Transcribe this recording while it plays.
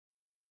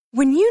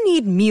When you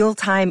need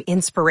mealtime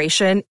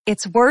inspiration,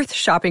 it's worth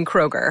shopping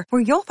Kroger,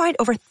 where you'll find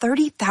over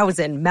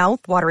 30,000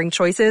 mouth-watering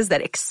choices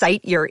that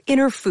excite your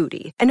inner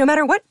foodie. And no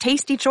matter what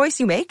tasty choice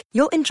you make,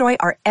 you'll enjoy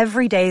our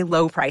everyday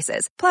low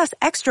prices, plus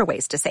extra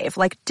ways to save,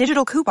 like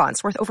digital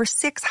coupons worth over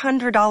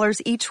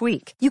 $600 each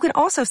week. You can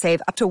also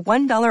save up to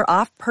 $1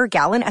 off per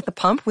gallon at the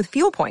pump with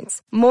fuel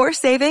points. More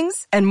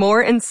savings and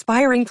more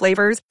inspiring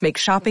flavors make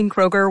shopping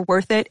Kroger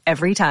worth it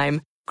every time.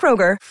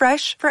 Kroger,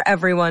 fresh for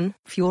everyone.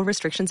 Fuel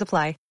restrictions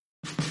apply.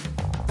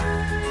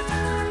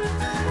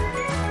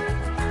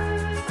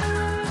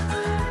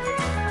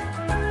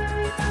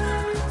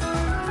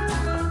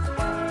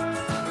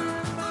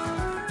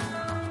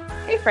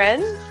 Hey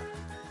friends.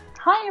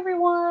 Hi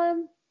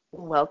everyone.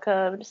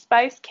 Welcome to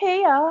Spice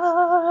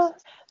Chaos.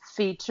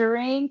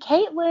 Featuring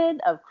Caitlin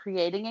of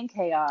Creating in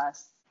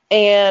Chaos.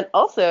 And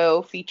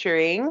also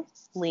featuring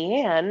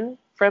Leanne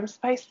from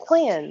Spice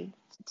Clan.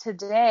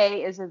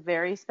 Today is a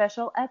very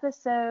special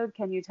episode.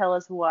 Can you tell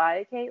us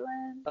why,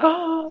 Caitlin?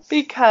 Oh,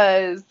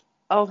 because,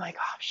 oh my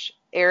gosh,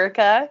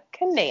 Erica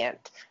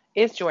Canant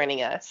is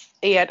joining us.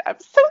 And I'm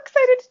so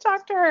excited to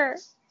talk to her.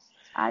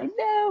 I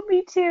know,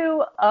 me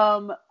too.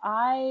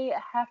 I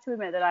have to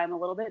admit that I'm a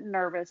little bit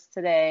nervous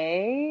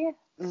today.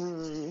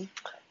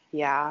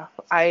 Yeah,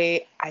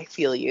 I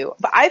feel you.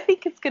 But I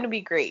think it's going to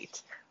be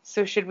great.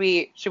 So should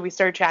we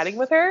start chatting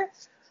with her?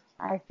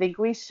 I think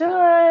we should.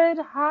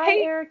 Hi,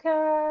 Hey.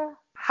 Erica.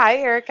 Hi,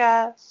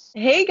 Erica.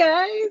 Hey,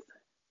 guys.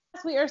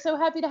 We are so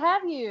happy to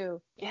have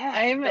you. Yeah.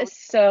 I'm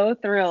so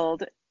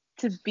thrilled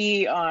to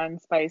be on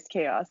Spice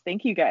Chaos.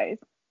 Thank you, guys.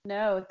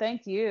 No,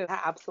 thank you.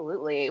 Yeah,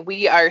 absolutely.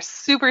 We are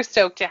super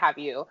stoked to have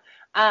you.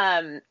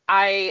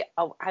 I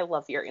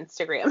love your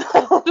Instagram.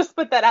 I'll just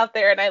put that out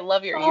there, and I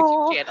love your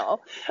YouTube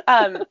channel.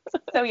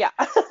 So yeah,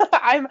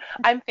 I'm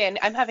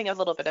having a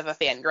little bit of a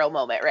fangirl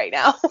moment right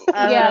now.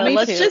 Yeah, me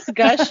let's too. just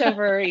gush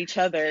over each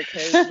other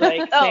because,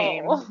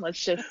 same. Let's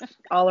just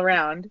all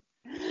around.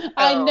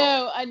 I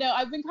know.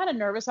 I've been kind of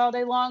nervous all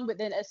day long, but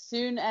then as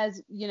soon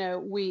as,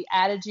 we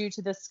added you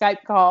to the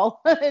Skype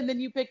call and then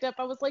you picked up,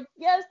 I was like,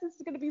 yes, this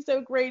is going to be so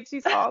great.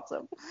 She's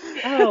awesome.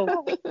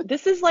 Oh,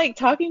 this is like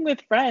talking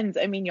with friends.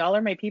 I mean, y'all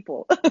are my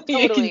people.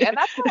 Totally. And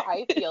that's how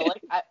I feel.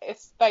 Like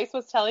Spice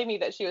was telling me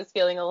that she was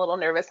feeling a little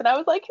nervous, and I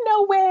was like,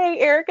 no way.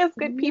 Erica's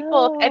good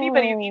people. If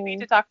anybody needs me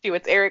to talk to,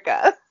 it's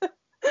Erica. Well,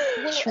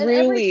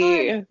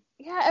 Truly.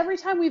 every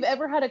time we've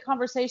ever had a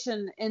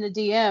conversation in a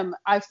DM,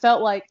 I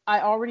felt like I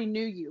already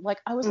knew you. Like,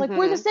 I was like,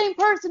 we're the same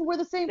person. We're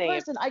the same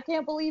person. I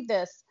can't believe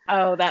this.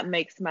 Oh, that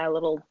makes my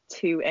little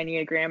 2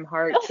 Enneagram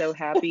heart so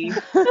happy. And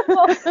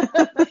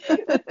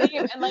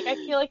like, I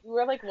feel like you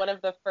were like one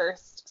of the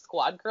first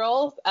squad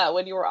girls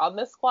when you were on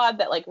the squad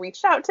that like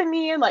reached out to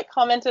me and like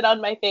commented on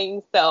my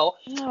things. So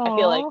I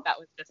feel like that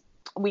was just,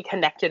 we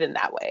connected in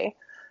that way.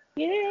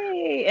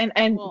 Yay!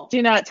 And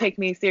do not take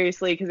me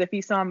seriously, because if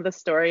you saw the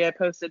story I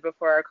posted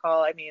before our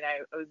call, I mean, I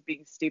was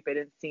being stupid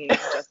and singing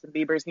Justin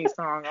Bieber's new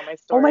song on my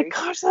story. Oh my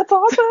gosh, that's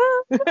awesome!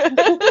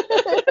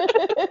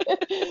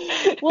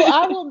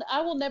 Well,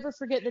 I will never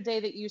forget the day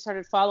that you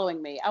started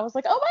following me. I was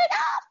like, oh my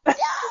god,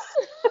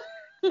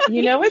 yes!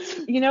 You know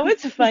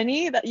what's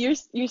funny? That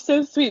you're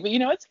so sweet, but you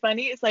know what's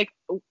funny? It's like,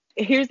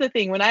 here's the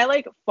thing: when I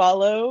like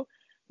follow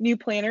new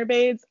planner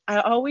babes,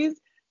 I always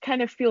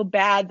kind of feel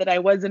bad that I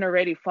wasn't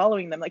already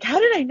following them. Like,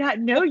 how did I not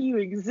know you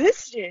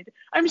existed?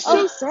 I'm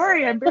so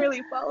sorry, I'm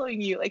barely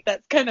following you. Like,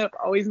 that's kind of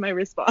always my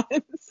response.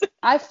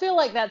 I feel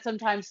like that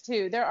sometimes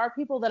too. There are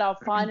people that I'll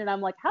find and I'm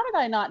like, how did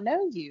I not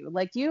know you?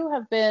 Like, you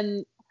have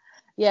been,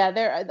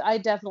 I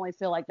definitely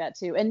feel like that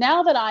too. And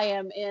now that I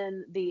am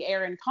in the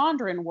Erin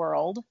Condren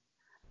world,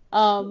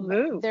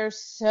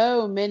 there's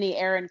so many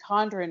Erin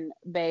Condren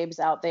babes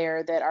out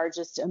there that are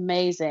just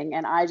amazing,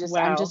 and I'm just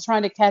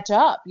trying to catch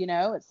up.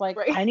 It's like,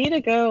 I need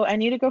to go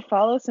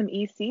follow some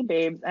EC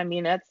babes. I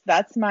mean,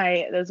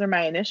 those are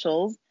my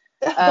initials.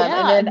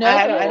 And then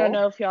I don't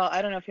know if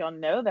y'all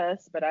know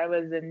this, but I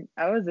was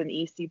an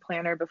EC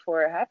planner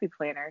before a Happy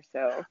Planner.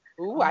 So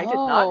I did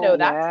not know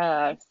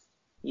that.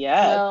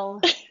 Yeah.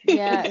 Well,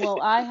 well,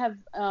 I have,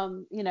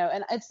 and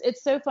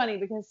it's so funny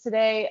because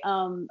today,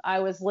 I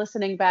was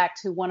listening back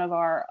to one of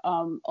our,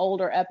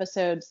 older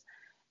episodes,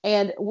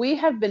 and we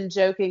have been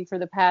joking for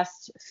the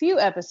past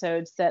few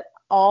episodes that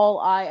all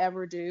I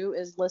ever do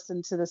is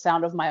listen to the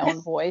sound of my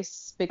own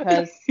voice,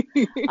 because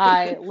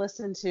I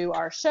listen to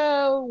our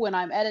show when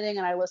I'm editing,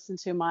 and I listen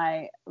to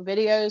my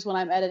videos when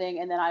I'm editing,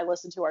 and then I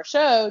listen to our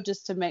show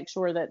just to make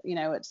sure that,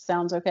 it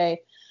sounds okay.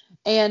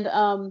 And,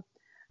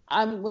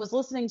 I was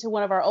listening to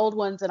one of our old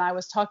ones, and I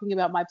was talking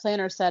about my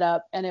planner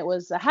setup, and it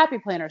was a Happy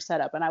Planner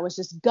setup. And I was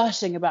just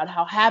gushing about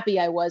how happy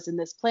I was in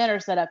this planner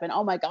setup. And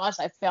oh my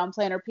gosh, I found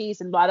planner peace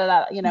and blah,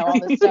 blah, blah, all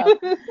this stuff.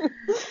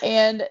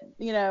 And,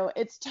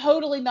 it's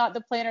totally not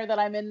the planner that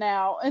I'm in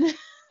now. And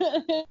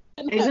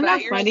isn't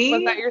that funny?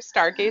 Was that your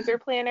Stargazer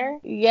planner?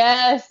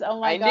 Yes. Oh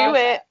my gosh. I knew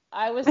it.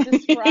 I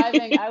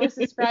was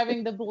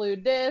describing the blue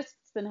discs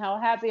and how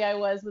happy I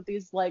was with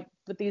these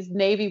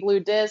navy blue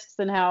discs,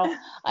 and how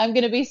I'm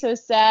going to be so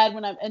sad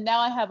and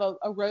now I have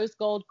a rose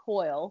gold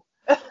coil.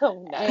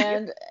 Oh, nice.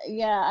 And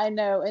yeah, I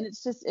know. And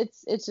it's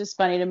just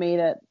funny to me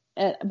that,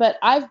 but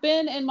I've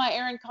been in my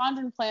Erin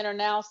Condren planner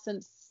now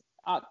since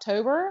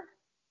October.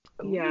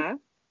 Ooh. Yeah.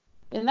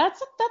 And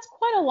that's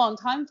quite a long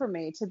time for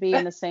me to be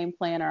in the same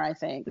planner, I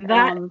think.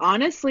 That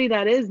honestly,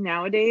 that is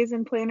nowadays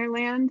in planner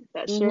land.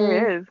 That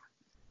sure is.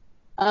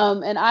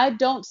 And I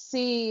don't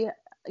see,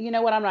 you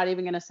know what, I'm not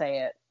even going to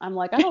say it. I'm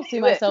like, I don't see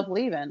Do it. myself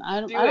leaving.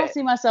 I Do don't it.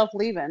 see myself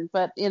leaving,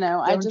 but you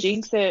know, I Don't just,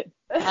 jinx it.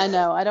 I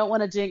know, I don't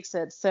want to jinx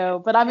it.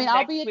 So, but I mean, And I'll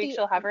next be at week the,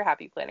 she'll have her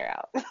happy planner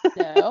out.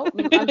 no,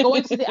 I'm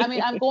going to the, I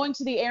mean, I'm going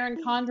to the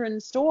Erin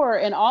Condren store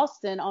in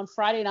Austin on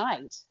Friday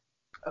night.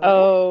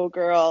 Oh,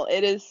 girl,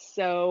 it is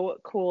so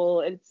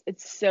cool.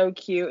 It's so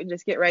cute, and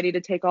just get ready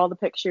to take all the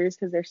pictures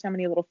because there's so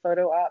many little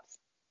photo ops.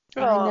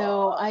 I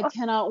know, I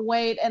cannot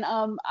wait. And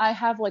I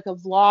have like a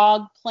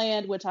vlog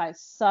planned, which I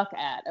suck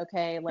at,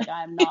 okay? Like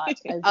I'm not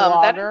a That is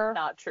vlogger.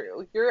 not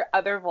true. Your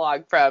other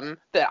vlog from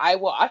that I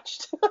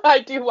watched, I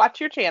do watch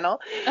your channel.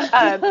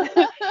 I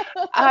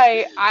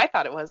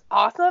thought it was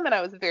awesome and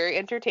I was very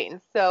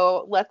entertained.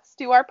 So let's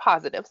do our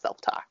positive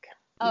self-talk.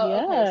 Oh,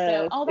 okay. So,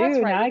 Yes. that's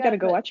Ooh, right. now We I got gotta to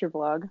go put, watch your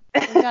vlog.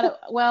 we got to,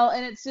 well,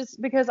 and it's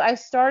just because I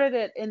started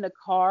it in the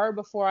car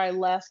before I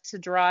left to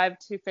drive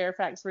to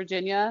Fairfax,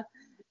 Virginia.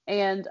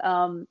 And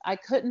I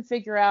couldn't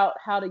figure out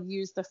how to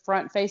use the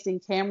front facing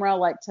camera,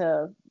 like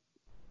to,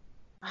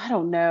 I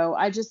don't know.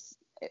 I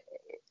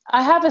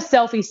have a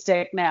selfie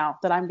stick now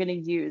that I'm going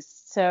to use.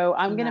 So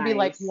I'm going to be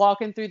like Nice.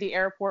 walking through the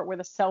airport with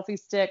a selfie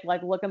stick,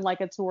 like looking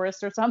like a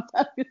tourist or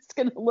something. It's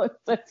going to look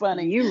so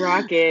funny. You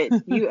rock it.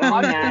 You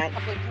own that.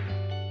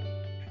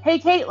 Hey,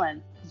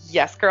 Caitlin,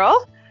 Yes,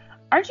 girl.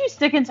 aren't you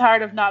sick and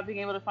tired of not being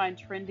able to find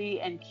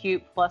trendy and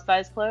cute plus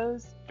size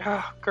clothes?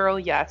 Oh, girl,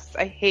 yes.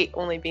 I hate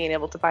only being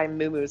able to buy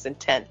muumuus and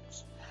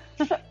tents.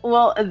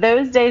 Well,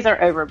 those days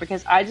are over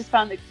because I just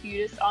found the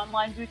cutest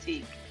online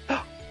boutique.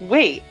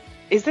 Wait,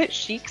 is it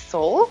Chic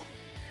Soul?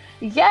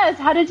 Yes,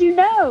 how did you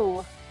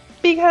know?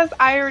 Because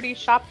I already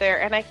shopped there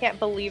and I can't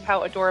believe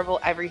how adorable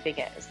everything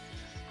is.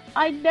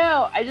 I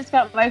know. I just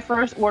got my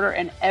first order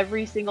and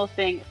every single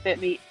thing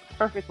fit me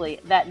perfectly.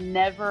 That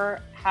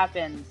never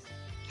happens.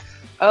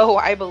 Oh,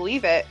 I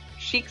believe it.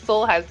 Chic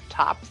Soul has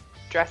tops,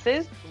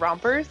 dresses,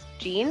 rompers,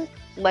 jeans,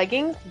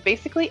 leggings,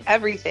 basically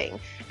everything.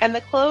 And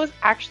the clothes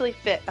actually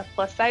fit a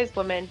plus size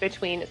woman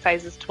between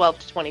sizes 12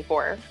 to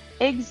 24.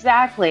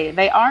 Exactly.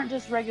 They aren't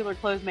just regular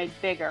clothes made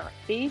bigger.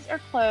 These are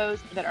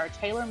clothes that are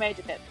tailor-made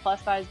to fit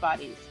plus-size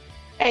bodies.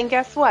 And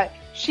guess what?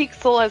 Chic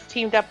Soul has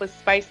teamed up with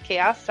Spice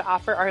Chaos to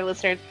offer our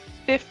listeners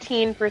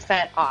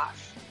 15%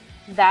 off.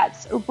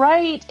 That's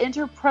right.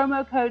 Enter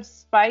promo code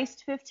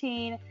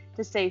SPICED15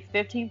 to save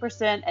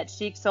 15% at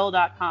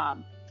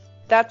chicsoul.com.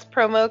 That's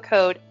promo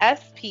code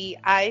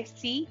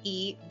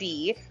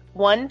SPICED15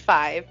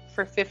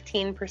 for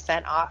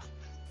 15% off.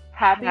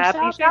 Happy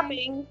shopping.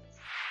 shopping.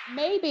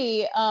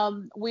 Maybe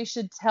we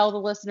should tell the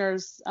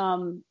listeners,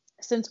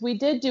 since we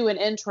did do an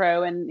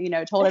intro and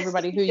told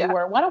everybody who you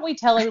were, why don't we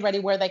tell everybody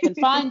where they can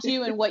find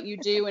you and what you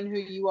do and who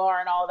you are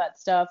and all that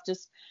stuff?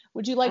 Just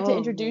would you like to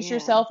introduce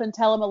yourself and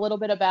tell them a little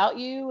bit about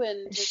you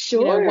and just,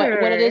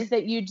 what it is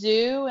that you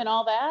do and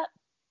all that?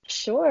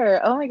 Sure.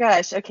 Oh my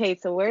gosh. Okay,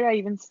 so where do I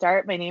even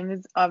start? My name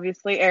is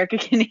obviously Erica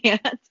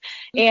Canant,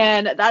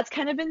 and that's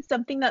kind of been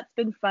something that's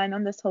been fun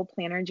on this whole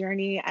planner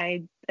journey.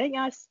 I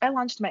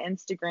launched my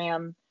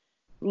Instagram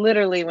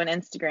literally when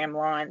Instagram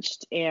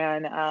launched,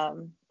 and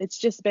it's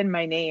just been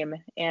my name,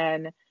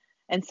 and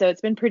so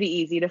it's been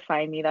pretty easy to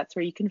find me. That's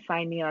where you can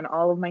find me on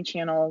all of my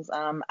channels.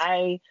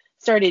 I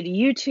started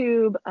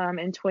YouTube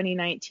in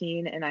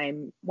 2019, and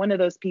I'm one of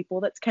those people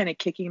that's kind of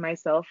kicking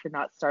myself for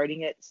not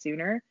starting it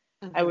sooner.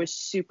 Mm-hmm. I was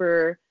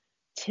super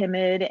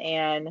timid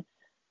and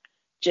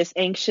just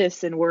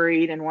anxious and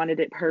worried and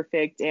wanted it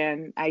perfect,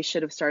 and I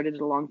should have started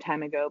it a long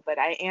time ago, but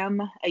I am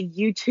a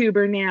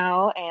YouTuber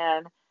now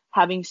and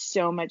having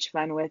so much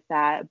fun with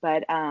that.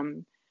 But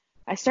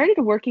I started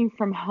working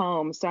from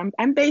home, so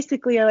I'm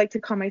basically, I like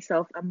to call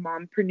myself a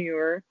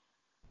mompreneur.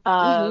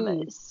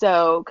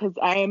 So because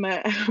I'm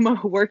a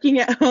working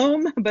at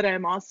home, but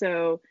I'm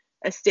also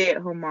a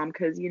stay-at-home mom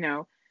because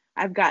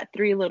I've got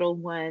 3 little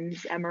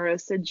ones.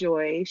 Emerosa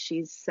Joy,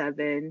 she's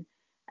 7.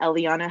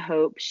 Eliana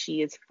Hope,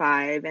 she is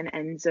 5, and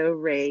Enzo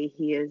Ray,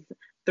 he is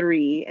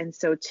 3. And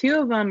so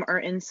 2 of them are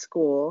in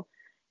school,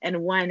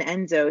 and one,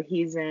 Enzo,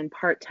 he's in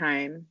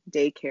part-time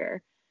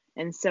daycare.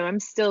 And so I'm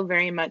still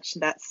very much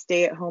that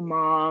stay-at-home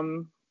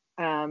mom,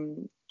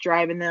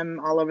 driving them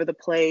all over the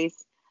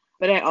place,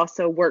 but I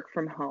also work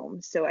from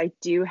home. So I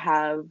do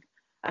have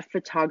a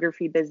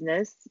photography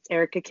business. It's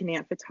Erica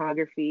Canant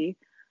Photography,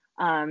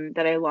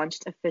 that I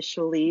launched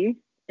officially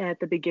at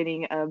the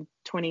beginning of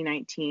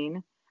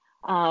 2019.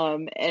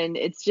 And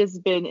it's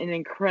just been an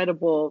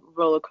incredible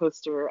roller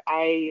coaster.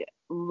 I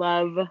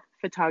love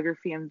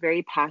photography. I'm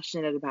very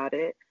passionate about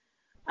it.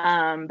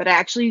 But I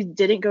actually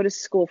didn't go to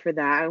school for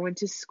that. I went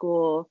to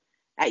school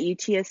at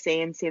UTSA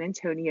in San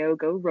Antonio,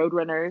 go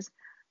Roadrunners.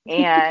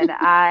 And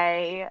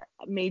I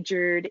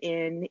majored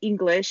in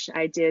English.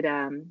 I did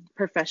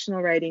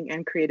professional writing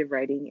and creative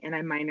writing, and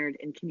I minored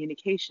in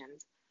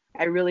communications.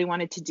 I really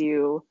wanted to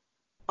do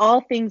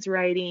all things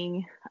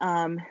writing,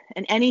 and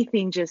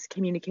anything just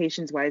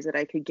communications wise that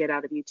I could get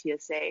out of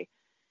UTSA.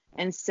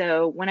 And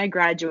so when I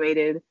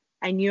graduated,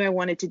 I knew I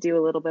wanted to do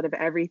a little bit of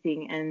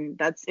everything. And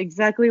that's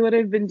exactly what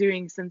I've been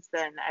doing since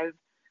then. I've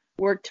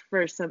worked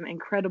for some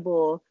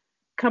incredible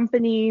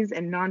companies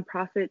and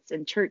nonprofits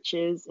and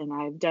churches, and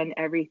I've done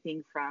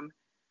everything from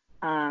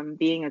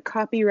being a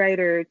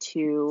copywriter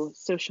to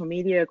social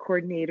media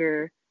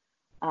coordinator,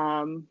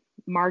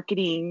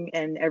 marketing,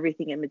 and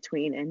everything in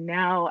between. And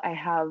now I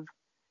have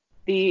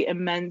the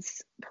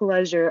immense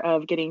pleasure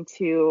of getting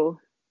to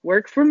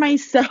work for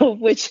myself,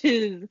 which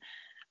has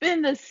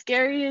been the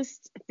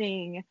scariest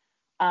thing,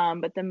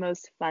 but the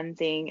most fun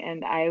thing.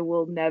 And I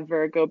will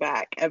never go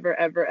back, ever,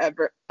 ever,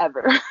 ever,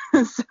 ever.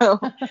 So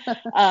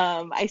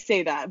I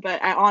say that,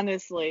 but I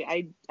honestly,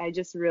 I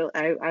just really,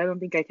 I don't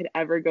think I could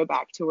ever go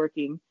back to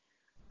working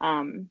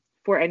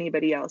for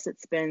anybody else.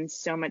 It's been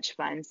so much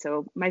fun.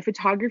 So my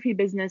photography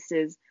business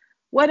is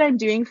what I'm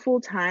doing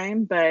full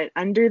time, but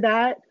under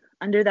that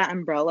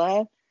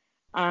umbrella,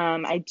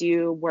 I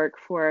do work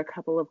for a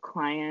couple of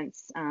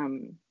clients,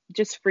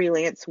 just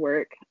freelance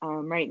work.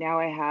 Right now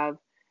I have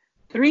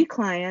 3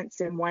 clients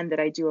and 1 that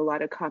I do a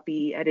lot of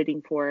copy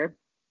editing for,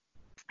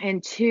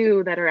 and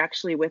 2 that are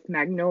actually with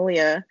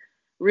Magnolia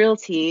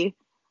Realty.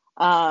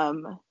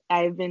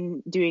 I've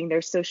been doing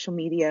their social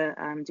media,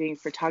 doing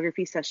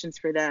photography sessions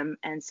for them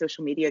and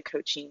social media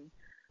coaching.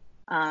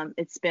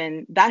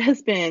 That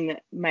has been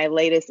my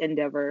latest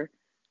endeavor,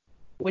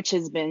 which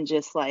has been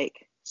just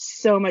like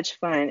so much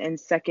fun and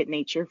second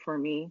nature for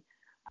me.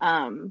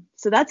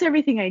 So that's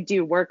everything I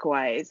do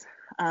work-wise.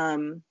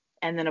 And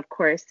then of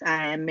course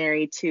I am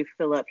married to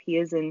Philip. He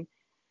is a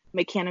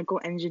mechanical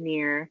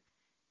engineer,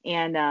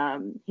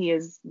 and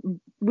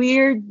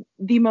we're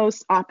the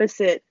most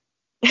opposite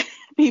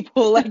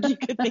people like you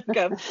could think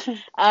of.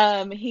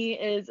 He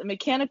is a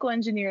mechanical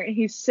engineer, and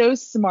he's so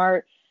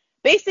smart.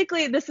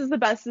 Basically, this is the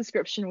best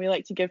description we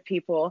like to give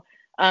people.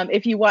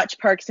 If you watch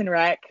Parks and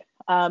Rec,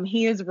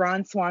 he is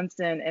Ron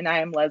Swanson and I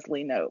am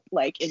Leslie Knope.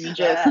 Like, and you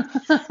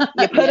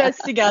put us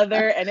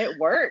together and it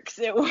works.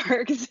 It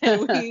works.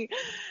 And we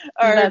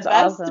are That's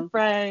best awesome.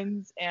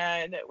 friends,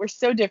 and we're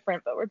so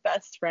different, but we're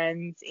best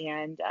friends.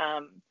 And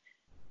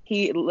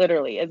he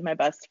literally is my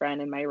best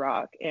friend and my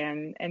rock.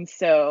 And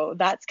so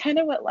that's kind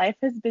of what life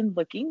has been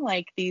looking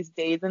like these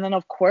days. And then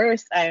of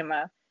course I'm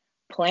a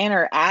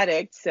planner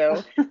addict.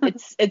 So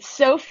it's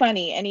so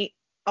funny. And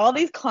all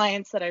these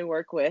clients that I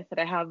work with, that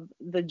I have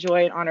the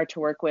joy and honor to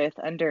work with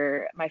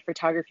under my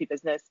photography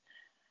business,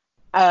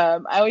 I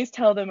always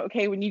tell them,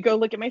 okay, when you go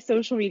look at my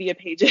social media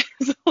pages,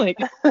 like,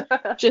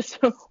 just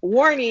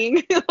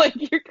warning, like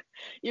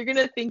you're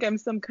gonna think I'm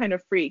some kind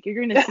of freak.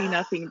 You're gonna see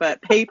nothing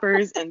but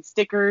papers and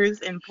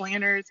stickers and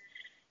planners,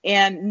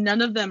 and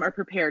none of them are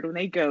prepared. When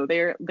they go,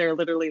 they're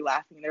literally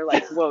laughing. They're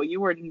like, "Whoa, you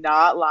were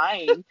not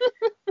lying." And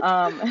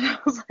I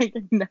was like,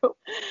 "No."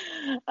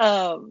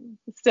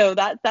 So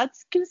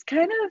that's just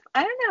kind of,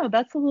 I don't know.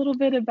 That's a little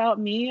bit about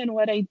me and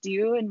what I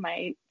do and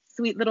my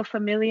sweet little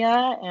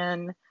familia.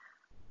 And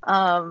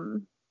I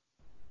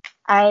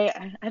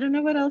don't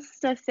know what else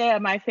to say.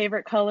 My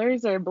favorite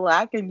colors are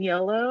black and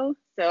yellow.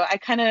 So I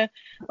kind of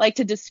like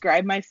to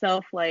describe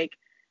myself like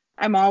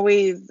I'm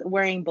always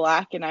wearing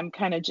black, and I'm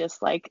kind of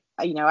just like,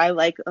 I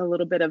like a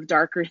little bit of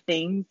darker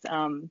things.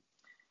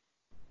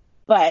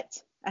 But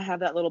I have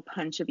that little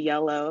punch of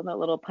yellow, that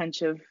little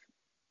punch of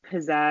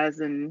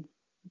pizzazz and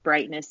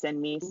brightness in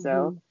me. So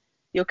Mm-hmm.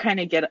 you'll kind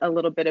of get a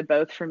little bit of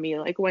both from me.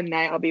 Like one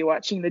night I'll be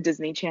watching the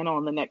Disney Channel,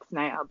 and the next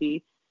night I'll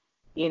be,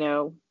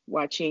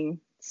 watching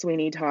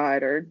Sweeney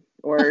Todd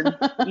or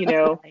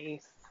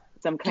Nice.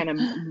 some kind of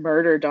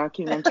murder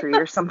documentary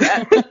or something.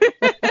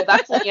 Well,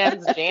 that's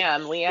Leanne's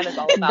jam. Leanne is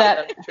all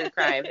about the true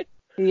crime.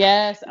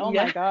 Yes. Oh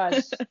Yeah. my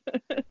gosh.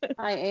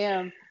 I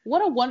am.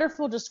 What a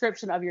wonderful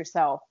description of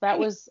yourself. That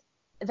was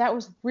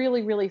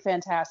really, really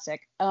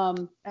fantastic.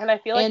 And I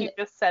feel like you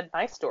just said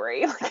my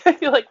story. Like, I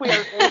feel like we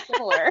are very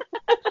similar.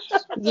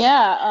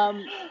 Yeah.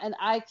 And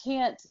I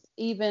can't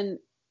even,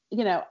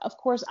 of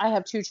course I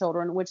have 2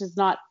 children, which is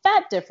not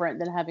that different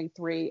than having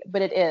 3,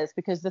 but it is,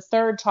 because the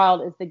 3rd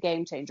child is the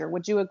game changer.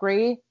 Would you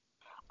agree?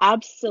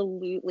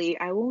 Absolutely.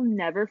 I will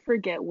never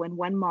forget when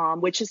one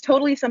mom, which is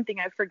totally something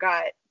I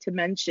forgot to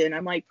mention.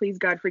 I'm like, please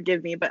God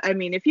forgive me. But I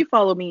mean, if you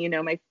follow me,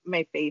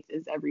 my faith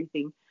is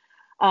everything.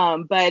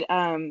 But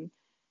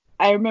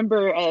I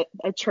remember at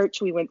a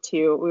church we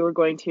were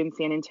going to in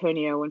San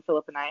Antonio when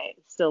Philip and I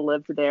still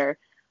lived there.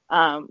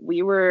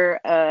 We were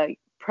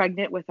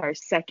pregnant with our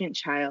 2nd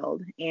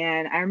child.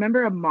 And I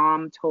remember a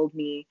mom told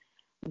me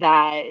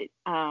that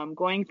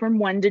going from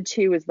 1 to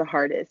 2 is the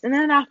hardest. And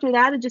then after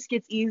that, it just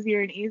gets easier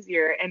and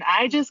easier. And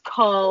I just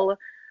call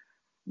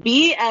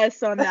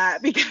BS on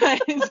that,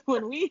 because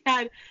when we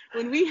had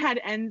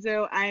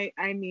Enzo,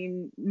 I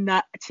mean,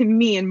 not to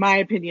me, in my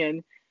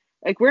opinion,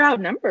 like, we're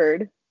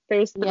outnumbered.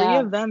 There's 3 Yeah.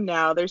 of them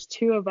now. There's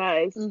 2 of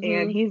us, Mhm.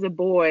 and he's a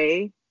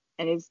boy,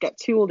 and he's got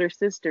 2 older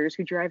sisters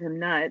who drive him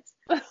nuts.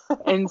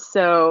 And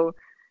so,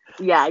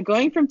 yeah,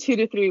 going from 2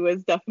 to 3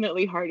 was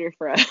definitely harder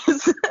for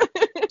us.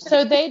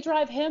 So they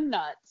drive him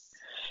nuts.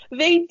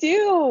 They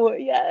do,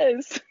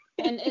 yes.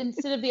 And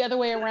instead of the other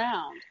way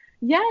around.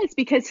 Yes,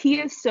 because he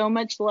is so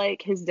much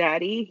like his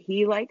daddy.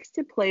 He likes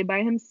to play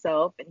by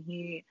himself, and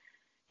he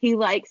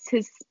likes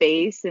his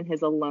space and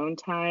his alone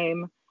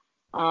time.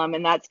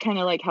 And that's kind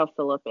of like how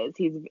Philip is.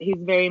 He's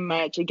very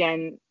much,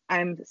 again,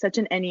 I'm such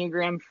an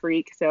Enneagram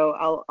freak,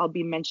 so I'll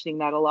be mentioning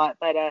that a lot.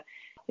 But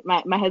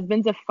my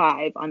husband's a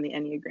 5 on the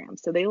Enneagram,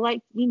 so they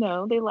like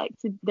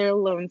their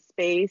alone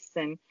space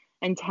and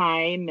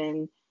time,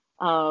 and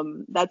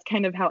that's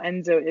kind of how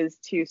Enzo is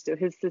too. So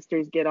his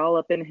sisters get all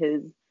up in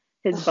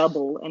his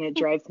bubble, and it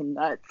drives him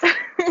nuts.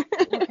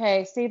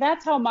 Okay, see,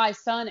 that's how my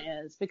son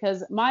is,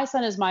 because my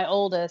son is my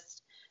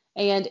oldest,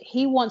 and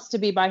he wants to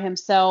be by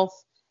himself.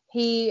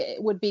 He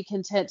would be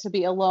content to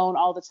be alone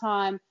all the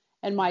time.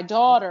 And my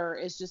daughter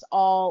is just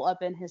all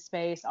up in his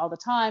space all the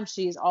time.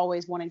 She's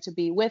always wanting to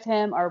be with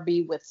him or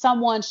be with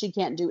someone. She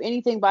can't do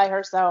anything by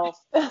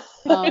herself.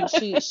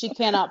 She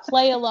cannot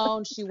play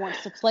alone. She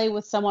wants to play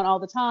with someone all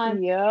the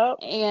time. Yep.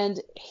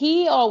 And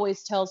he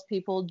always tells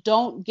people,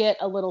 don't get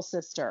a little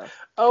sister.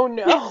 Oh,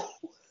 no.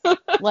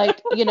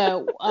 Like,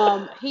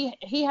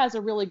 he has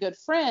a really good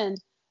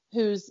friend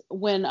who's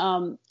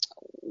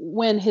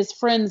when his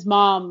friend's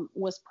mom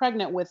was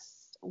pregnant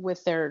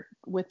with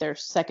their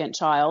second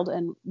child,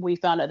 and we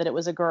found out that it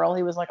was a girl,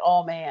 he was like,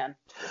 oh man,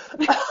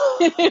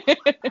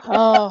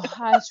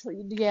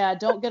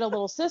 don't get a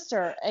little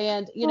sister.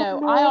 And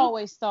I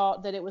always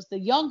thought that it was the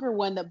younger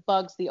one that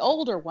bugs the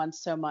older one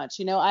so much.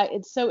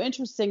 It's so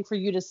interesting for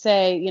you to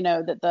say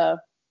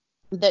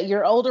that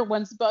your older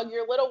ones bug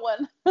your little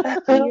one.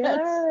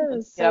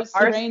 Yes. So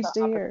strange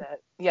to hear.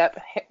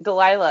 Yep.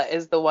 Delilah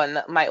is the one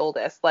that my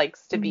oldest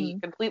likes to be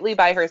completely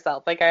by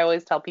herself. Like I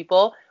always tell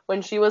people,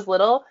 when she was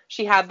little,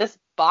 she had this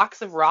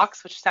box of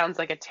rocks, which sounds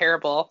like a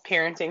terrible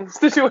parenting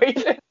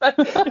situation. But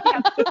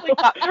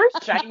they're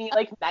shiny,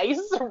 like nice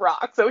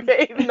rocks,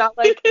 okay? Not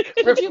like.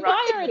 Did you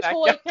buy her a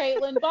toy,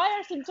 Caitlin? Buy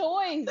her some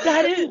toys.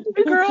 That is,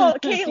 girl,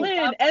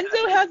 Caitlin.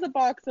 Enzo has a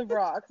box of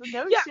rocks.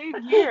 No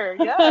shame here.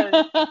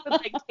 Yes.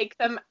 Like take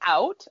them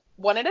out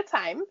one at a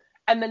time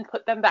and then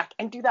put them back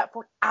and do that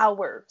for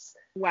hours.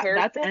 Wow,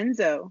 that's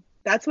Enzo.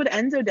 That's what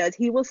Enzo does.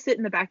 He will sit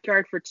in the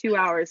backyard for 2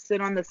 hours,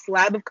 sit on the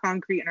slab of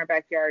concrete in our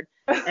backyard,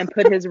 and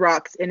put his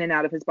rocks in and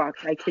out of his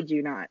box. I kid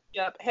you not.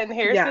 Yep. And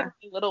here's the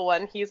little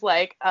one. He's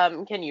like,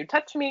 can you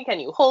touch me?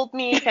 Can you hold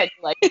me? Can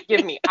you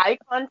give me eye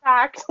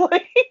contact?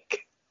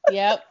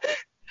 Yep.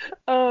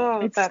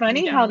 Oh, it's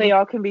funny how they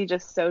all can be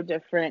just so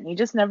different. You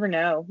just never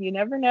know. You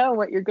never know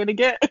what you're gonna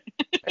get.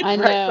 I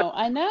know.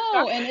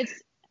 And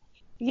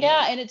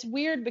it's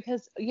weird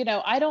because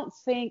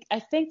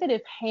I think that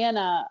if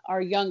Hannah,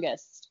 our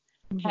youngest,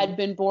 had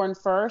been born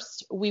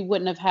first, we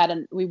wouldn't have had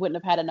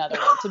another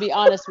one, to be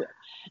honest with you.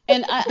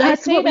 And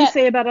that's what we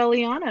say about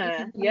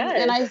Eliana.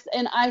 Yes.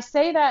 And I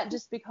say that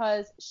just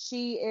because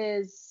she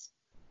is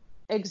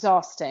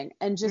exhausting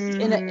and just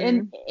in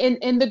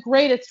the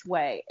greatest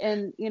way,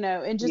 and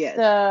in just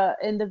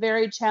in the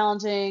very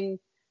challenging,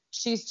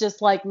 she's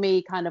just like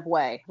me kind of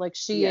way. Like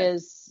she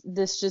is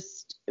this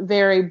just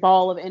very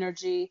ball of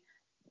energy.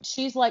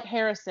 She's like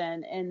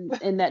Harrison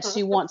in that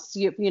she wants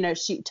to,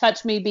 she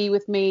touch me, be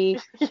with me,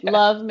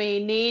 love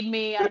me, need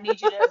me. I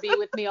need you to be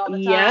with me all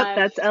the time. Yep,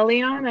 that's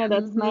Eliana.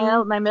 That's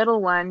my middle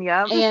one.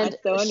 Yep. And I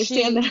so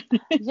understand that.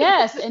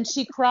 Yes, and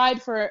she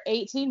cried for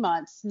 18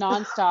 months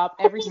nonstop,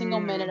 every single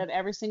minute of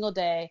every single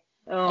day.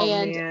 Oh,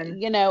 and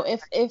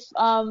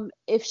man.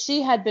 If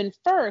she had been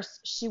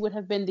first, she would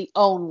have been the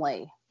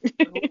only.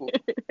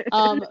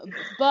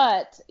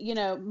 But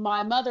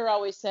my mother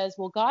always says,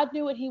 well, God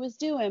knew what he was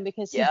doing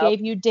because he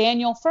gave you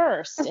Daniel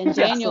first, and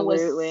Daniel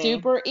was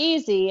super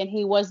easy, and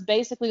he was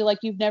basically like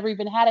you've never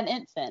even had an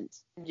infant.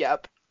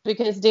 Yep.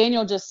 Because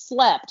Daniel just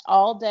slept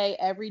all day,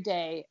 every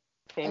day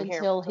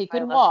until he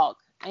could walk.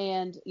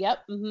 And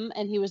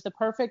and he was the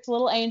perfect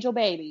little angel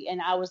baby.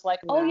 And I was like,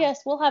 oh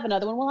yes, we'll have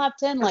another one. We'll have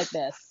 10 like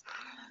this.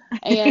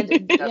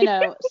 And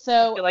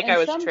so I feel like I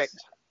was tricked.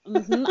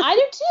 I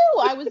do too.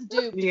 I was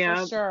duped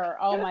for sure.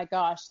 Oh my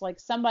gosh. Like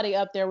somebody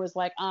up there was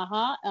like,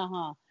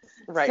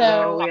 Right.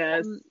 So,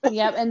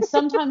 and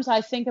sometimes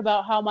I think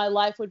about how my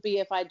life would be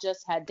if I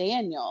just had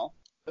Daniel.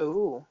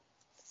 Ooh.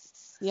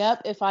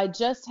 Yep. If I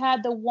just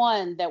had the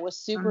one that was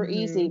super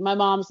easy. My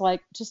mom's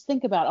like, just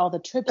think about all the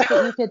trips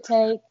that you could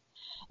take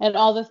and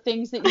all the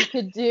things that you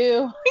could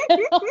do.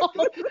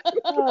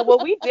 Well,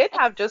 we did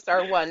have just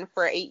our one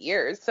for 8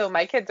 years. So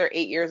my kids are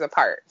 8 years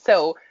apart.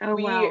 So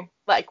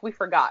we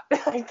forgot,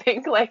 I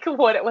think, like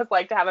what it was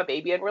like to have a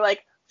baby. And we're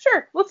like,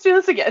 sure, let's do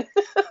this again.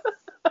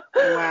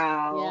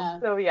 Wow. Yeah.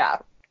 So yeah.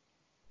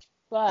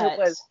 But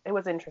it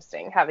was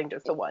interesting having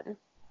just the one.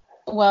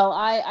 Well,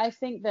 I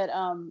think that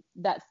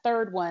that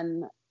third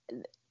one,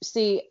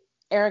 see,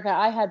 Erica,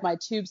 I had my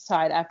tubes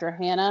tied after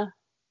Hannah.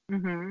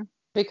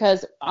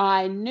 Because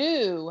I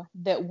knew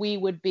that we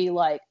would be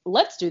like,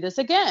 let's do this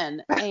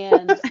again.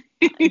 And,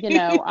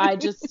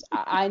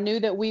 I knew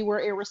that we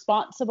were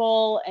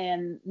irresponsible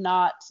and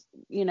not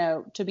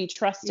to be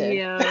trusted.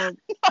 Yeah.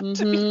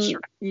 Mhm.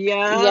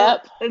 Yeah.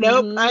 Yep.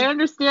 Nope. Mhm. I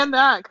understand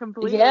that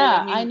completely.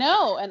 Yeah, I I mean,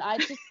 know. And I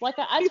just, like,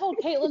 I told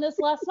Caitlin this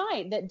last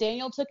night, that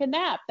Daniel took a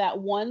nap that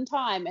one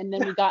time, and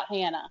then we got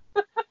Hannah.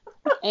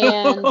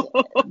 And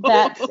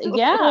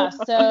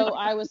so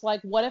I was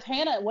like, what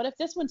if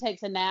this one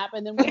takes a nap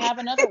and then we have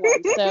another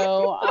one?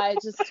 So I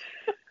just,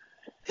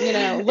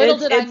 little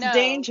did I know. It's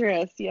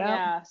dangerous. Yeah.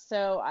 Yeah.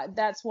 So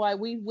that's why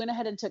we went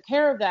ahead and took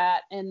care of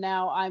that. And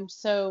now I'm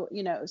so,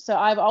 so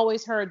I've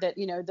always heard that,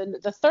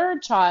 the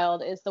third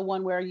child is the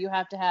one where you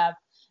have to have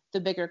the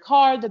bigger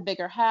car, the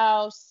bigger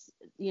house,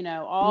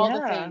 all the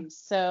Yeah. things.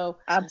 So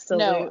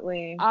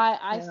Absolutely. no,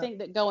 I think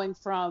that going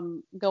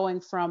from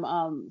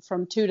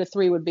 2 to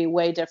 3 would be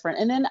way different.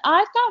 And then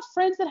I've got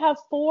friends that have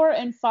 4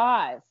 and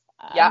 5.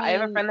 Yeah, I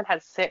have a friend that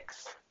has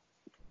 6.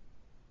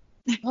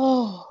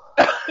 Oh,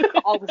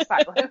 all the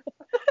silence.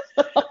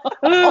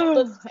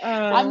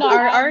 I'm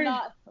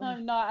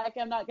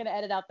not going to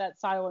edit out that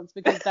silence,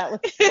 because that was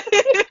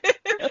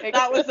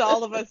that was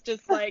all of us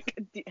just like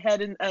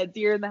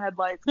deer in the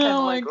headlights. Kind Oh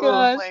of my like,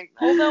 gosh.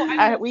 Although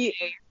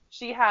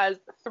she has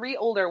 3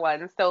 older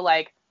ones, so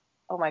like,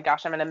 oh my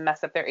gosh, I'm gonna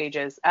mess up their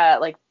ages.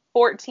 Like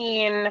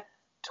 14,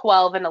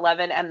 12, and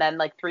 11, and then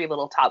like 3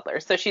 little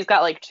toddlers. So she's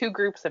got like 2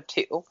 groups of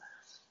 2.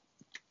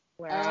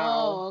 Wow.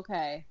 Oh,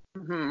 okay.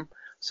 Mm-hmm.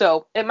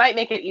 So it might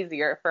make it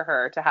easier for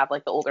her to have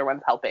like the older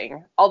ones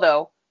helping.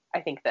 Although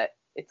I think that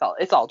it's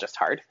all just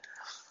hard.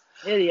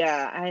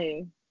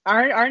 Yeah,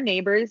 our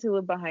neighbors who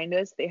live behind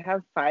us, they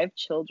have 5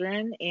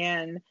 children,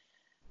 and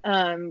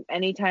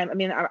anytime, I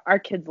mean, our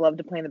kids love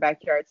to play in the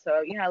backyard, so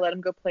I let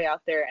them go play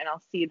out there, and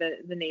I'll see the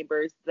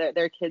neighbors,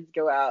 their kids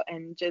go out,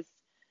 and just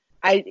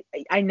I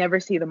never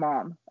see the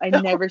mom. I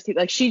never see,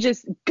 like, she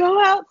just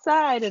go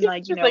outside, and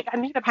like, like, I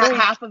need a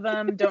half of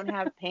them don't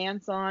have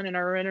pants on and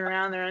are running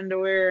around their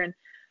underwear. And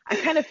I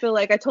kind of feel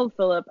like, I told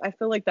Philip, I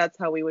feel like that's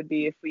how we would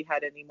be if we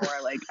had any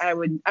more. Like, I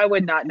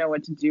would not know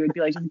what to do. It'd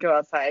be like, just go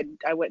outside.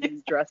 I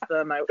wouldn't dress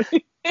them.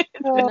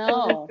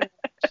 No.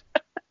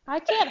 I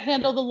can't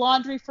handle the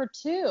laundry for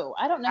 2.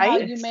 I don't know how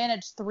you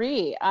manage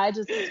 3. I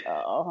just,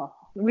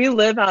 We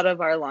live out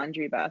of our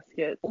laundry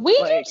basket. We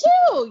do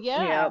too.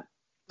 Yeah. Yep.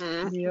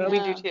 Yep. We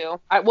do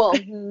too. Well,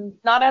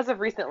 not as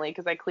of recently,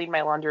 because I cleaned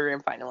my laundry room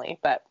finally,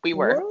 but we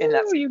were in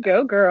that. You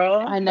go,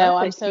 girl. I know.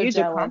 That's I'm a so huge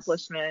jealous.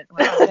 accomplishment.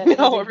 Wow.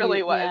 No, it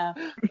really was.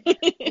 Yeah.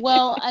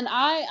 Well, and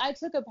I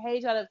took a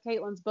page out of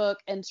Caitlin's book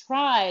and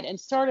tried and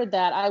started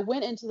that. I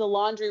went into the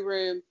laundry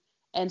room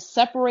and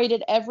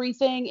separated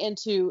everything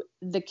into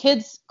the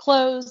kids'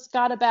 clothes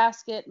got a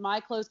basket, my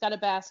clothes got a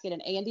basket,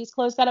 and Andy's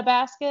clothes got a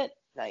basket.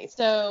 Nice.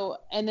 So,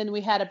 and then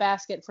we had a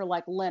basket for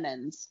like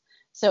linens.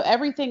 So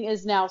everything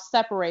is now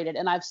separated,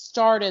 and I've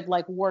started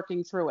like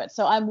working through it.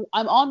 So I'm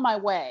on my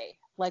way.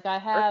 Like I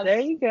have. There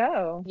you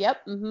go.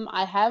 Yep.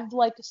 I have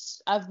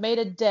I've made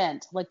a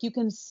dent. Like you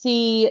can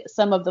see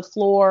some of the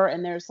floor,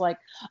 and there's like,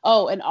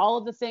 and all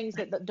of the things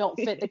that don't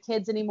fit the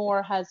kids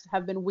anymore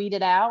have been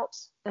weeded out.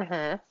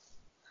 Mm-hmm.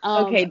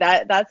 Okay,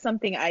 that's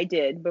something I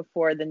did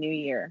before the new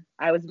year.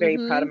 I was very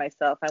proud of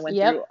myself. I went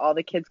through all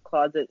the kids'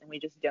 closets, and we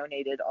just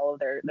donated all of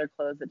their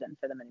clothes that didn't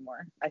fit them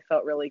anymore. I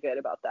felt really good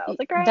about that. I was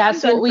like, all right,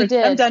 that's what we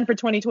did. I'm done for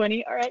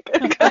 2020. All right.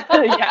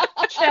 Yeah,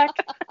 check.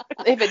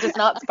 If it does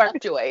not spark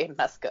joy, it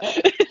must go.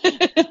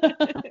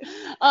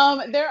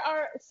 There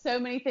are so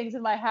many things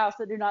in my house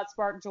that do not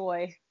spark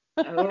joy.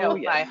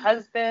 My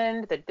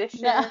husband, the dishes.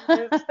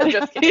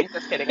 Just kidding.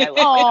 I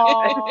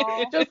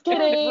love it. Just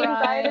kidding.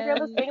 Brian, if you're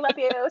listening, love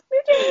you.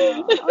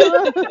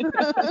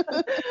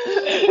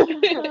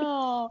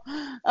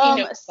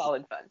 It's all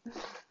in fun.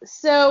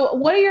 So,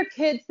 what do your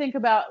kids think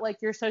about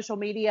like your social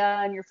media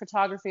and your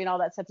photography and all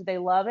that stuff? Do they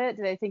love it?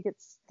 Do they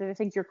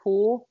think you're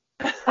cool?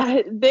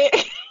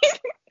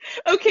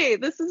 Okay,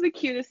 this is the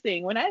cutest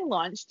thing. When I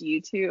launched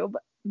YouTube,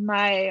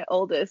 my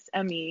oldest,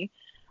 Emmy,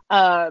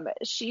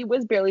 she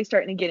was barely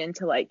starting to get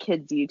into like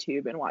kids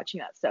YouTube and watching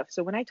that stuff.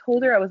 So when I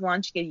told her I was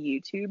launching a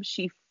YouTube,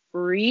 she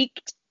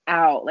freaked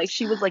out. Like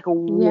she was like,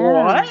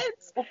 what?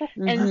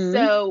 Mm-hmm. And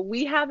so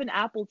we have an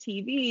Apple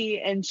TV,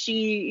 and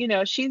she,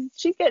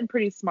 she's getting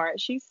pretty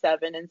smart. She's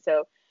 7. And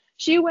so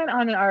she went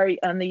on the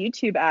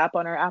YouTube app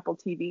on our Apple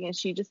TV, and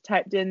she just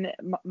typed in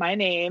my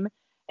name,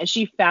 and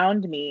she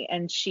found me,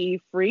 and she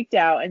freaked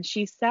out, and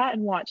she sat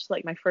and watched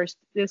like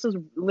this was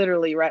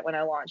literally right when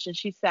I launched, and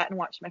she sat and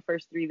watched my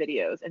first 3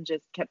 videos and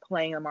just kept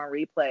playing them on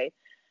replay.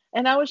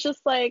 And I was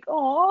just like,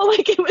 oh,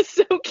 like it was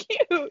so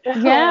cute.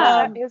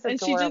 Yeah, it is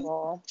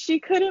adorable. She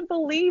couldn't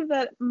believe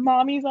that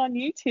mommy's on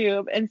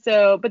YouTube. And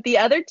so, but the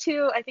other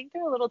 2, I think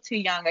they're a little too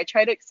young. I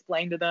try to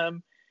explain to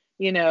them,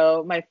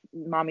 my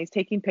mommy's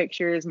taking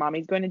pictures,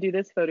 mommy's going to do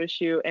this photo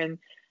shoot, and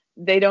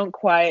they don't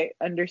quite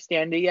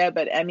understand it yet,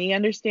 but Emmy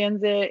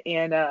understands it,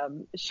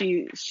 and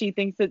she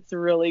thinks it's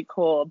really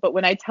cool. But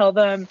when I tell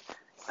them,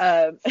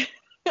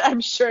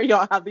 I'm sure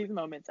y'all have these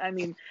moments. I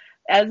mean,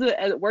 as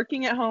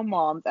working at home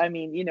moms, I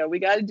mean, we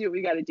got to do what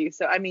we got to do.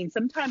 So I mean,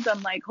 sometimes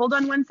I'm like, hold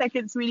on 1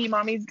 second, sweetie,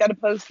 mommy's got to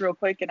post real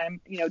quick, and I'm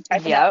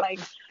typing out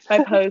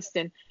my post,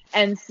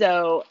 and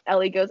so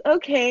Ellie goes,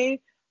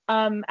 okay.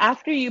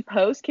 after you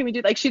post, can we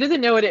do, like, she doesn't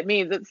know what it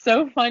means. It's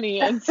so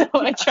funny. And so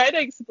I try to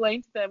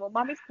explain to them, well,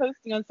 mommy's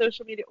posting on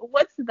social media. Well,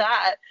 what's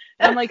that?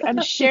 And I'm like,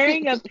 I'm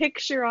sharing a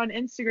picture on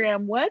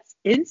Instagram. What's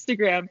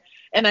Instagram?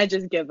 And I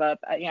just give up.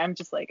 I'm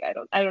just like,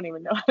 I don't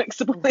even know how to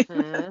explain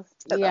this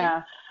to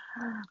them.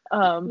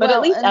 But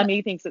at least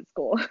Emmy thinks it's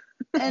cool.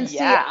 And see,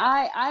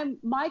 I'm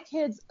my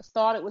kids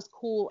thought it was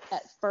cool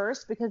at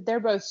first because they're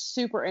both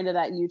super into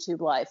that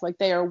YouTube life. Like,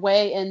 they are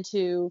way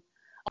into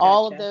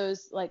all of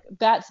those, like,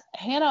 that's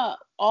Hannah,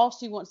 all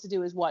she wants to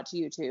do is watch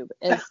YouTube.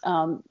 It's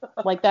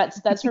like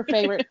that's her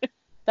favorite.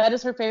 That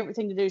is her favorite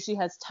thing to do. She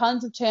has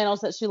tons of channels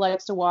that she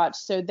likes to watch.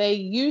 So they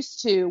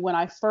used to, when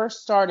I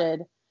first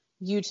started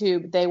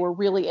YouTube, they were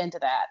really into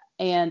that.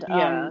 And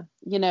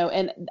you know,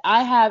 and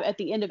I have, at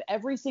the end of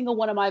every single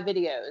one of my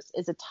videos,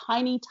 is a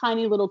tiny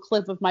little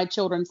clip of my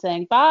children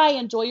saying, "Bye,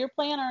 enjoy your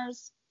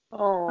planners."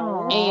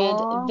 Aww.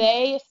 And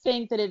they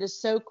think that it is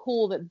so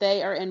cool that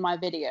they are in my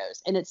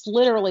videos. And it's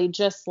literally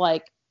just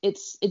like,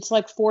 it's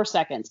like 4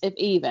 seconds, if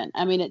even.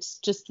 I mean, it's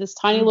just this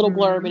tiny little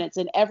blurb, and it's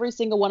in every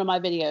single one of my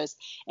videos.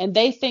 And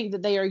they think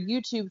that they are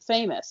YouTube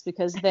famous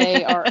because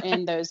they are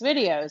in those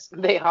videos.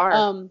 They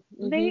are.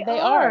 They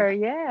are,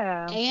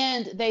 yeah.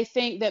 And they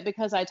think that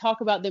because I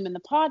talk about them in the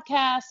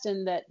podcast,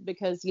 and that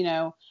because, you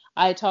know,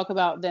 I talk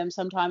about them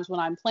sometimes when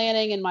I'm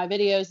planning in my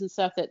videos and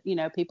stuff, that, you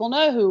know, people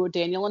know who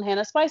Daniel and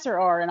Hannah Spicer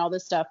are and all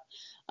this stuff.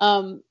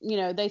 You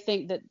know, they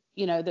think that,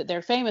 you know, that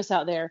they're famous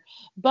out there.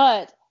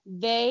 But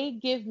they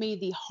give me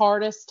the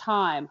hardest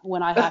time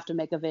when I have to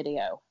make a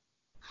video.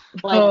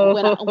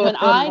 Like, when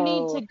I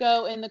need to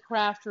go in the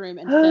craft room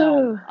and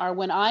film, or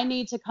when I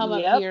need to come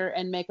up here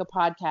and make a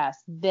podcast,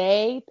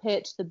 they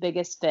pitch the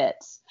biggest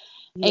fits.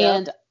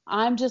 And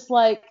I'm just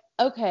like,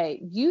 okay,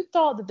 you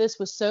thought that this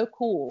was so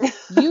cool.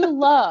 You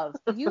love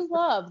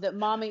that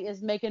mommy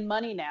is making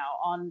money now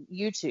on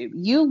YouTube.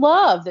 You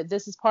love that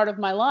this is part of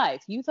my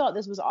life. You thought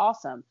this was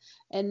awesome.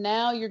 And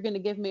now you're going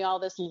to give me all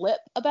this lip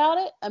about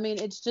it. I mean,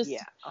 it's just,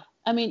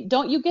 I mean,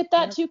 don't you get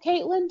that too,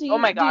 Caitlin? Oh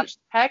my gosh.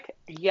 Heck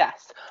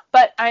yes.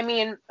 But I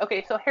mean,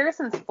 okay, so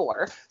Harrison's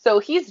 4. So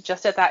he's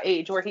just at that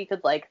age where he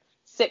could, like,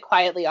 sit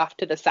quietly off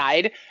to the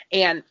side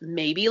and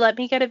maybe let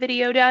me get a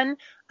video done.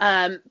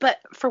 But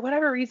for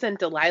whatever reason,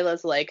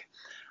 Delilah's like,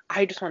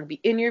 I just want to be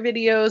in your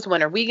videos.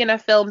 When are we going to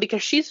film?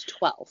 Because she's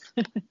 12.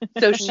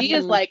 So she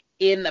is, like,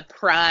 in the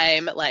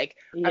prime, like,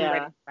 I'm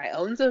writing my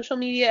own social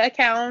media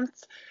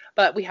accounts,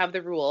 but we have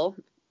the rule.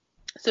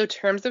 So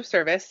terms of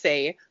service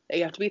say that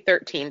you have to be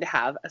 13 to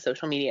have a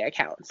social media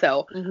account.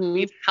 So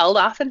we've held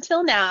off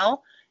until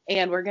now,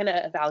 and we're going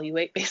to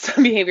evaluate based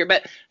on behavior.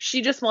 But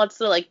she just wants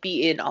to, like,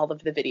 be in all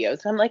of the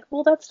videos. And I'm like,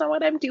 well, that's not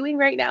what I'm doing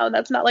right now. And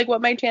that's not, like,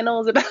 what my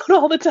channel is about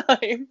all the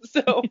time.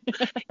 So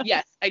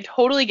yes, I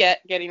totally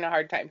get getting a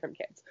hard time from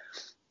kids.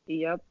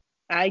 Yep.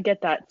 I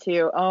get that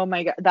too. Oh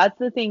my God. That's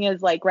the thing,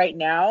 is, like, right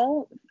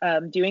now,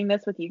 doing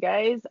this with you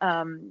guys,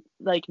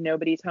 like,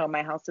 nobody's home.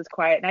 My house is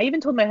quiet. And I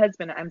even told my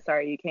husband, I'm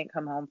sorry, you can't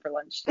come home for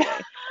lunch today.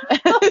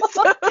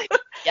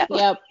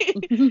 Yep.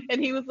 And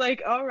he was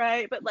like, all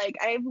right. But, like,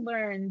 I've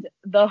learned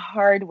the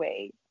hard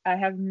way. I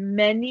have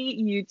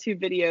many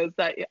YouTube videos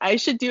that I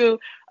should do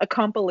a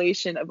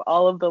compilation of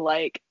all of the,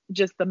 like,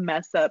 just the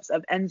mess ups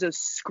of Enzo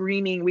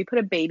screaming. We put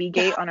a baby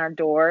gate on our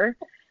door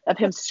of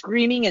him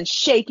screaming and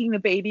shaking the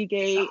baby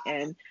gate.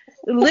 And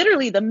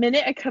literally the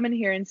minute I come in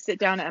here and sit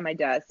down at my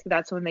desk,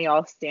 that's when they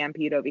all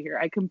stampede over here.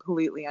 I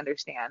completely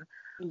understand.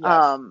 So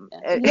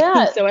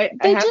I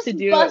have to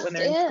do it when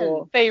they're in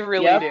school. They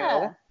really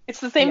do. It's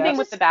the same thing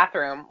with the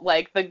bathroom.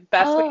 Like, the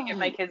best way to get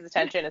my kids'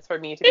 attention is for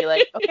me to be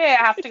like, okay,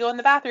 I have to go in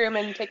the bathroom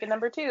and take a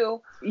number 2.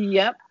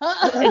 Yep.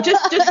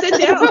 just sit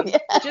down.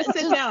 Just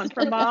sit down.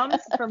 For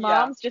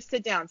moms, just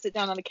sit down. Sit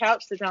down on the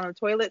couch, sit down on the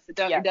toilet, sit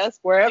down at your desk,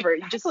 wherever.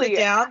 You just sit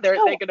down. They're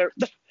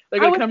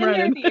gonna come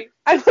running.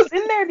 I was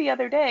in there the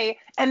other day,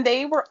 and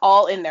they were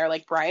all in there.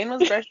 Like, Brian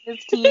was brushing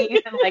his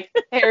teeth, and, like,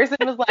 Harrison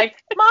was like,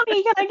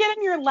 "Mommy, can I get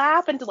in your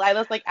lap?" And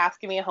Delilah's, like,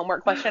 asking me a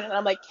homework question, and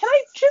I'm like, "Can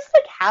I just,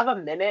 like, have a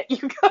minute,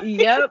 you guys?"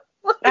 Yep.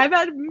 I've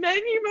had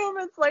many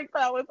moments like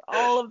that with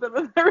all of them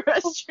in the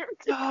restroom.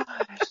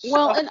 Gosh.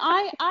 Well, and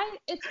I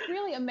it's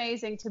really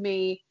amazing to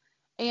me.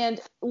 And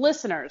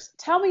listeners,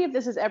 tell me if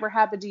this has ever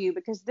happened to you,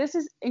 because this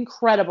is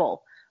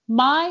incredible.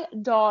 My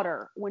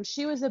daughter, when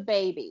she was a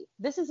baby,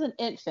 this is an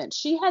infant,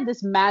 she had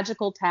this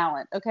magical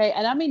talent, okay?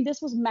 And I mean,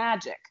 this was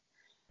magic.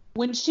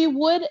 When she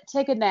would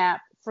take a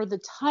nap, for the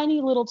tiny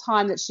little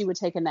time that she would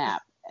take a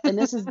nap, and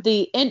this is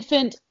the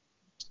infant,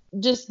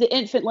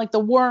 like the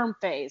worm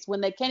phase, when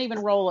they can't even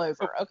roll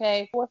over,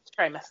 okay? 4th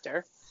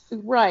trimester.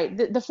 Right.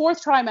 The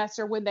 4th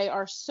trimester, when they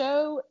are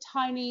so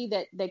tiny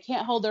that they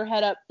can't hold their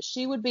head up,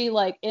 she would be,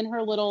 like, in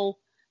her little,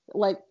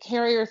 like,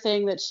 carrier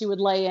thing that she would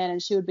lay in,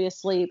 and she would be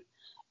asleep.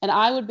 And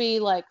I would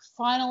be, like,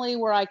 finally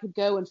where I could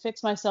go and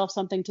fix myself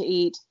something to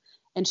eat.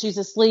 And she's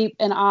asleep,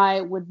 and I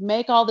would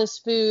make all this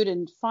food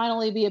and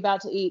finally be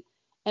about to eat.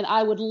 And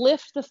I would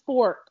lift the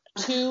fork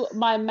to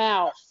my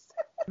mouth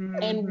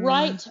And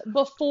right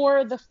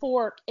before the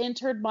fork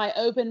entered my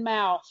open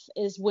mouth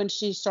is when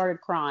she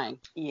started crying.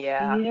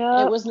 Yeah.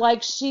 It was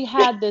like she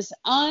had this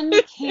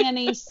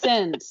uncanny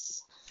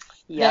sense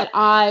that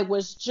I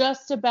was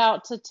just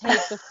about to take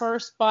the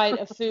first bite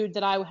of food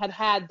that I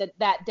had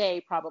that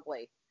day,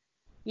 probably.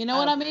 You know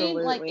what I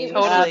mean? Like it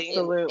was,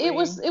 Totally.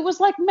 it was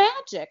like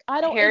magic.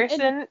 I don't.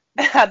 Harrison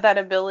had that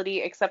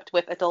ability, except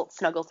with adult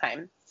snuggle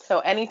time.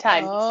 So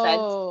anytime he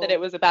sensed that it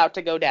was about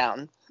to go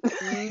down,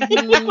 he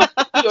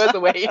was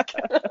awake.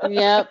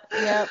 Yep,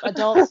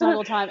 adult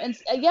snuggle time. And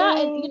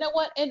and you know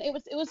what? And it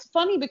was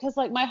funny because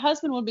like my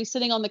husband would be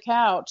sitting on the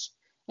couch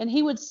and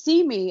he would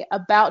see me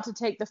about to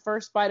take the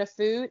first bite of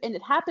food, and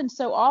it happened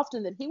so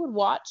often that he would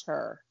watch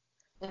her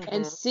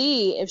and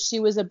see if she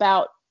was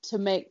about to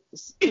make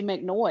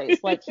noise.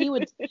 Like he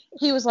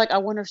was like, I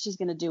wonder if she's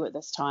gonna do it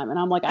this time. And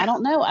I'm like, I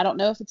don't know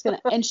if it's gonna.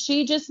 And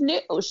she just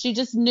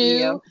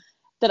knew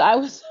that I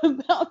was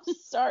about to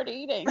start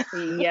eating.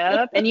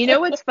 Yep. And you know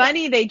what's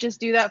funny? They just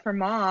do that for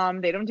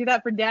mom. They don't do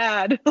that for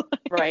dad.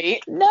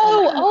 Right? No.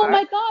 Oh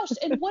my gosh.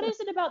 And what is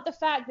it about the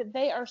fact that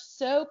they are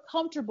so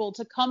comfortable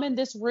to come in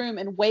this room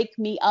and wake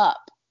me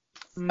up?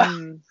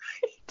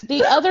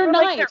 The other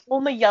night, like they're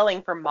only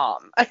yelling for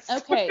mom.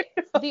 Okay.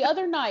 The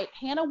other night,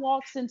 Hannah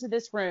walks into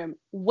this room,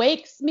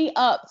 wakes me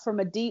up from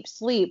a deep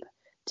sleep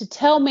to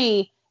tell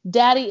me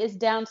Daddy is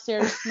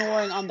downstairs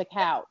snoring on the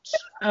couch.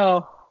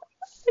 Oh.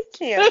 I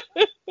can't.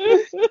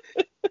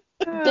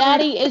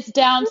 Daddy is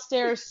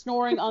downstairs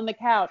snoring on the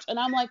couch. And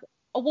I'm like,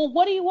 oh, well,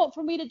 what do you want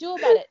for me to do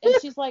about it? And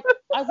she's like,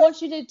 I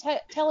want you to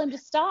tell him to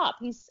stop.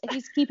 He's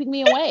keeping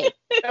me awake.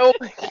 Oh.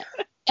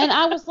 And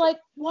I was like,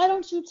 why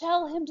don't you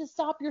tell him to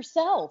stop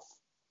yourself?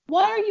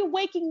 Why are you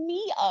waking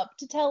me up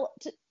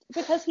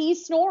because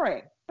he's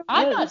snoring?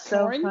 I'm not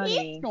snoring. So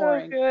he's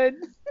snoring. So good.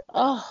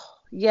 Oh,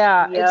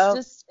 yeah. Yep. It's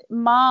just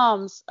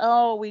moms.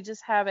 Oh, we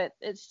just have it.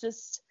 It's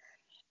just...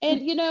 And,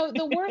 you know,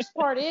 the worst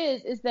part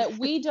is that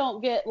we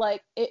don't get,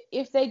 like,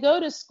 if they go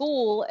to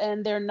school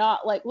and they're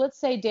not, like, let's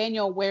say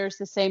Daniel wears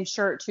the same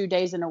shirt 2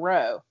 days in a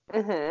row.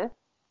 Mm-hmm.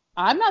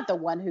 I'm not the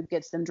one who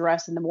gets them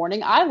dressed in the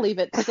morning. I leave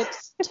at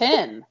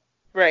 6:10.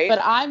 Right.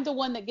 But I'm the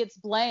one that gets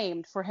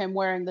blamed for him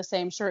wearing the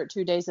same shirt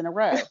 2 days in a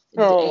row.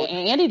 Oh.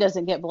 Andy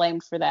doesn't get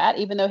blamed for that,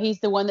 even though he's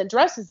the one that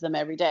dresses them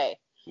every day.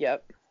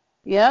 Yep.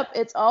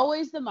 It's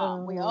always the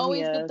mom. We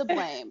always get the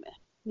blame.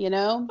 You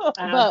know,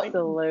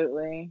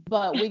 absolutely.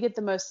 But we get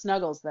the most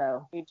snuggles,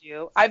 though. We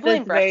do. I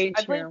blame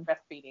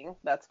breastfeeding.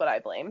 That's what I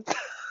blame.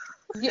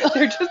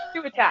 They're just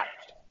too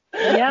attached.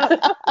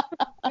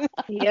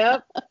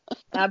 Yep.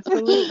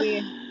 Absolutely.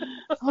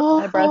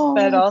 I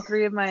breastfed all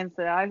three of mine,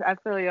 so I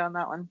feel you on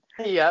that one.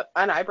 Yep.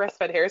 And I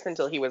breastfed Harrison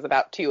until he was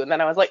about 2, and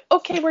then I was like,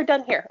 okay, we're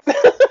done here.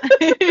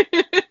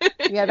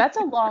 Yeah, that's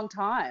a long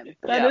time.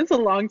 That is a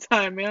long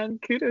time, man.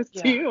 Kudos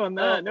to you on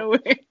that. No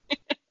way.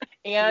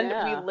 And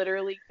we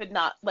literally could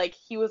not, like,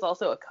 he was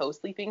also a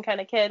co-sleeping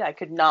kind of kid. I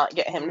could not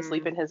get him to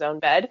sleep in his own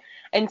bed.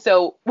 And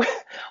so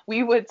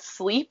we would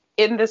sleep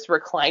in this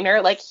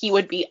recliner. Like, he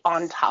would be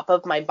on top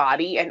of my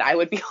body, and I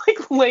would be,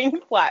 like, laying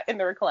flat in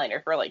the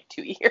recliner for, like,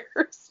 2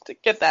 years to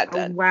get that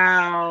done. Oh,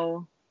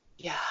 wow.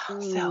 Yeah.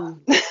 So,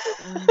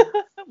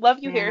 love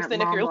you,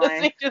 Harrison, if you're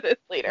listening to this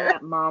later.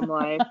 That mom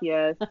life,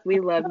 yes.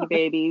 We love you,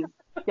 babies.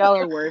 Y'all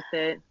are worth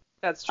it.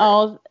 That's true.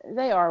 Oh,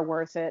 they are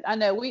worth it. I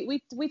know we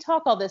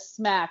talk all this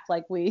smack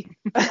like we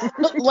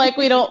like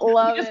we don't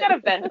love it. You just gotta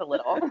vent a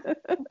little.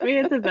 We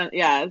have to vent,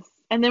 yes.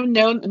 And then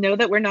know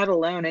that we're not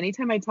alone.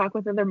 Anytime I talk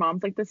with other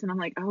moms like this, and I'm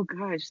like, oh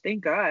gosh,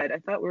 thank God. I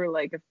thought we were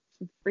like a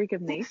freak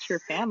of nature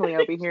family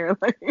over here.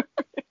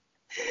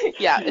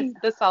 Yeah,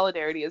 the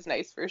solidarity is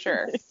nice for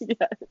sure.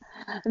 Yes.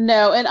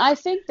 No, and I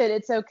think that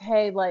it's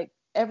okay, like,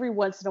 every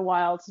once in a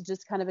while to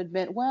just kind of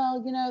admit,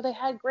 well, you know, they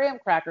had graham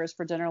crackers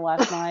for dinner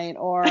last night,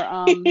 or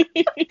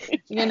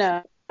you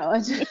know,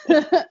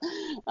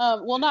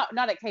 well, not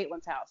at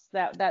Caitlin's house.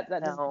 That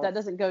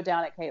doesn't go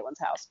down at Caitlin's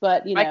house.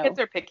 But you know, my kids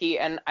are picky,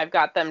 and I've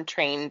got them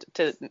trained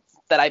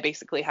that I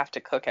basically have to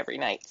cook every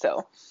night.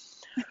 So.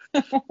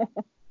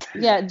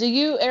 Yeah.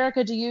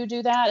 Erica, do you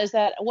do that? Is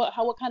that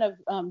what kind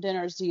of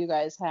dinners do you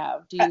guys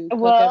have? Do you cook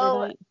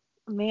every night?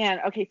 Man,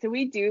 okay, so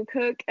we do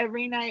cook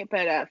every night,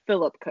 but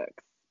Philip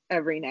cooks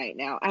every night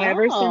now.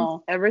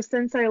 Ever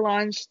since I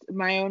launched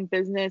my own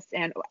business,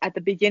 and at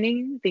the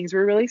beginning things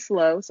were really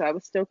slow, so I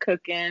was still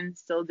cooking,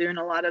 still doing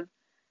a lot of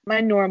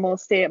my normal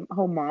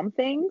stay-at-home mom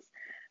things.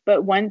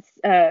 But once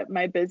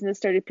my business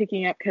started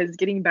picking up, because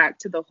getting back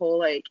to the whole,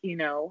 like, you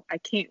know, I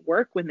can't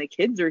work when the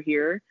kids are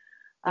here.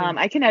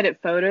 I can edit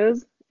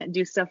photos and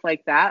do stuff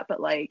like that, but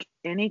like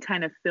any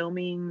kind of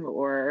filming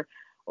or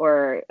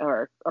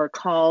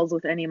calls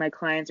with any of my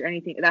clients or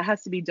anything, that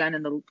has to be done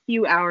in the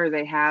few hours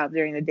I have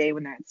during the day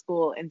when they're at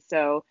school. And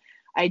so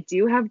I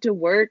do have to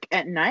work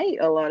at night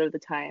a lot of the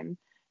time.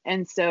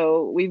 And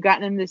so we've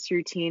gotten in this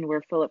routine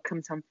where Philip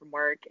comes home from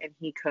work and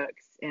he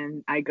cooks,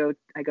 and I go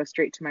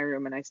straight to my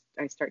room and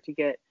I start to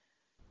get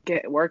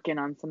working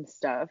on some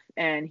stuff.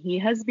 And he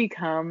has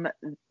become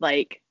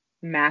like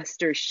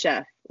master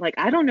chef. Like,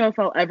 I don't know if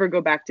I'll ever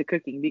go back to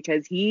cooking,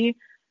 because he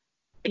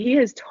he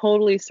has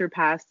totally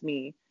surpassed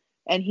me,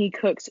 and he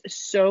cooks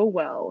so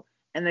well,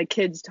 and the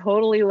kids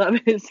totally love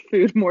his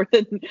food more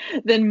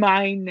than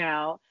mine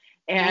now.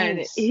 And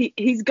Nice.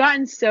 he's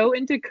gotten so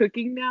into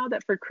cooking now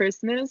that for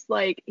Christmas,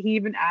 like, he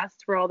even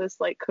asked for all this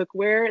like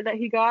cookware that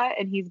he got,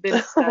 and he's been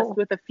obsessed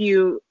with a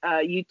few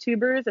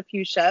YouTubers, a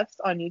few chefs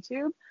on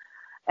YouTube.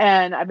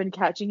 And I've been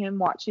catching him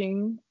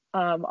watching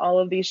all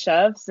of these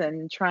chefs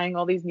and trying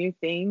all these new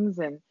things,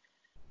 and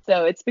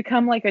so it's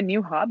become like a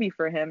new hobby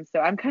for him. So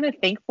I'm kind of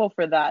thankful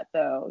for that,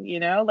 though.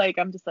 Like,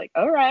 I'm just like,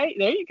 all right,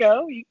 there you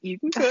go. You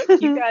can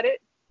cook. You got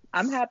it.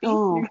 I'm happy.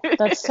 Oh,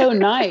 that's so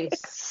nice.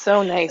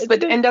 So nice.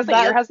 But and doesn't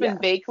your husband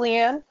bake,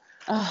 Leanne?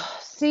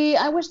 See,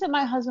 I wish that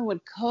my husband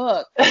would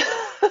cook.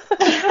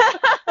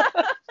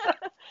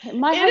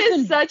 It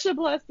is such a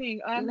blessing.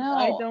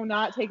 I do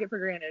not take it for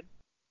granted.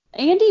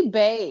 Andy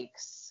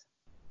bakes.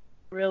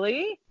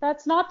 Really?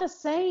 That's not the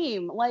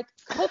same. Like,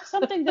 cook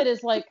something that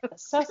is like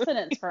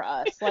sustenance for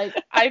us.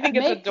 Like, I think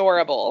it's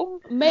adorable.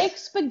 Make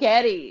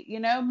spaghetti,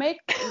 make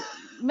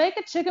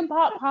a chicken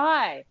pot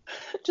pie.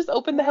 Just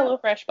open the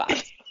HelloFresh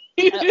box.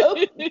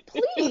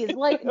 Please,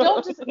 like,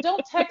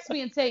 don't text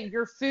me and say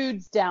your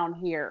food's down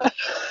here.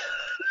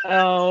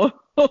 Oh.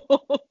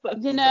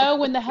 When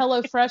the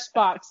HelloFresh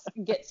box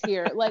gets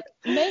here, like,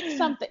 make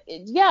something.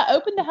 Yeah,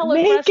 open the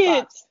HelloFresh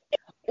box.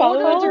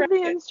 Follow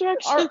the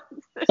instructions.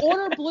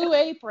 Order Blue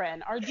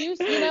Apron or do you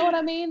know what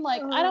I mean?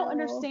 Like, I don't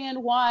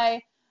understand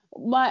why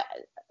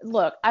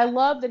look, I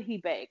love that he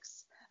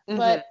bakes.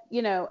 But,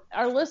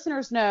 our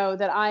listeners know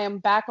that I am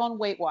back on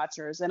Weight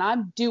Watchers, and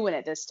I'm doing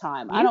it this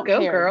time. I don't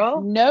care. Girl.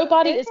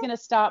 Nobody is going to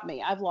stop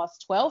me. I've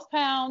lost 12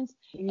 pounds.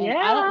 And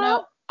I don't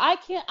know. I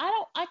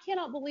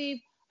cannot believe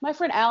my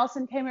friend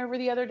Allison came over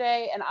the other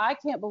day, and I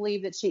can't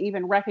believe that she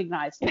even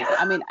recognized me.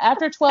 I mean,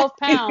 after 12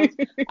 pounds,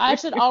 I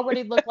should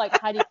already look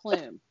like Heidi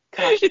Klum.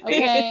 Gosh,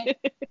 okay.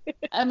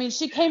 I mean,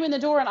 she came in the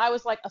door and I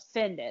was like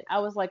offended. I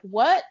was like,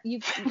 what?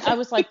 I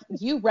was like,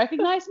 you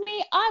recognize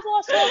me? I've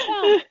lost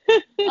 12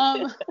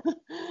 pounds.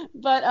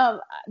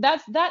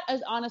 That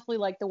is honestly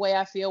like the way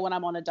I feel when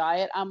I'm on a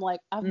diet. I'm like,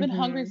 I've been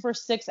hungry for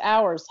 6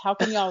 hours. How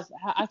can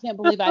I can't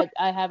believe I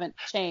haven't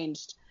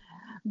changed.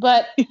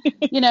 But,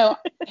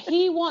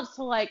 he wants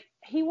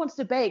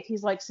to bake.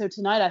 He's like, so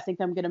tonight I think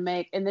I'm going to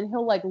make, and then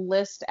he'll like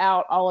list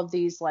out all of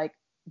these like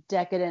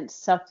decadent,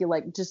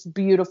 succulent, just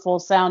beautiful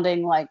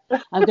sounding, like,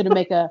 I'm going to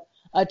make a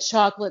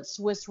chocolate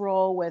Swiss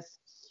roll with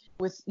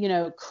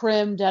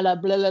creme de la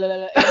blah, blah,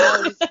 blah,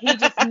 blah. He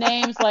just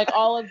names like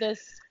all of this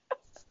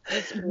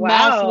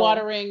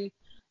mouth-watering,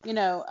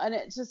 and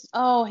it's just,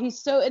 he's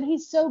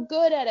so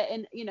good at it.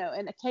 And,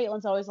 and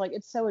Caitlin's always like,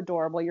 it's so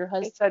adorable. Your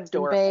husband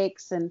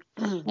bakes and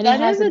that he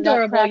has is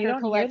adorable. Nutcracker you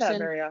don't collection. Hear that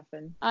very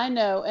often. I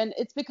know. And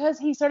it's because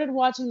he started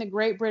watching the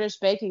Great British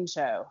Baking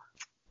Show.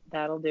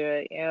 That'll do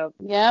it.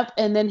 Yep.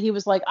 And then he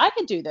was like, I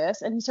could do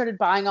this. And he started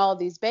buying all of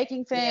these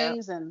baking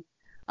things. And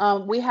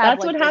we have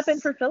That's what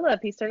happened for Philip.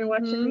 He started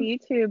watching the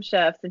YouTube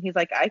chefs, and he's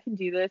like, I can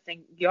do this.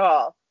 And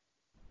y'all,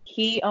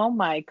 oh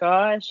my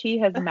gosh, he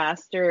has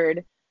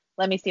mastered.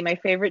 Let me see. My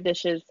favorite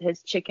dishes,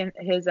 his chicken,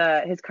 his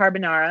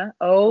carbonara.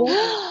 Oh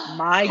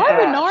my god.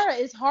 Carbonara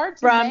is hard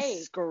to make. From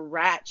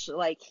scratch.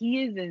 Like,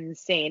 he is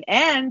insane.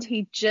 And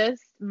he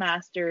just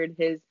mastered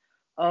his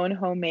own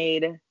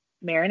homemade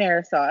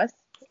marinara sauce.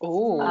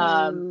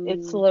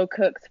 It slow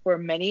cooks for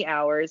many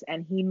hours,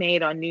 and he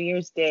made on New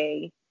Year's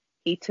Day.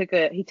 He took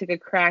a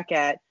crack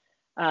at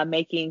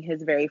making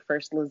his very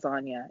first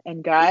lasagna.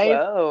 And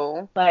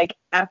guys, like,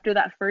 after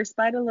that first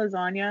bite of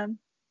lasagna,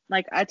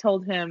 like, I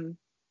told him,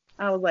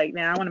 I was like,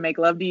 man, I want to make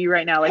love to you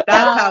right now. Like,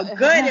 that's how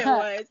good it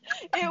was.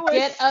 It was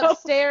Get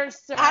upstairs,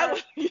 sir.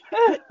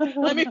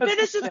 Let me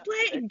finish this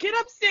plate and get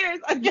upstairs.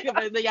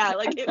 Yeah,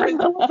 like, it was,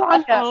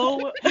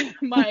 oh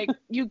my,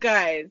 you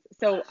guys.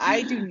 So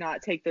I do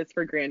not take this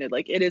for granted.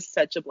 Like, it is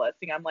such a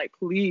blessing. I'm like,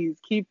 please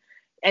keep,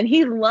 and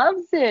he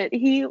loves it.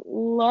 He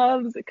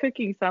loves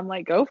cooking. So I'm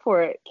like, go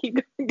for it. Keep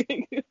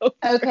going.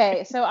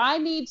 Okay. So I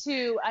need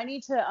to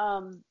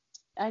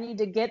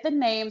get the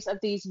names of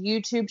these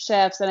YouTube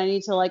chefs, and I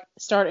need to like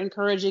start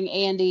encouraging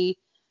Andy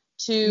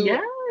to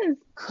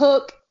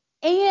cook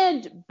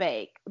and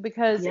bake,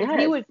 because if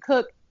he would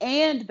cook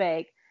and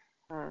bake,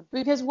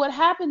 because what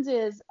happens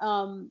is,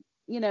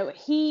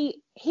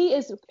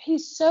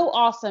 he's so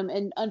awesome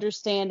in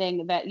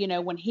understanding that,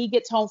 when he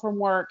gets home from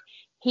work,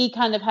 he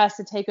kind of has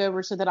to take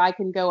over so that I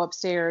can go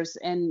upstairs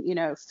and,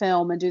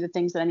 film and do the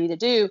things that I need to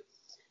do.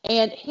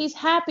 And he's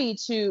happy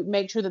to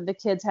make sure that the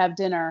kids have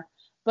dinner.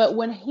 But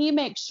when he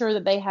makes sure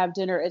that they have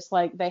dinner, it's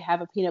like they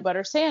have a peanut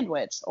butter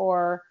sandwich,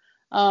 or,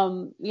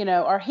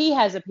 or he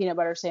has a peanut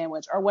butter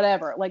sandwich or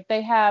whatever. Like,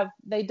 they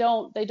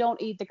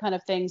don't eat the kind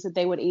of things that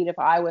they would eat if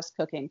I was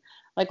cooking.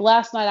 Like,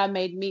 last night I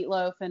made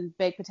meatloaf and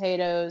baked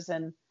potatoes,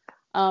 and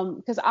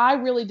because I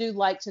really do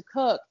like to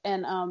cook,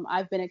 and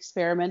I've been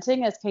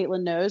experimenting, as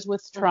Caitlin knows,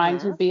 with trying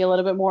to be a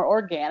little bit more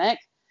organic.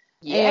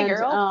 Yeah,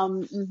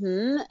 girl.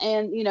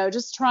 And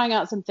just trying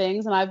out some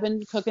things, and I've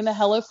been cooking the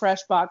HelloFresh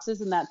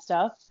boxes and that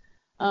stuff.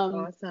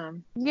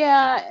 Awesome.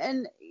 Yeah,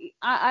 and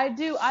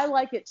I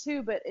like it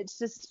too, but it's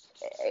just,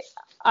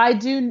 I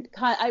do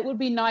it would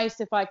be nice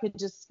if I could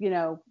just,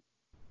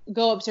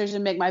 go upstairs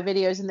and make my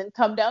videos and then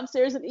come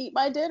downstairs and eat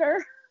my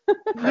dinner.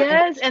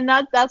 Yes, and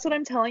that's what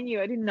I'm telling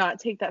you. I do not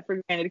take that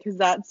for granted, because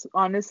that's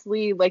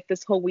honestly, like,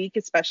 this whole week,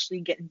 especially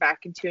getting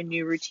back into a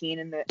new routine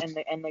and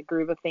the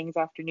groove of things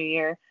after New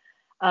Year.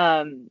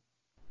 And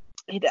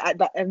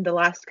the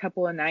last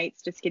couple of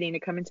nights, just getting to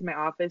come into my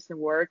office and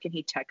work, and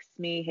he texts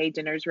me, "Hey,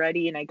 dinner's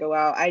ready," and I go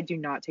out. I do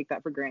not take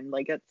that for granted.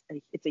 Like,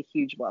 it's a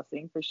huge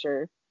blessing for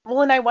sure.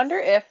 Well, and I wonder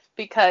if,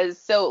 because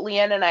so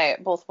Leanne and I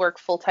both work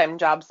full-time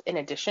jobs in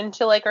addition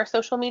to like our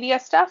social media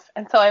stuff.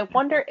 And so I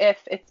wonder if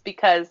it's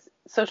because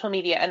social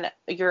media and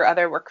your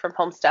other work from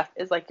home stuff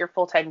is like your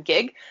full-time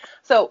gig.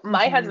 So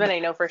my husband, I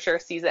know for sure,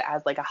 sees it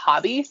as like a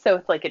hobby. So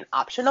it's like an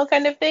optional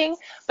kind of thing.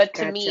 But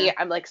to me,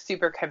 I'm like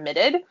super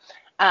committed.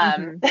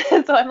 And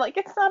so I'm like,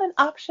 it's not an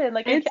option.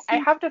 Like I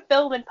have to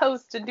film and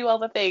post and do all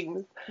the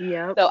things.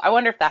 Yeah. So I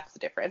wonder if that's the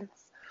difference.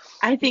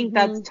 I think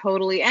that's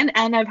totally, and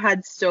I've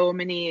had so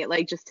many,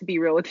 like, just to be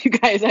real with you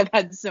guys, I've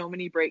had so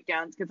many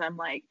breakdowns, because I'm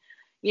like,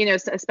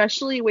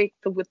 especially with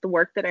the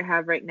work that I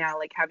have right now,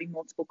 like having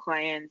multiple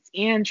clients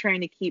and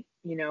trying to keep,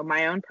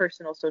 my own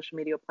personal social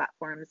media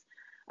platforms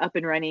up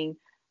and running.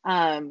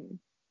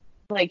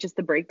 Like, just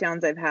the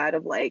breakdowns I've had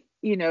of, like,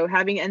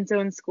 having Enzo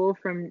in school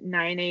from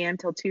 9 a.m.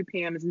 till 2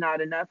 p.m. is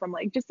not enough. I'm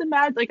like, just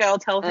imagine, like, I'll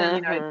tell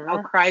him,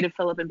 I'll cry to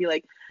Philip and be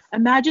like,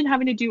 imagine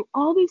having to do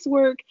all this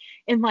work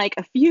in like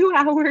a few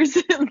hours.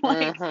 And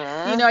like,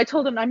 I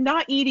told him, I'm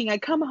not eating. I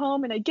come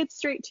home and I get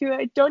straight to it.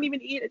 I don't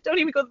even eat. I don't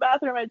even go to the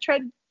bathroom. I try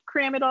to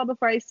cram it all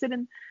before I sit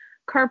in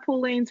carpool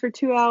lanes for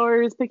 2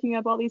 hours picking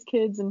up all these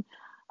kids.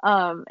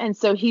 And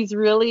so he's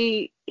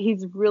really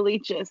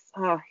just,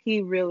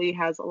 he really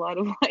has a lot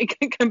of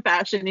like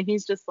compassion, and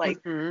he's just like,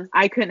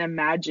 I couldn't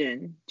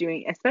imagine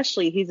doing,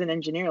 especially he's an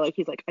engineer. Like,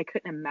 he's like, I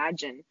couldn't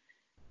imagine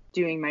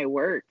doing my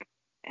work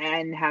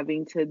and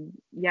having to,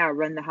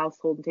 run the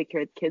household and take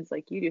care of the kids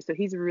like you do. So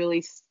he's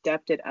really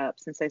stepped it up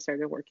since I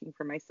started working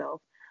for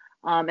myself.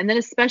 And then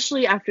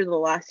especially after the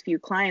last few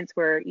clients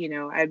where,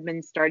 I've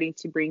been starting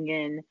to bring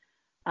in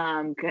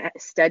a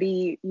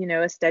steady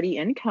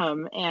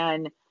income.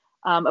 And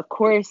of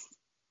course,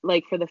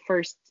 like, for the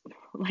first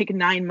like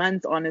 9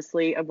 months,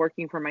 honestly, of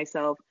working for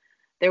myself,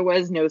 there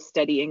was no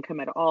steady income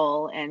at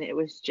all. And it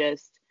was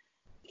just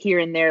here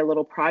and there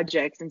little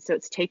projects. And so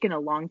it's taken a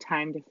long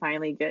time to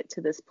finally get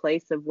to this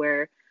place of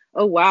where,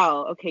 oh,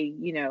 wow, okay,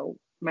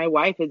 my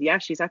wife is,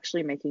 she's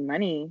actually making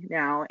money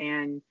now.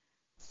 And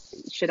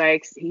should I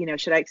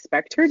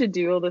expect her to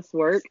do all this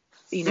work,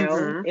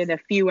 in a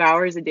few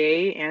hours a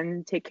day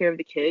and take care of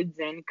the kids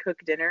and cook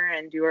dinner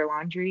and do our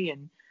laundry?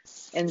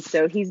 And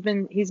so he's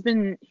been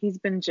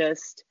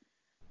just,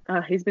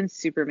 he's been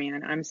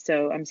Superman. I'm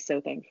so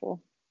thankful.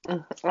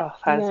 Oh,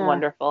 that's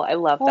wonderful. I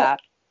love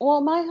that.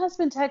 Well, my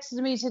husband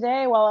texted me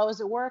today while I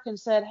was at work and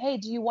said, "Hey,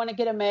 do you want to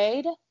get a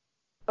maid?"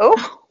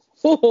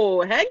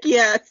 Oh, heck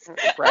yes.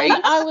 Right.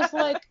 And I was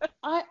like,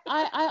 I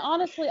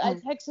honestly, I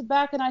texted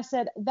back and I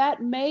said,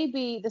 that may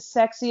be the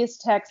sexiest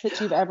text that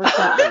you've ever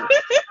sent me.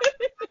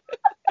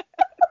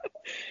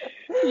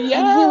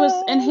 Yeah.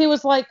 And he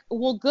was like,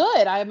 well,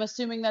 good. I'm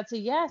assuming that's a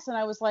yes. And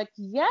I was like,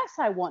 yes,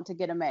 I want to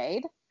get a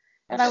maid.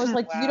 And I was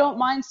like, You don't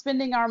mind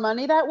spending our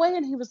money that way?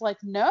 And he was like,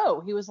 no.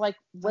 He was like,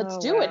 let's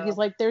do it. He's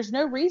like, there's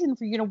no reason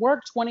for you to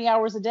work 20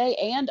 hours a day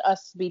and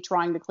us be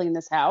trying to clean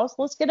this house.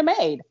 Let's get a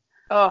maid.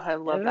 Oh, I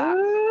love that.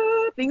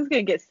 Things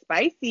gonna get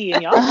spicy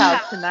in y'all's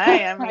house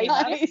tonight. I mean,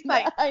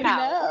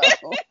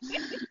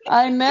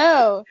 I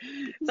know.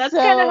 That's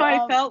kind of how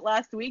I felt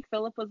last week.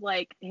 Philip was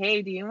like,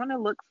 "Hey, do you want to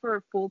look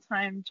for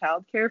full-time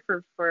childcare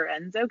for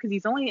Enzo? Because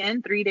he's only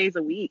in 3 days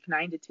a week,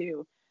 9 to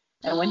 2."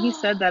 And when he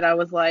said that, I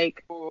was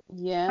like,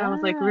 "Yeah." I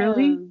was like,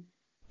 "Really?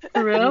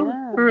 For real?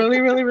 Yeah.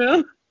 Really, really,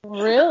 real?"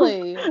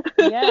 Really?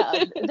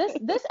 Yeah.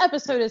 This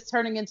episode is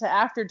turning into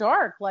After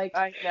Dark. Like,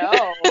 I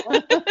know.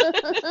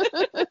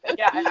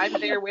 Yeah, I'm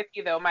there with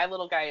you though. My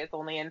little guy is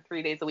only in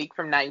 3 days a week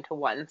from 9 to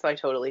 1, so I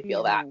totally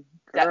feel that.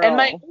 And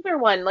my older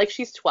one, like,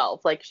 she's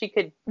 12. Like, she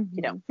could,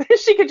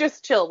 she could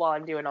just chill while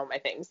I'm doing all my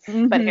things.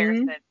 But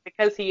Harrison,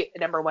 because he,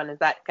 number one, is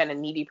that kind of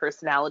needy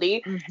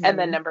personality, and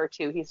then number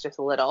two, he's just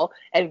little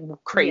and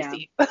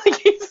crazy. Yeah. Like,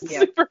 he's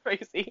super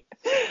crazy.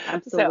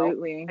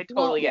 Absolutely. So I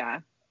totally get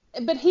it.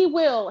 But he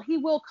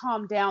will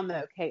calm down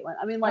though, Caitlin.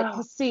 I mean, like,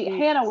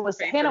 Hannah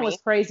was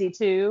crazy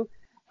too.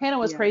 Hannah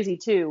was crazy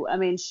too. I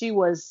mean, she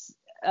was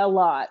a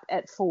lot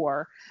at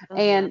 4,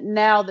 and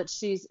now that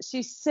she's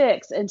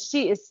 6, and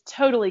she is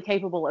totally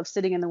capable of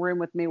sitting in the room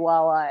with me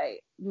while I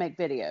make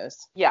videos.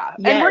 Yeah,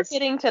 and we're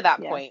getting to that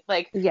point.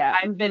 Like,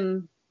 I've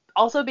been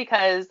also,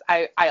 because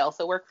I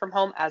also work from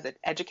home as an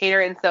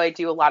educator, and so I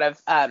do a lot of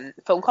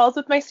phone calls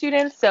with my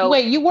students. So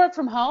wait, you work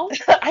from home?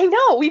 I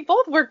know, we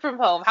both work from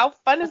home. How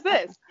fun is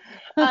this?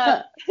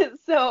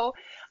 So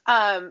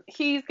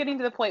he's getting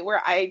to the point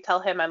where I tell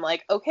him, I'm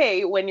like,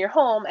 okay, when you're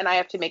home and I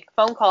have to make a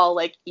phone call,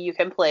 like, you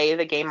can play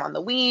the game on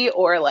the Wii,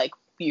 or like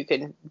you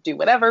can do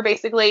whatever,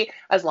 basically,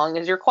 as long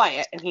as you're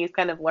quiet. And he's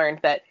kind of learned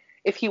that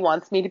if he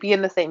wants me to be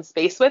in the same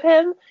space with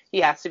him, he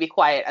has to be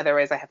quiet.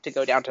 Otherwise, I have to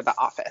go down to the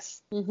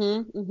office.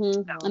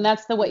 And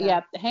that's the way.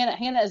 Yeah,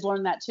 Hannah has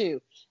learned that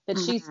too. That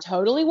she's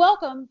totally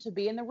welcome to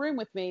be in the room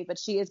with me, but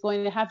she is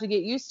going to have to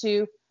get used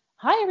to.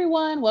 Hi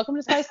everyone, welcome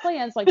to Spice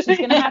Plans. Like she's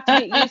gonna have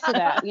to get used to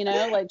that, you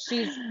know. Like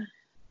she's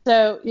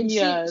so and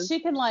she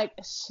can like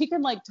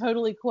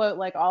totally quote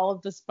like all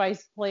of the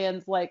Spice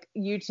Plans like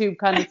YouTube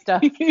kind of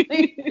stuff. She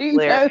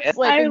knows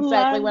like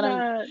exactly what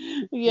I'm.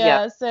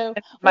 Yeah. So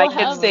my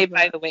kids say,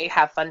 by the way,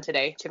 have fun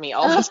today to me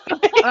all the time.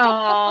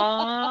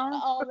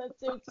 Oh, that's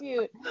so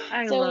cute.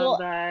 I love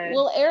that.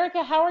 Well,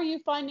 Erica, how are you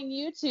finding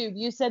YouTube?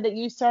 You said that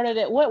you started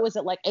it. What was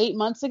it, like 8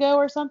 months ago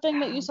or something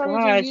that you started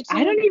doing YouTube?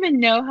 I don't even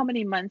know how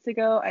many months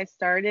ago I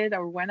started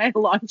or when I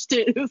launched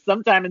it. It was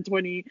sometime in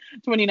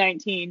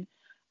 2019.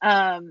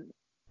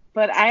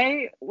 But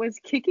I was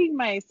kicking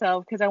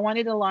myself because I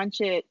wanted to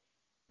launch it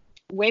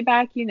way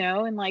back, you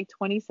know, in like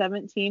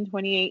 2017,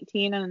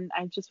 2018. And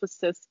I just was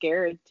so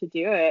scared to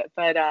do it.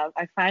 But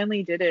I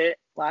finally did it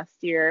last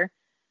year.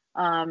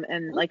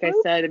 And like I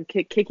said, I'm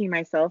kicking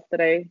myself that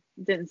I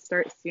didn't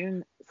start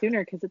sooner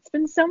because it's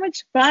been so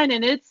much fun.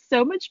 And it's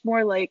so much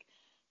more like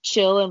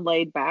chill and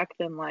laid back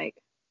than like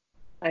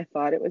I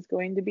thought it was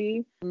going to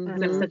be.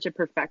 Because I'm such a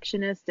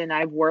perfectionist and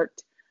I've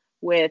worked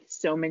with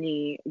so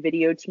many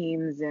video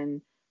teams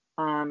and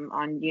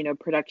on, you know,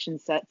 production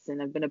sets,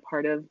 and I've been a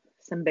part of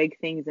some big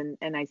things and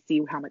I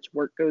see how much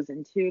work goes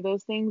into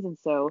those things. And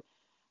so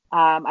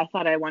I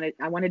thought I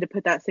wanted to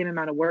put that same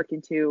amount of work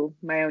into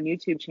my own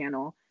YouTube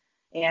channel.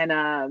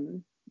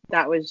 And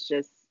that was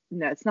just,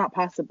 no, it's not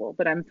possible.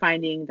 But I'm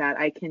finding that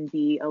I can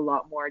be a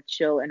lot more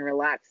chill and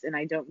relaxed, and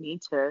I don't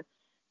need to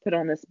put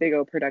on this big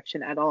old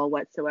production at all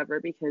whatsoever,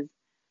 because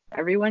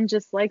everyone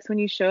just likes when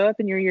you show up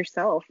and you're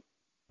yourself.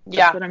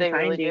 Yeah, they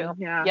really do.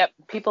 Yeah. Yep.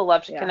 People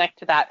love to connect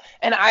to that.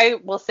 And I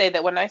will say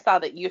that when I saw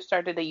that you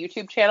started a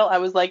YouTube channel, I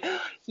was like,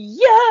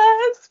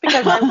 yes,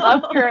 because I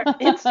loved your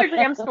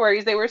Instagram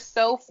stories. They were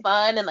so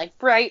fun and like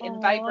bright and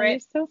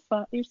vibrant. You're so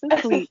fun. You're so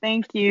sweet.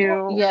 Thank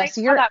you. Yes,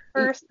 you're that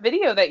first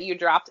video that you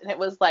dropped, and it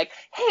was like,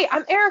 hey,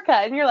 I'm Erica,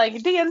 and you're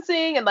like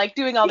dancing and like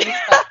doing all these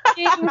fun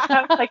things.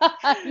 I was like,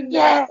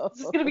 yes, this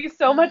is gonna be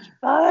so much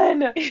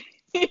fun.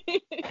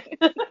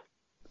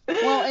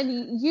 Well,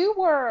 and you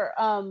were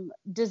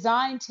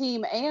design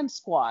team and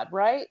squad,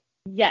 right?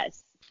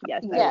 Yes. I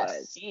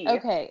was.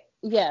 Okay.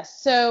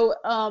 Yes. So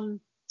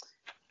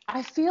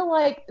I feel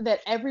like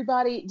that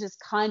everybody just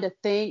kind of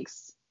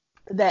thinks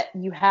that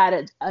you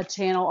had a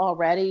channel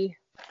already.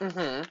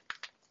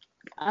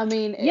 I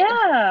mean,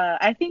 yeah,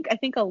 I think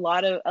a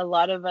lot of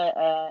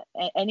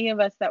any of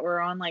us that were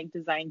on like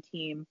design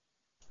team,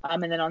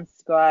 and then on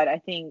squad, I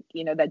think,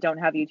 you know, that don't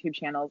have YouTube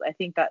channels, I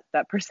think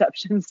that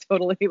perception's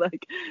totally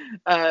like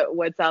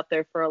what's out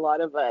there for a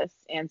lot of us.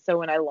 And so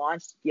when I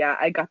launched,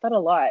 I got that a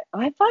lot.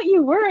 I thought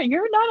you're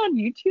not on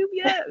YouTube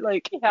yet.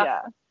 Like,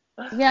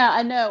 Yeah,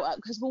 I know.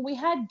 Because when we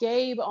had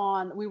Gabe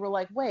on, we were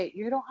like, wait,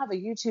 you don't have a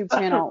YouTube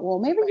channel. Well,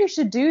 maybe you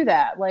should do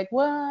that. Like,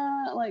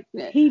 what? Like,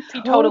 he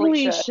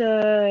totally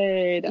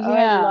should.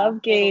 Yeah. I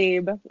love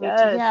Gabe.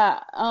 Yes. Yeah.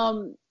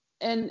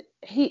 And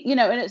he, you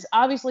know, and it's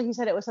obviously he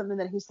said it was something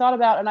that he's thought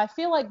about. And I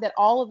feel like that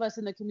all of us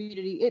in the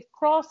community, it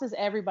crosses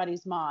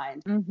everybody's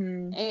mind.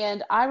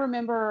 And I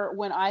remember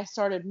when I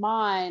started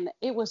mine,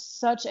 it was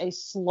such a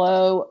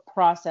slow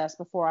process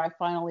before I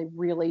finally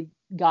really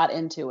got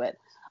into it.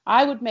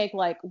 I would make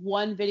like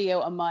one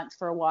video a month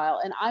for a while,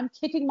 and I'm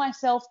kicking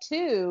myself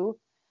too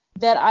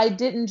that I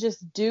didn't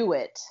just do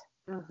it,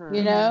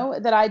 you know,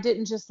 that I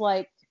didn't just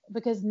like,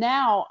 because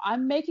now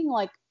I'm making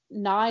like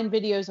 9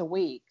 videos a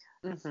week.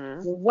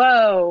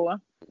 Whoa.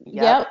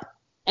 Yep.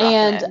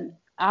 And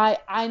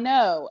I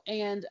know,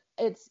 and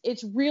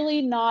it's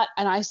really not,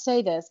 and I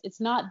say this,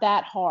 it's not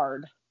that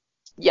hard.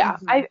 Yeah.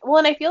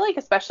 And I feel like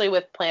especially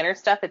with planner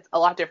stuff, it's a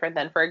lot different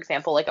than, for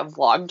example, like a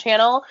vlog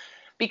channel,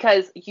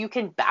 because you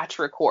can batch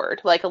record.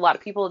 Like a lot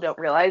of people don't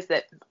realize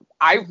that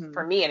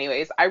for me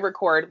anyways, I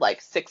record like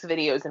 6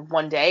 videos in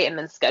one day and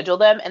then schedule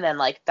them. And then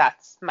like,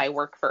 that's my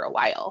work for a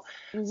while.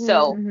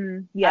 So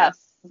yes.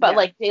 But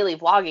like daily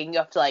vlogging, you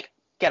have to like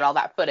get all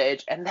that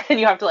footage, and then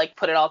you have to like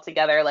put it all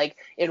together like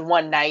in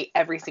one night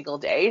every single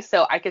day.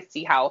 So I could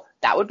see how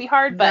that would be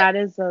hard, but that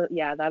is a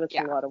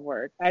lot of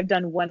work. I've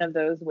done one of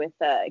those with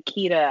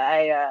Kita.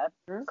 I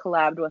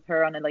collabed with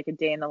her on like a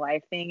day in the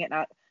life thing,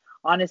 and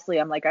honestly,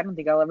 I'm like, I don't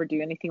think I'll ever do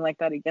anything like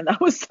that again.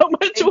 That was so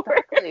much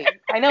work.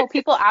 I know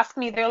people ask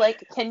me, they're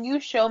like, can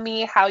you show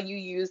me how you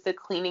use the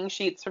cleaning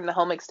sheets from the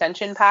home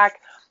extension pack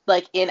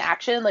like in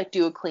action, like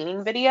do a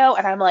cleaning video?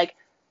 And I'm like,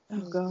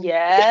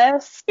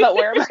 yes, but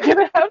where am I going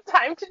to have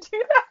time to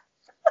do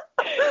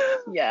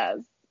that? Yes,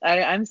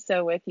 I'm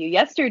so with you.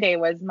 Yesterday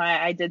was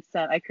I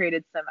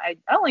created some, I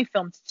only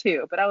filmed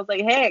 2, but I was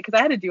like, hey, because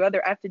I had to do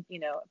other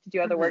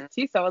work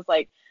too. So I was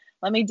like,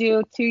 let me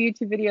do 2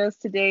 YouTube videos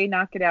today,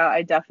 knock it out.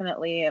 I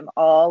definitely am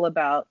all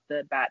about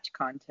the batch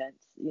content.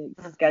 You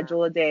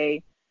schedule a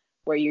day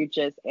where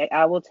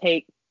I will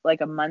take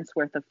like a month's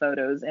worth of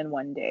photos in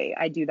one day.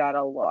 I do that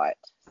a lot.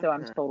 So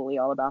I'm totally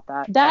all about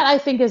that. That I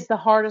think is the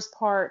hardest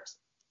part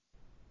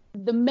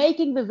the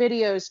making the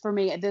videos for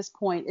me at this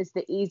point is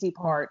the easy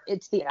part.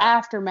 It's the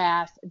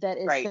aftermath that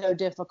is so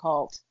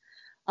difficult.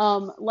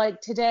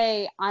 Like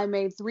today I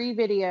made 3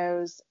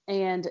 videos,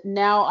 and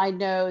now I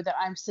know that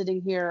I'm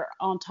sitting here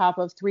on top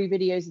of 3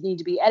 videos that need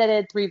to be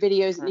edited, 3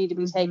 videos that need to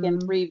be taken,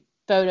 3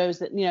 photos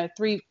that,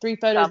 three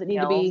photos that need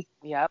to be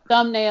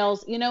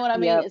thumbnails. You know what I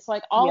mean? It's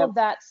like all of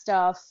that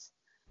stuff,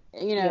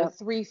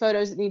 3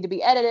 photos that need to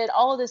be edited,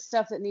 all of this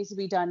stuff that needs to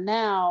be done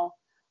now.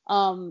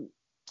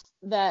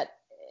 That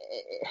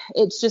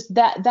it's just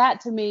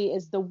that to me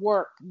is the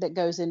work that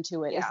goes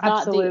into it. Yeah, it's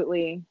not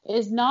absolutely.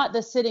 It's not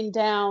the sitting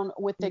down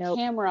with the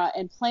camera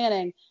and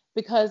planning,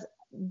 because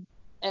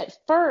at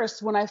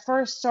first, when I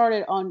first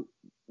started on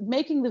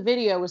making the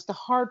video, was the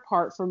hard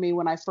part for me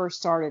when I first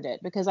started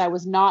it, because I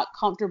was not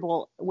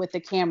comfortable with the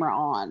camera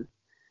on.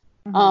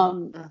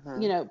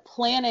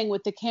 Planning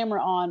with the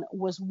camera on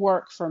was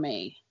work for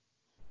me.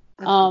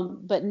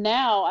 But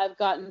now I've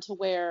gotten to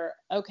where,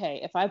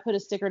 okay, if I put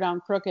a sticker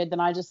down crooked, then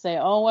I just say,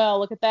 oh, well,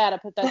 look at that. I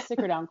put that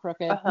sticker down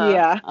crooked.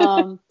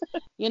 Or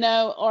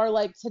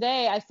like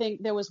today, I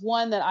think there was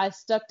one that I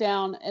stuck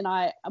down and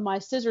my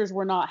scissors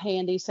were not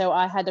handy. So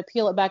I had to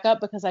peel it back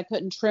up because I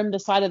couldn't trim the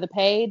side of the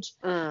page.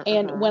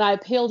 And when I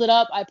peeled it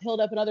up, I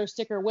peeled up another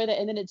sticker with it.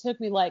 And then it took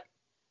me like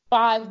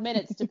 5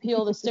 minutes to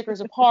peel the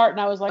stickers apart, and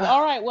I was like,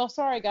 all right, well,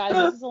 sorry guys,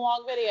 this is a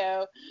long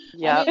video.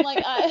 I mean, like,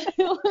 it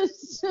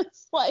was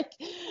just like,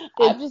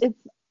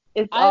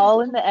 it's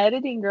all in the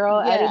editing, girl.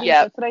 Editing.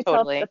 That's what I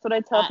totally. That's what I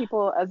tell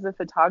people as a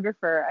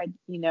photographer.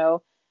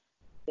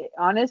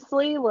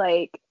 Honestly,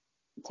 like,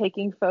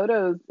 taking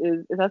photos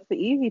that's the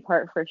easy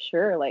part for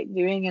sure. Like,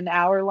 doing an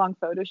hour-long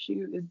photo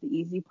shoot is the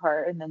easy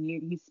part, and then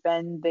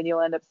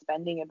you'll end up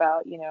spending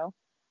about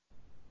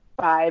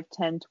 5,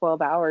 10,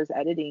 12 hours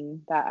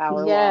editing that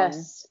hour-long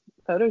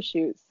photo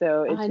shoot.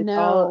 So it's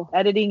all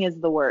editing is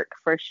the work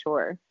for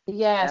sure.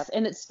 Yes.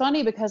 And it's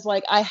funny because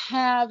like I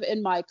have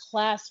in my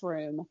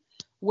classroom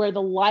where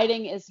the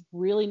lighting is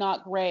really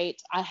not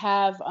great, I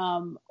have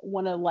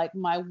one of like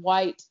my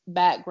white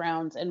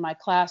backgrounds in my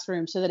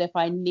classroom, so that if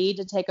I need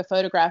to take a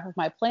photograph of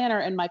my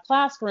planner in my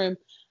classroom,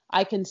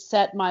 I can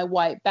set my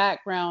white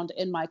background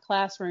in my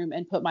classroom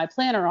and put my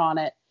planner on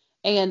it.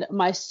 And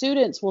my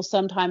students will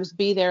sometimes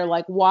be there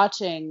like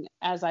watching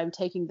as I'm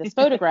taking this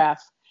photograph.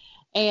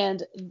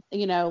 And,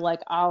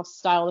 like I'll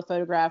style the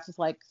photograph with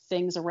like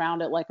things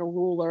around it, like a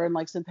ruler and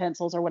like some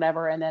pencils or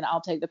whatever. And then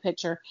I'll take the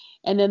picture,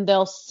 and then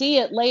they'll see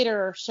it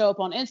later show up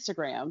on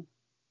Instagram.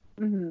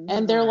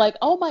 And they're like,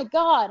 oh my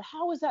God,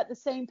 how is that the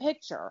same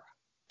picture?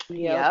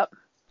 Yep.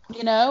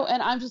 And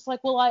I'm just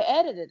like, well, I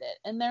edited it.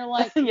 And they're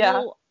like,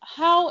 well,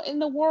 how in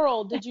the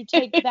world did you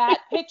take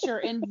that picture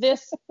in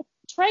this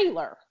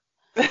trailer?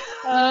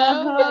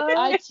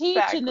 I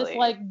teach in this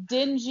like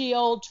dingy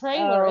old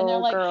trailer, and they're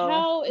like,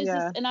 how is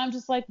this? And I'm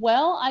just like,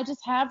 well, I just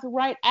have the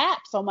right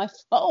apps on my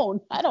phone.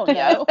 I don't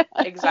know.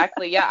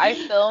 Exactly. Yeah, I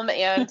film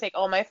and take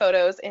all my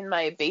photos in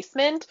my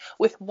basement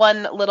with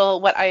one little,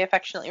 what I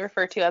affectionately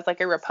refer to as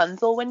like a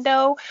Rapunzel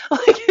window.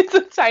 Like, it's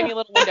a tiny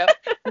little window.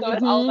 So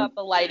it's all about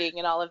the lighting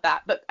and all of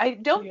that. But I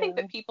don't think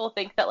that people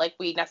think that like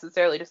we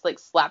necessarily just like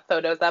slap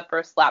photos up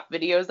or slap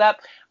videos up.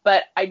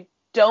 But I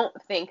don't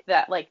think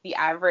that like the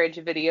average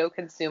video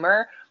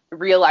consumer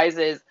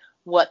realizes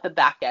what the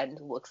back end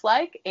looks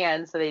like,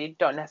 and so they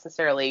don't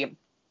necessarily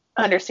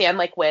understand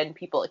like when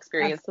people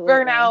experience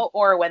burnout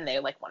or when they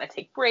like want to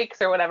take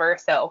breaks or whatever.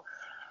 So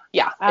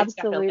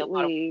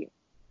absolutely.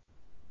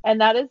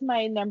 And that is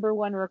my number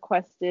one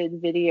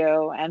requested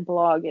video and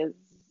blog is,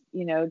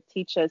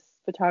 teach us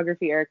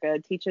photography, Erica,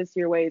 teach us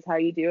your ways, how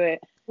you do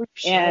it.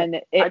 And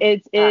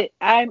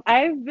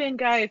I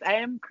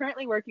am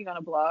currently working on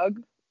a blog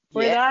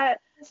for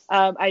that.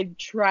 I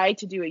tried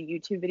to do a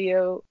YouTube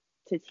video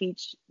to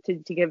teach, to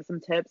give some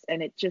tips,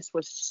 and it just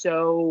was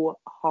so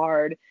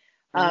hard.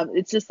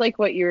 It's just like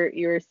what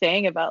you're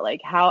saying about like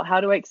how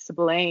do I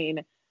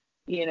explain,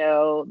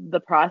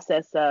 the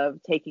process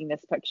of taking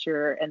this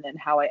picture and then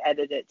how I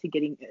edit it to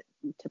getting it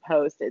to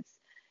post.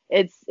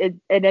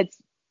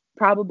 It's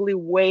probably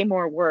way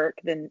more work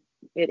than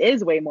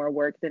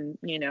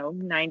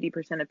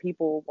 90% of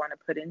people want to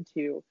put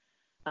into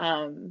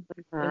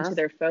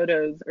their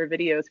photos or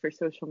videos for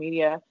social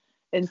media.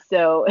 And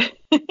so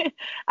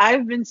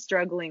I've been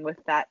struggling with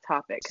that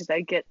topic because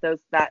I get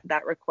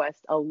that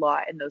request a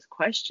lot and those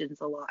questions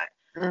a lot.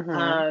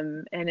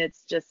 And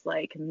it's just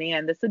like,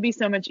 man, this would be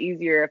so much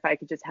easier if I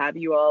could just have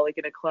you all like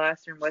in a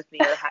classroom with me,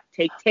 or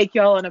take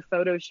y'all on a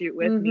photo shoot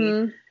with me.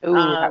 Ooh,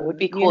 that would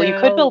be cool. You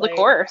could build a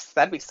course.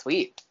 That'd be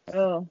sweet.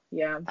 Oh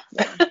yeah.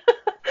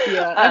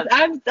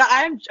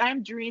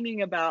 I'm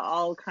dreaming about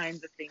all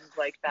kinds of things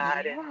like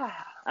that.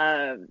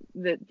 And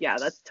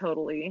that's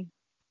totally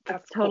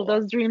cool.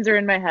 Those dreams are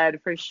in my head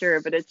for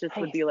sure, but it just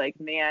would be like,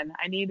 man,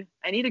 I need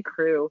a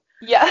crew.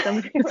 Yeah.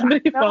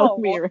 Somebody follow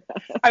me around.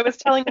 I was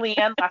telling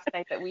Leanne last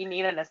night that we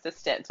need an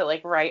assistant to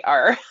like write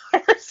our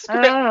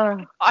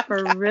script.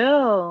 For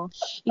real.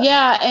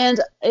 Yeah,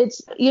 and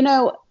it's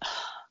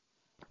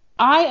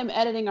I am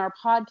editing our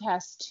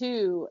podcast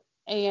too,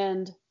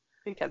 and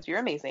because you're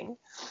amazing.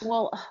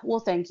 Well,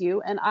 thank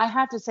you. And I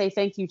have to say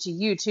thank you to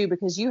you too,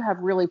 because you have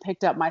really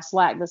picked up my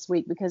slack this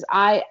week, because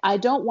I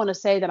don't want to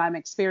say that I'm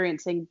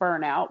experiencing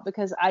burnout,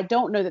 because I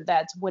don't know that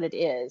that's what it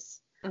is.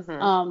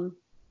 Mm-hmm.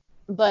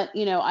 But,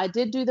 you know, I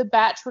did do the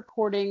batch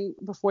recording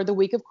before the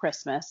week of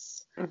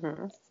Christmas.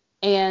 Mm-hmm.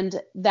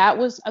 And that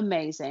was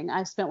amazing.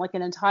 I spent like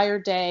an entire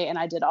day and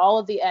I did all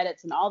of the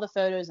edits and all the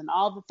photos and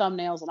all the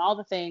thumbnails and all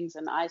the things.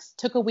 And I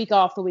took a week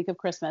off the week of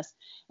Christmas.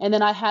 And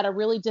then I had a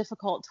really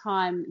difficult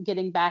time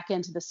getting back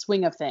into the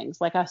swing of things.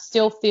 Like I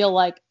still feel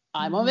like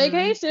I'm on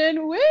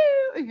vacation. Woo!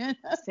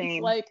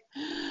 Same. Like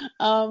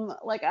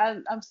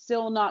I'm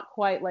still not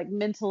quite like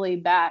mentally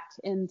back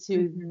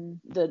into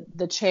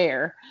the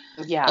chair.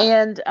 Yeah.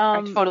 And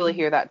I totally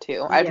hear that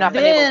too. I've not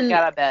been able to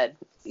get out of bed.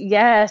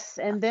 Yes.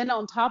 And then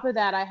on top of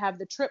that, I have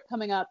the trip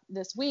coming up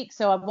this week.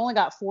 So I've only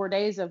got 4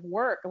 days of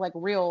work, like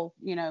real,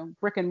 you know,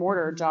 brick and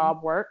mortar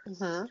job work.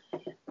 Mm-hmm.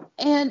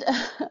 And,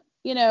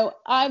 you know,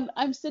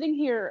 I'm sitting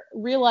here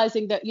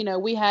realizing that, you know,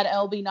 we had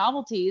LB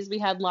Novelties, we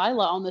had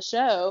Lila on the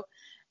show,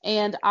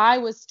 and I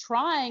was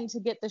trying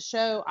to get the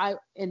show,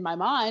 in my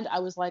mind, I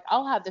was like,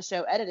 I'll have the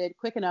show edited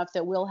quick enough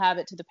that we'll have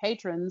it to the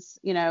patrons,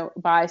 you know,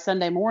 by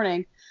Sunday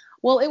morning.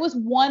 Well, it was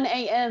 1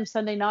 a.m.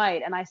 Sunday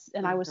night, and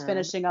I was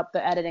finishing up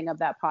the editing of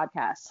that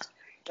podcast.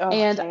 Oh,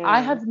 and dang. I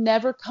have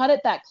never cut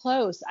it that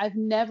close. I've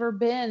never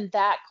been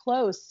that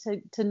close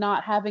to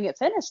not having it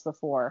finished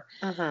before.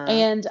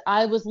 And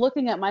I was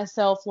looking at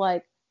myself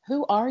like,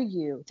 who are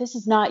you? This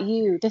is not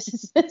you. This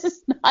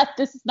is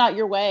not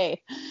your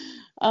way.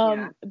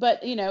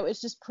 But you know, it's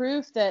just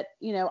proof that,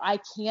 you know, I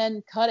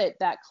can cut it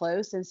that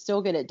close and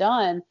still get it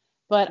done.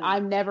 But I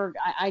never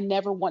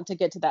want to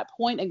get to that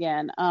point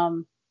again.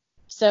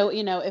 So,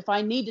 you know, if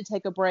I need to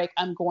take a break,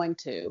 I'm going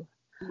to.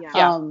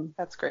 Yeah,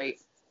 that's great.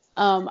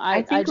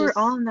 I think we're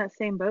all in that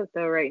same boat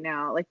though right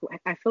now. Like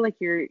I feel like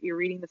you're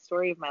reading the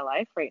story of my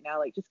life right now.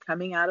 Like just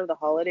coming out of the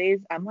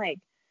holidays, I'm like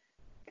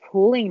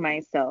pulling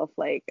myself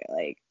like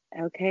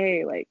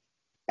okay, like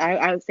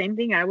I same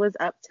thing. I was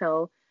up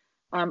till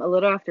a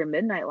little after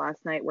midnight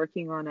last night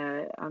working on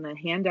a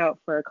handout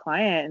for a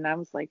client, and I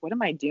was like, what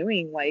am I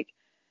doing? Like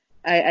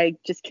I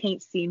just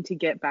can't seem to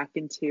get back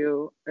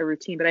into a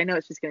routine, but I know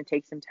it's just going to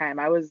take some time.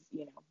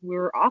 We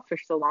were off for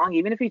so long.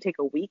 Even if you take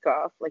a week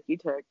off, like you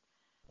took,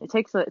 it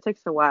takes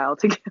a while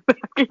to get back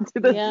into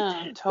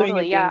the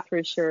totally, things,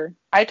 for sure.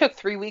 I took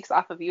 3 weeks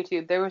off of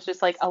YouTube. There was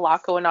just like a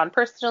lot going on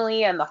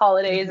personally and the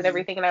holidays and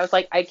everything, and I was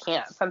like, I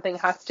can't. Something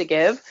has to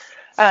give.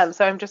 So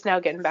I'm just now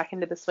getting back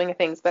into the swing of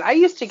things. But I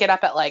used to get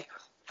up at like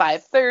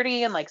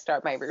 5:30 and like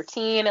start my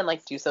routine and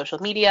like do social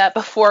media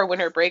before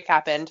winter break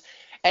happened.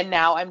 And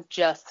now I'm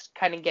just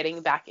kind of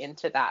getting back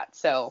into that.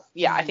 So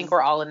yeah, I think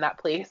we're all in that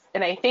place.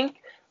 And I think,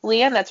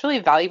 Leanne, that's really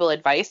valuable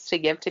advice to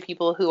give to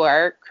people who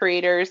are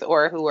creators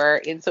or who are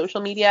in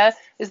social media,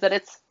 is that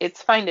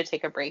it's fine to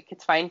take a break.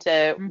 It's fine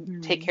to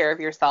take care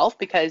of yourself,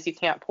 because you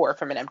can't pour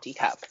from an empty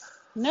cup.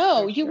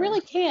 No, you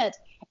really can't.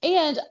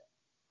 And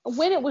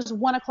when it was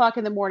 1 o'clock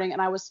in the morning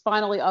and I was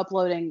finally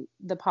uploading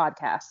the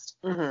podcast,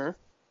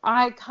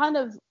 I kind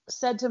of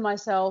said to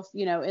myself,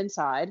 you know,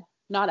 inside,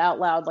 not out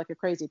loud like a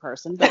crazy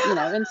person, but, you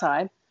know,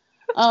 inside,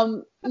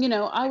 you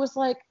know, I was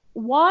like,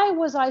 why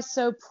was I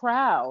so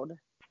proud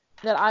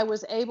that I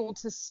was able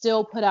to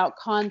still put out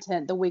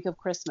content the week of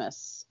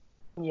Christmas?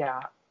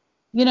 Yeah.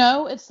 You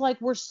know, it's like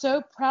we're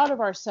so proud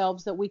of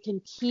ourselves that we can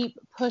keep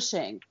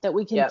pushing, that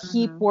we can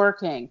keep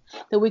working,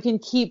 that we can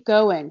keep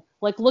going.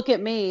 Like, look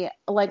at me.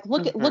 Like,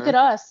 look at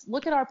us.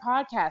 Look at our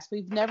podcast.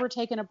 We've never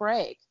taken a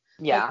break.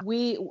 Yeah.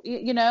 Like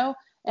you know.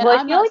 And well,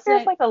 I feel like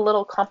there's like a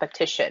little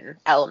competition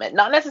element,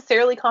 not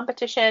necessarily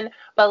competition,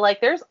 but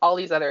like there's all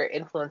these other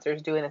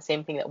influencers doing the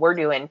same thing that we're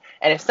doing.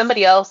 And if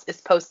somebody else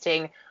is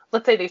posting,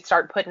 let's say they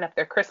start putting up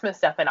their Christmas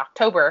stuff in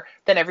October,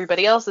 then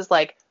everybody else is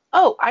like,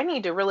 oh, I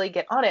need to really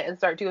get on it and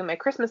start doing my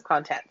Christmas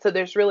content. So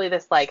there's really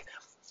this like,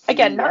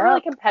 again, not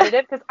really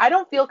competitive, because I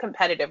don't feel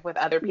competitive with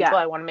other people.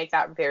 I want to make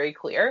that very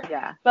clear.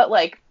 Yeah. But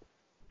like,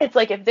 it's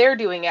like if they're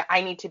doing it, I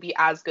need to be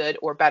as good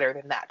or better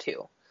than that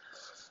too.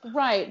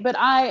 Right. But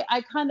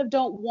I kind of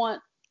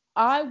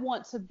I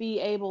want to be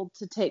able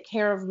to take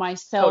care of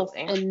myself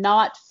and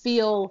not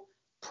feel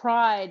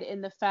pride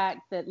in the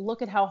fact that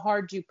look at how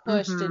hard you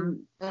pushed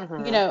and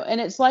you know, and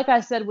it's like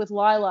I said with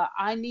Lila,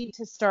 I need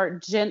to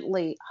start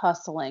gently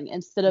hustling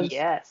instead of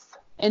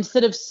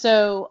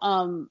so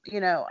you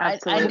know,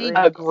 I need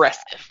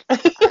aggressive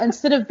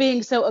instead of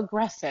being so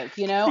aggressive,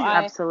 you know.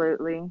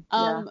 Absolutely.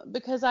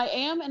 Because I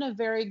am in a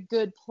very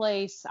good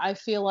place, I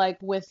feel like,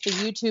 with the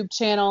YouTube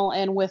channel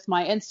and with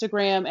my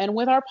Instagram and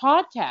with our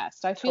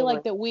podcast. I feel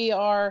like that we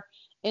are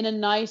in a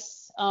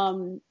nice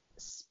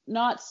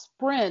not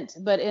sprint,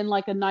 but in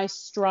like a nice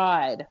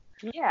stride.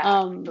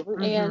 Yeah.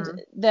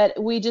 And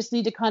that we just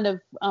need to kind of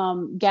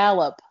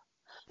gallop.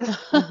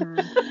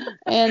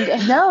 And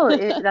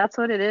that's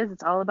what it is.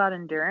 It's all about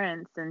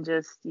endurance and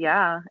just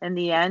in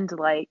the end,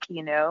 like,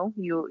 you know,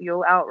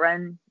 you'll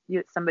outrun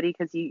somebody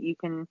because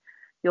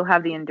you'll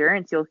have the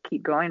endurance, you'll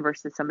keep going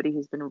versus somebody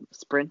who's been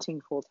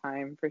sprinting full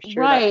time, for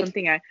sure. Right. That's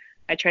something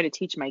I try to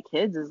teach my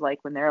kids is like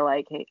when they're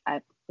like, hey,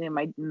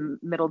 my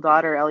middle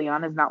daughter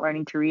Eliana's not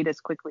learning to read as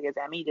quickly as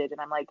Emmy did,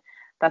 and I'm like,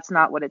 that's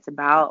not what it's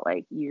about.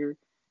 Like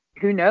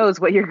who knows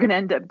what you're gonna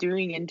end up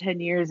doing in 10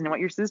 years and what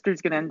your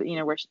sister's gonna end,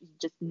 where she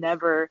just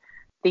never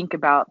think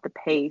about the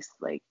pace.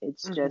 Like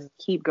it's just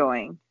keep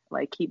going.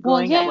 Like keep Well,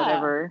 going at yeah.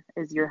 whatever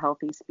is your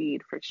healthy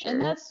speed for sure.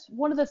 And that's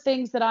one of the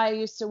things that I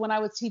used to, when I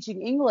was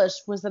teaching English,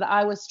 was that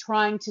I was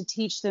trying to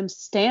teach them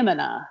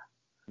stamina.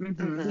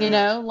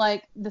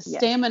 Like the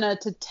stamina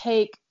to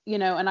take,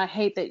 and I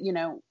hate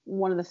that,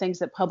 one of the things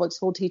that public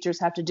school teachers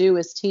have to do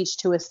is teach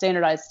to a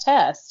standardized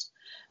test.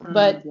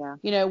 But,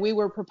 we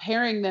were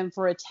preparing them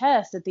for a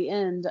test at the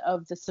end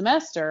of the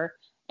semester,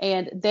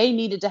 and they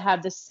needed to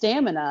have the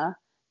stamina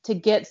to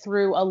get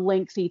through a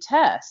lengthy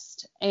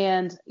test.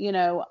 And,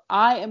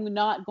 I am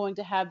not going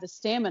to have the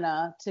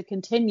stamina to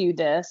continue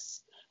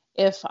this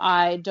if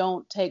I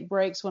don't take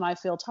breaks when I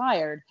feel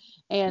tired.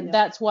 And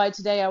that's why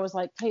today I was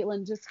like,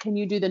 Caitlin, just can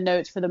you do the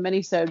notes for the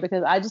minisode?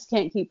 Because I just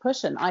can't keep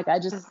pushing. Like I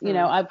just,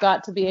 I've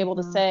got to be able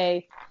to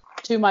say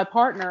to my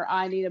partner,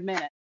 I need a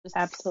minute.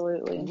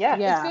 Absolutely. Yeah.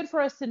 It's good for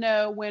us to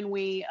know when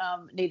we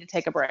need to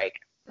take a break.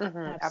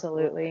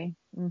 Absolutely.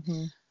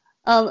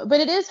 But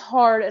it is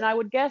hard. And I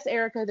would guess,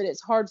 Erica, that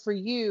it's hard for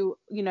you,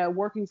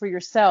 working for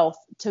yourself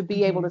to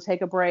be able to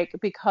take a break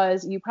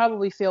because you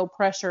probably feel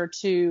pressure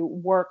to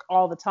work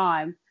all the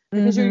time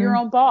because you're your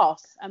own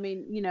boss. I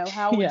mean,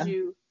 how would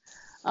you,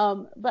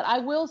 but I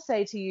will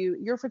say to you,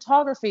 your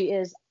photography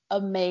is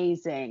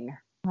amazing.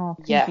 Oh,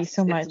 thank you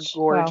so much. It's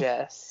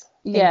gorgeous. Wow.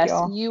 Yes.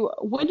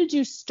 When did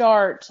you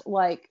start?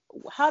 Like,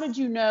 how did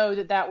you know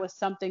that was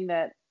something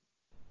that,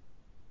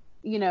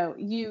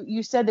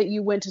 you said that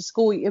you went to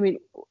school. I mean,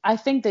 I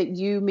think that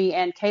you, me,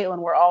 and Caitlin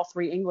were all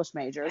 3 English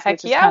majors,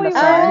 which is kind of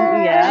fun.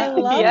 I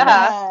love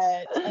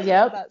that.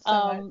 Yep. That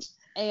so much.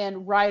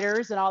 And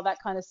writers and all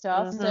that kind of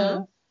stuff.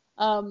 So,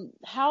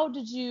 how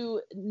did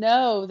you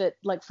know that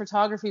like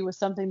photography was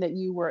something that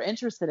you were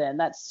interested in?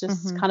 That's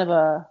just kind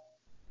of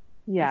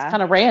it's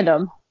kind of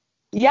random.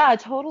 Yeah,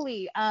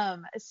 totally.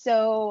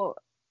 So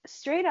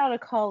straight out of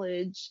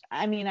college,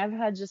 I mean, I've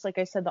had, just like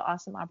I said, the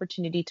awesome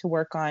opportunity to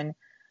work on,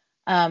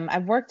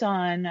 I've worked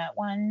on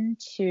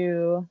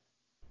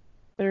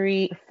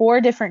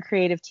 4 different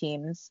creative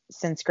teams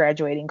since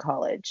graduating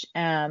college.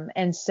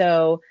 And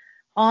so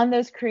on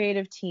those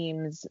creative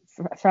teams,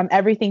 from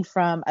everything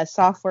from a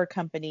software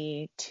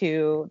company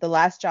to the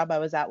last job I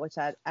was at, which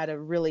at a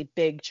really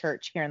big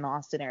church here in the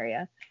Austin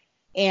area.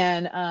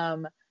 And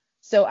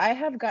so I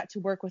have got to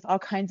work with all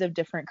kinds of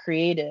different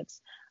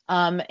creatives.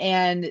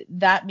 And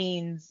that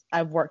means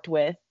I've worked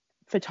with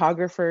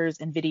photographers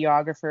and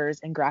videographers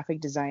and graphic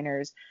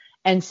designers.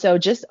 And so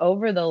just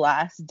over the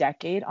last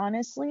decade,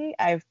 honestly,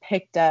 I've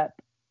picked up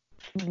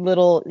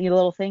little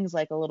things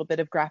like a little bit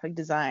of graphic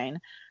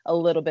design, a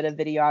little bit of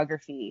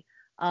videography.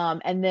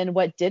 And then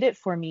what did it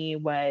for me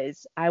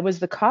was I was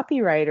the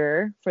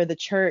copywriter for the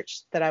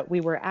church that we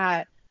were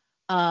at.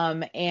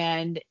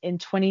 And in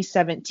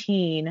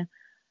 2017,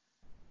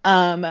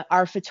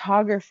 our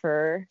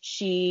photographer,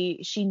 she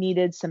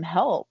needed some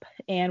help,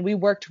 and we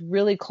worked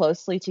really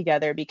closely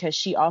together because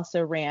she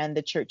also ran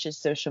the church's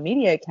social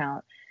media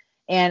account.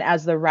 And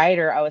as the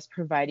writer, I was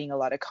providing a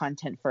lot of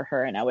content for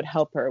her, and I would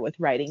help her with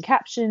writing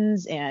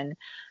captions and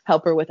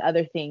help her with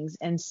other things.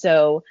 And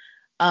so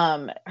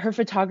her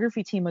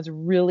photography team was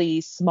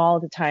really small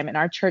at the time, and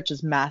our church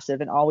was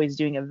massive and always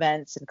doing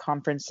events and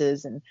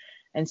conferences.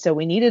 And so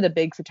we needed a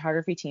big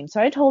photography team.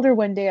 So I told her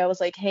one day, I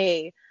was like,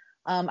 hey,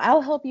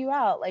 I'll help you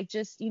out. Like,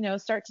 just,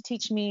 start to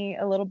teach me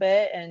a little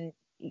bit. And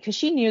because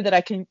she knew that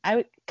I kind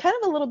of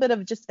a little bit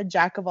of just a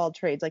jack of all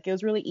trades. Like, it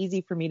was really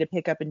easy for me to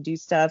pick up and do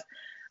stuff.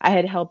 I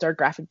had helped our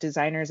graphic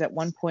designers at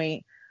one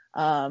point,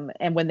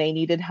 and when they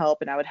needed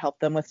help, and I would help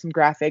them with some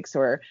graphics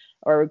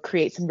or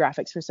create some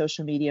graphics for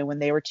social media when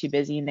they were too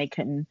busy and they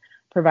couldn't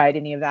provide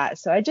any of that.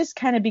 So I just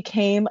kind of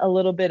became a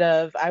little bit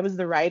of, I was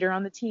the writer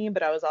on the team,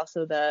 but I was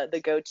also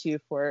the go-to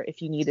for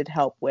if you needed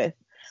help with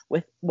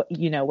what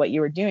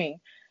you were doing.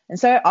 And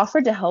so I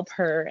offered to help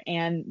her,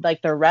 and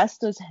like the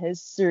rest was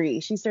history.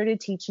 She started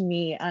teaching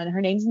me, and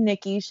her name's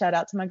Nikki. Shout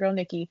out to my girl,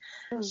 Nikki.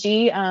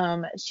 She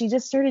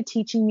just started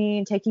teaching me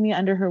and taking me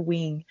under her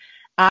wing.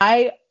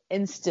 I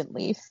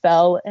instantly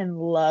fell in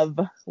love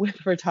with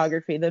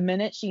photography the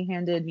minute she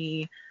handed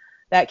me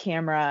that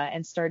camera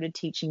and started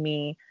teaching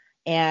me.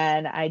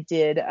 And I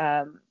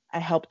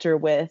helped her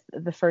with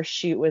the first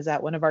shoot was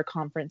at one of our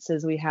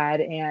conferences we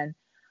had, and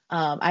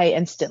I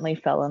instantly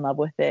fell in love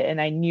with it. And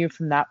I knew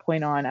from that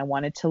point on, I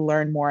wanted to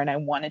learn more and I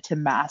wanted to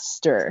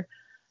master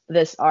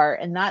this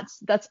art. And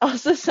that's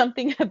also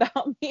something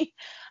about me.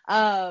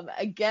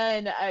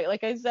 Again,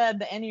 like I said,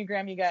 the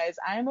Enneagram, you guys,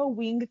 I'm a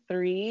wing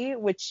 3,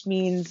 which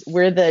means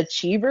we're the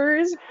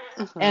achievers.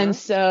 And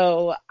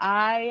so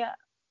I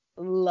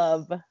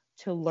love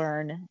to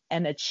learn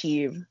and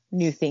achieve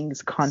new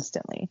things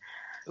constantly.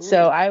 Ooh.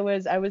 So I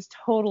was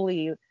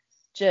totally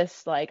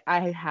just like,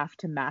 I have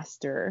to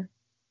master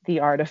the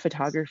art of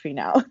photography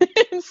now.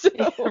 So,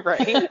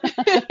 Right.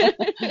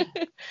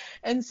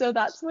 and so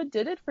that's what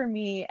did it for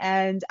me.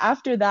 And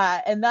after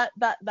that, and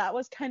that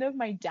was kind of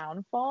my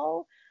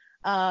downfall,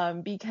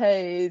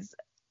 because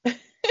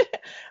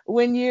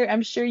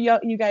I'm sure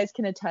you guys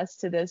can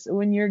attest to this,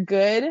 when you're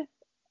good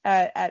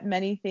at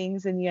many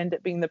things and you end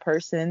up being the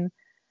person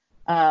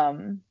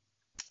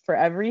for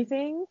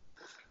everything.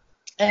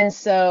 And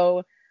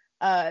so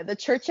the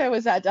church I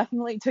was at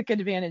definitely took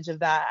advantage of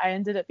that.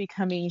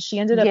 She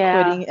ended up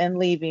quitting and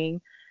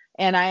leaving,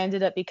 and I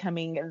ended up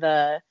becoming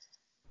the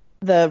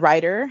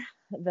writer,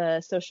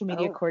 the social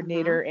media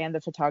coordinator, and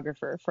the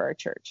photographer for our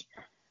church.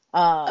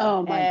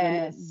 Oh my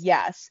goodness.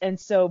 Yes. And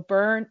so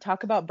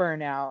talk about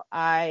burnout.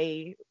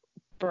 I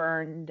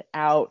burned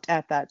out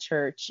at that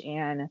church,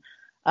 and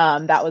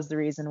that was the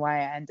reason why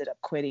I ended up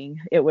quitting.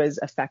 It was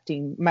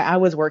affecting I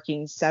was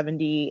working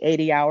 70,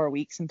 80-hour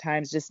weeks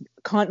sometimes, just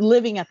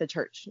living at the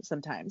church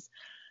sometimes.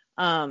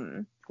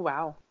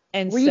 Wow.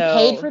 And were you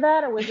paid for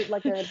that, or was it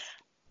like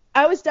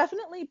I was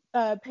definitely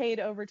paid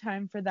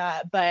overtime for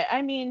that. But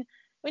I mean,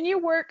 when you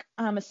work,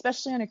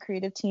 especially on a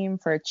creative team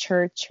for a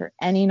church or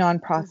any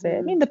nonprofit,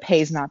 I mean, the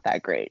pay's not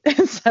that great.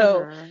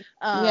 So,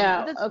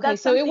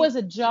 that's so it was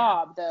a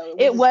job, though.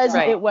 It was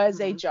Right.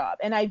 a job,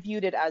 and I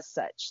viewed it as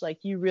such. Like,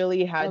 you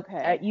really had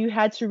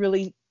to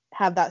really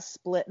have that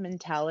split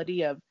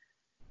mentality of,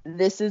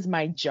 this is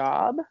my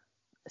job,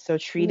 so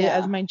treat it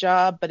as my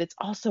job, but it's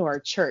also our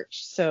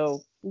church.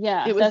 So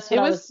I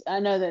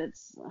know that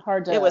it's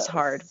hard to. It was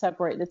hard.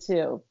 Separate the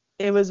two.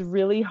 It was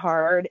really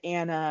hard,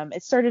 and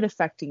it started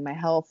affecting my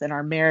health and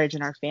our marriage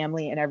and our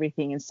family and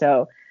everything. And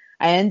so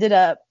I ended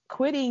up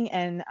quitting,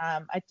 and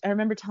I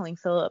remember telling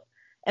Philip,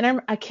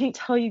 and I can't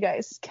tell you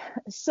guys,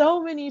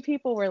 so many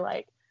people were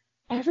like,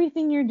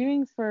 everything you're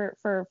doing for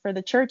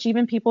the church,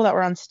 even people that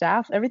were on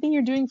staff, everything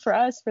you're doing for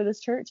us, for this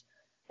church,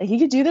 like, you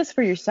could do this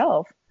for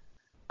yourself.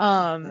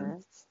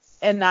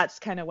 And that's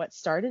kind of what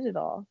started it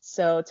all.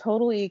 So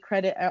totally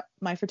credit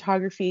my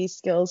photography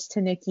skills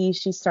to Nikki.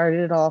 She started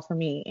it all for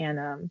me.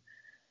 And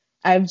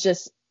I've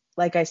just,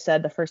 like I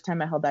said, the first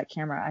time I held that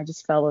camera, I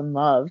just fell in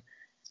love.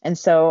 And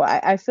so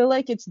I feel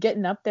like it's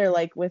getting up there,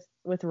 like with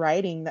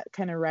writing, that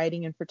kind of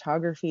writing and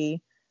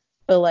photography.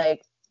 But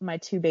like my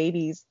two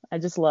babies, I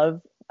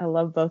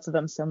love both of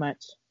them so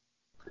much.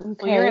 Okay,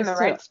 well, you're in the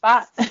right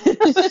spot.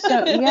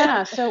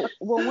 So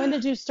when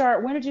did you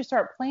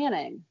start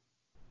planning?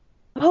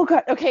 Oh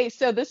God. Okay.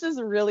 So this is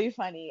really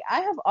funny.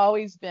 I have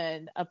always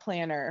been a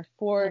planner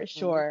for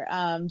sure.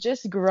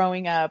 Just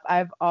growing up,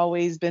 I've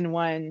always been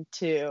one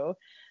to,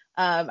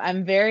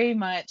 I'm very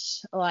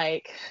much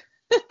like,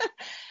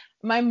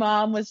 my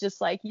mom was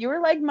just like, you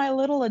were like my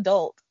little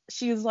adult.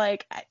 She was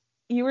like,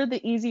 you were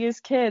the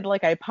easiest kid.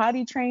 Like, I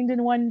potty trained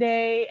in one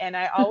day, and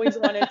I always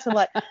wanted to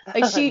like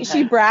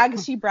she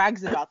brags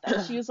about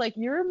that. She was like,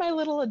 you're my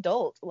little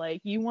adult.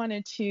 Like, you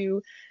wanted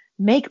to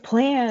make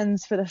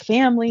plans for the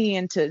family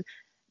and to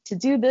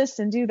do this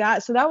and do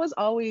that. So that was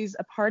always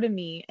a part of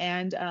me.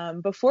 And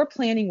before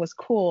planning was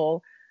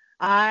cool,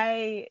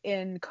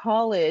 in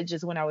college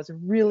is when I was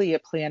really a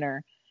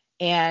planner,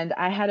 and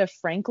I had a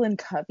Franklin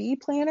Covey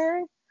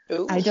planner.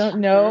 Ooh. I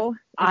don't know.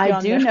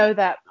 I do know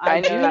that.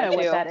 I do know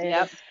what that is.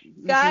 Yep.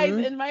 Guys,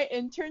 in my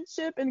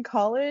internship in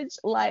college,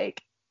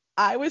 like,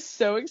 I was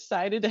so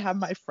excited to have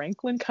my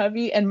Franklin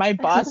Covey, and my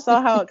boss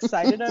saw how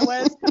excited I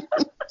was.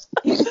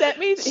 He sent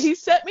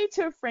me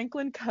to a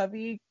Franklin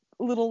Covey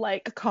little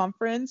like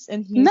conference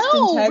in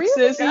Houston,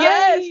 Texas. Really?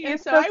 Yes.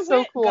 And so I went,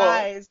 so cool.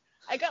 Guys,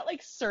 I got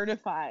like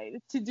certified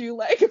to do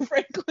like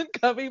Franklin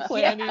Covey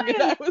planning.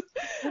 And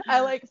I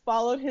like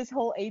followed his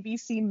whole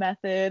ABC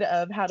method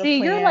of how to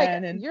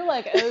plan. You're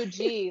like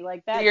OG,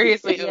 like that.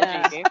 Seriously,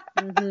 yeah.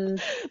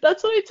 OG.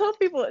 That's what I tell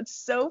people. It's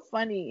so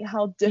funny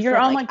how different. You're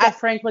on like the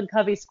Franklin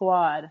Covey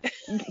squad.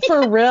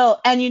 For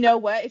real. And you know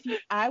what?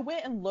 I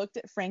went and looked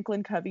at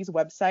Franklin Covey's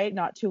website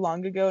not too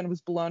long ago and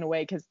was blown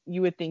away, because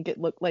you would think it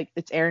looked like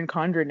it's Erin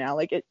Condren now.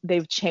 Like,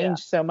 they've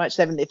changed so much.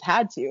 They've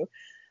had to.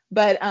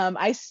 But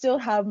I still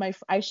have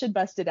I should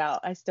bust it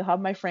out. I still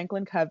have my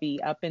Franklin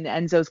Covey up in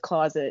Enzo's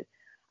closet.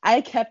 I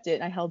kept it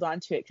and I held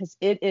on to it because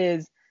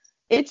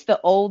it's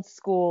the old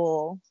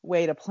school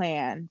way to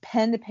plan.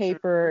 Pen to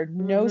paper,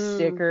 no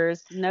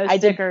stickers. No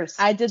stickers.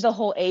 I did the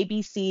whole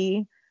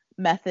ABC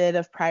method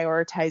of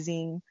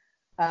prioritizing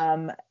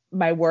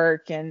my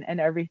work and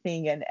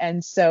everything.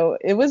 And so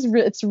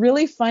it's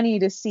really funny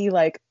to see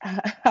like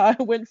how I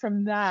went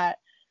from that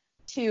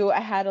to, I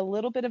had a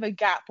little bit of a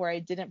gap where I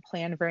didn't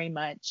plan very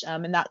much.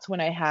 And that's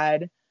when I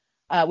had,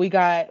 we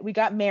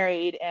got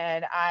married,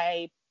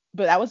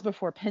 but that was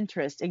before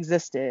Pinterest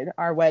existed,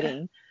 our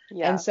wedding.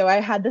 Yeah. And so I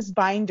had this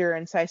binder,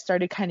 and so I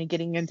started kind of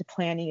getting into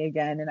planning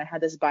again, and I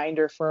had this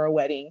binder for a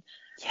wedding.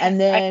 Yes,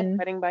 And then I had a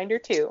wedding binder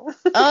too. oh,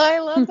 I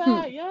love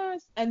that.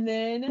 Yes. And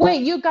then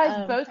Wait, you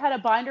guys both had a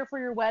binder for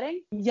your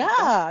wedding? yeah,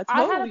 I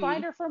had a totally.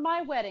 binder for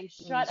my wedding.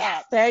 Shut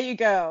up. There you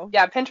go.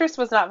 Yeah, Pinterest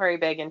was not very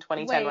big in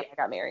 2010 when Wait, I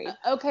got married.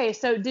 Okay,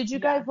 so did you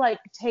Yeah. guys like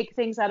take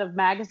things out of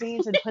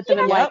magazines and put them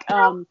in Yep.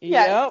 like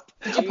Yes.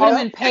 did you put them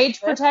in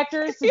page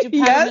protectors? Did you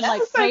put them in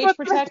like Yes, I page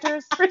put them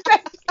in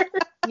protectors?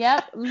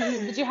 Yep.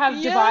 Did you have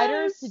Yes,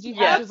 dividers? Did you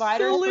have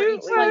dividers for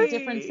each like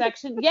different absolutely.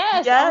 section?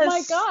 Yes. Yes. Oh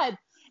my God.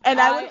 And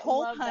I would I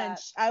hole love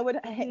punch. that. I would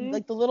Mhm.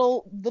 like the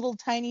little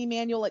tiny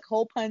manual, like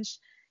hole punch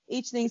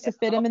each thing to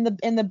fit them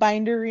in the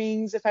binder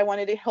rings if I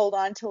wanted to hold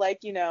on to, like,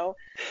 you know,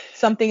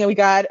 something that we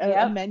got a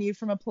Yep. menu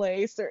from a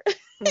place or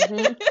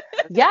Mhm.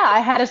 Yeah, I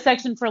had a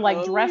section for like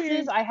Totally.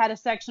 dresses. I had a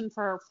section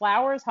for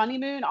flowers,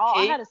 honeymoon.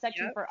 I had a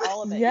section Yep. for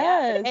all of it.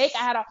 Yeah, the Yes. cake.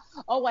 I had I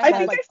had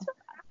think like I still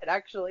have it,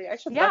 actually. I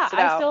should yeah, bust it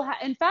I out. still have.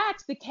 In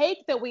fact, the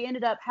cake that we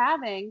ended up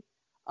having,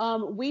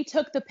 we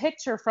took the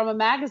picture from a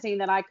magazine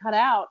that I cut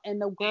out,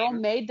 and the girl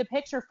made the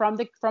picture from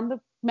the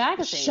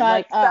magazine.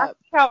 Shut like, up.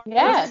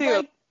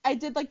 Yes. I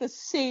did like the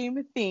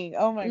same thing.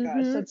 Oh my gosh,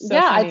 Mhm. that's so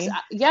Yeah,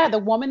 funny. the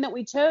woman that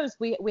we chose,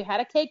 we had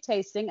a cake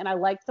tasting, and I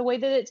liked the way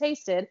that it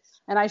tasted,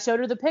 and I showed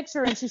her the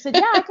picture, and she said,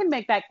 "Yeah, I can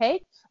make that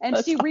cake," and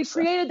That's she awesome.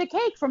 recreated the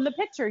cake from the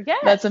picture.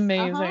 Yes, That's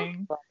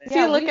amazing. See,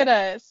 Yeah, look at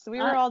us. We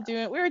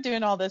I- were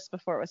doing all this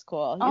before it was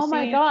cool. You Oh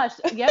my see? gosh!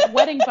 Yep,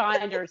 wedding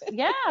binders.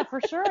 Yeah, for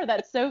sure.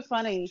 That's so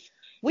funny.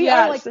 We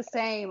Yes. are like the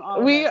same. All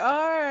of We us.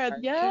 are,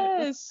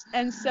 yes.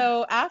 And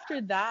so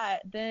after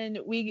that, then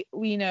we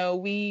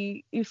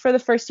for the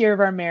first year of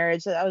our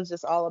marriage, that was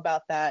just all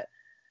about that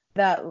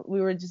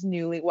we were just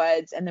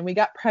newlyweds, and then we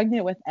got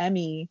pregnant with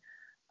Emmy.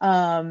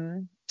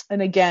 And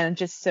again,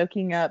 just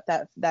soaking up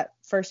that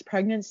first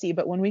pregnancy.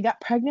 But when we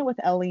got pregnant with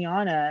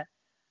Eliana,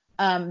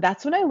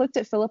 that's when I looked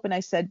at Philip and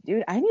I said,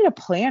 dude, I need a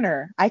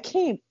planner. I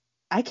can't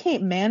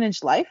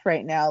manage life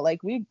right now. Like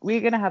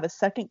we're gonna have a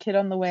second kid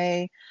on the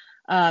way.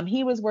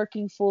 He was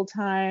working full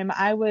time.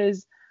 I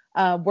was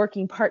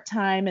working part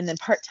time, and then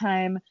part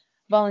time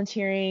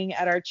volunteering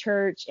at our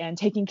church and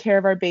taking care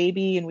of our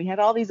baby. And we had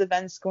all these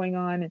events going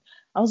on. And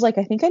I was like,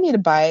 I think I need to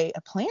buy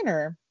a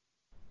planner.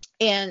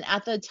 And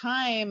at the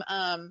time,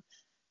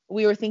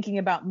 we were thinking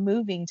about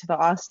moving to the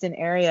Austin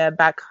area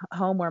back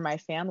home where my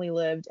family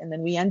lived. And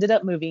then we ended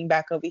up moving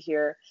back over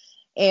here.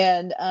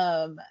 And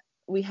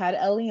we had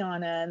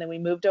Eliana, and then we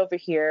moved over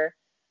here.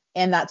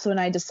 And that's when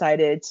I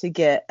decided to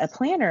get a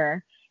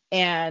planner.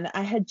 And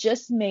I had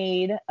just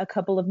made a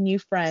couple of new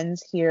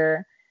friends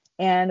here.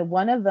 And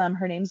one of them,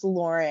 her name's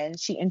Lauren,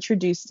 she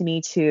introduced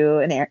me to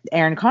an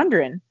Erin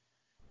Condren.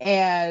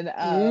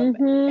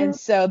 And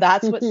so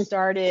that's what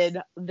started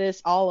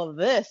all of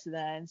this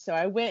then. So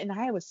I went and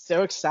I was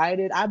so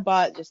excited. I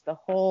bought just the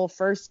whole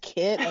first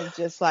kit of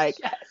just like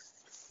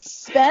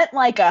spent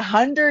like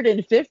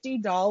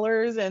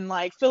 $150, and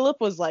like Philip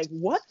was like,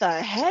 what the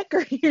heck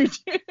are you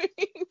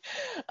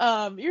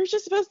doing? You're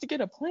just supposed to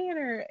get a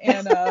planner.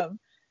 And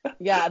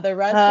yeah, the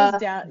rest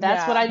was down.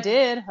 That's what I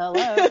did.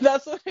 Hello.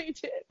 That's what I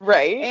did.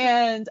 Right.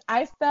 And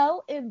I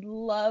fell in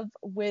love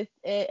with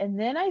it. And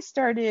then I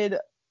started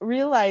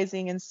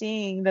realizing and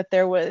seeing that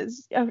there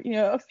was,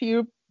 a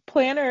few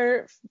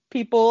planner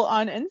people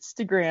on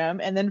Instagram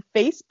and then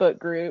Facebook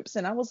groups.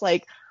 And I was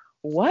like,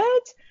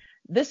 what?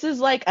 This is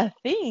like a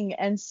thing.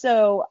 And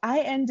so I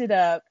ended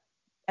up,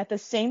 at the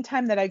same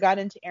time that I got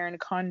into Erin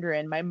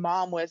Condren, my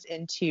mom was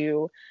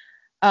into,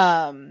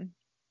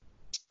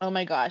 oh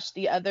my gosh,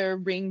 the other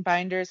ring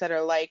binders that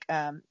are like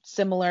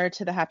similar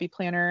to the Happy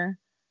Planner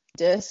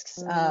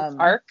discs.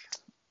 Arc.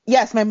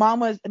 Yes, my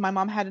mom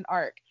had an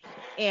Arc,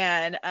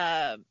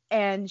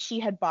 and she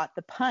had bought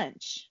the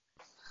Punch.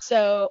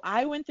 So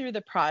I went through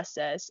the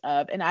process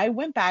of, and I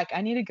went back.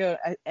 I need to go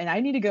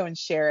and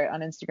share it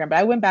on Instagram. But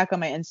I went back on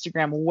my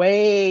Instagram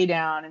way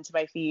down into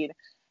my feed,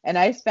 and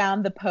I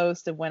found the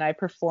post of when I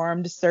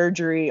performed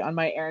surgery on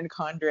my Erin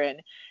Condren,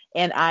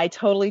 and I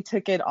totally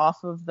took it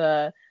off of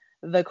the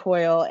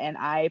coil, and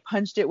I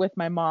punched it with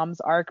my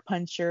mom's Arc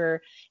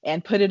puncher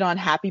and put it on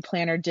Happy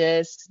Planner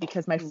discs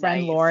because my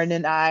friend Lauren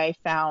and I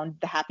found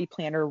the Happy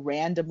Planner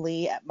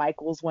randomly at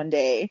Michael's one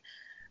day.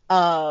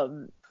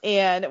 And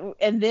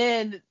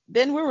then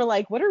we were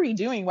like, what are we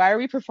doing? Why are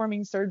we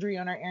performing surgery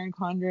on our Erin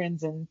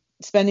Condrens and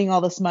spending all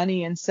this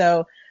money? And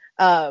so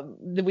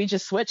we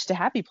just switched to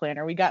Happy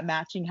Planner. We got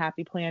matching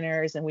Happy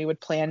Planners, and we would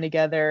plan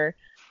together.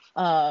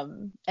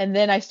 And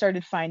then I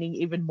started finding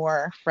even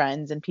more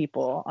friends and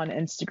people on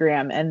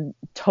Instagram, and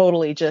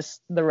totally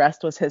just the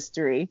rest was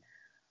history.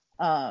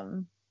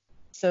 So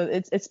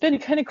it's been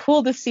kind of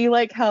cool to see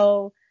like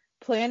how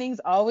planning's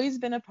always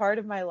been a part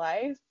of my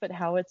life, but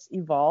how it's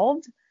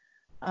evolved.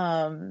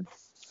 And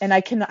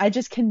I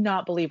just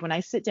cannot believe when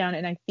I sit down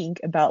and I think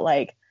about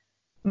like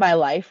my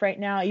life right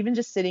now, even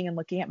just sitting and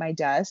looking at my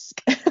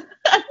desk,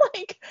 I'm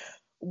like,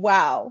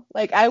 wow,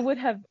 like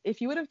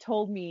if you would have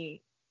told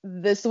me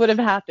this would have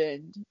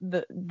happened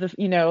the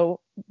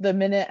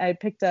minute I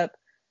picked up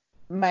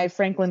my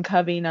Franklin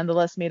Covey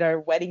nonetheless made our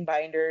wedding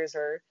binders,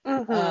 or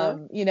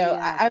you know,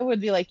 Yeah. I would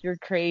be like, you're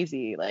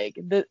crazy. Like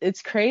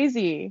it's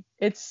crazy.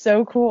 It's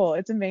so cool.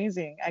 It's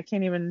amazing. I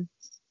can't even.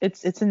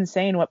 It's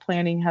insane what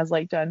planning has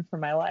like done for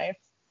my life.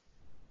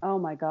 Oh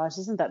my gosh,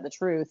 isn't that the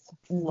truth?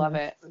 Love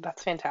it.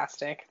 That's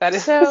fantastic. That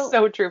is So-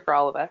 so true for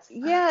all of us.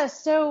 Yeah.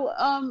 So,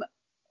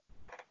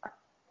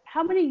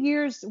 how many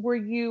years were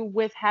you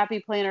with Happy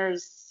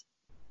Planners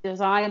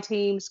design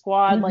team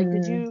squad? Like,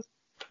 did you?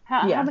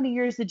 How Yeah. many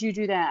years did you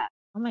do that?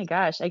 Oh my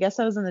gosh. I guess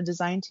I was in the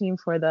design team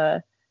for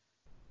the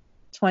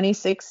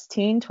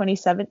 2016,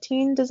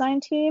 2017 design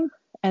team.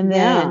 And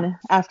then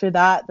after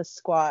that, the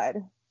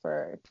squad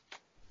for,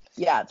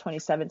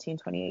 2017,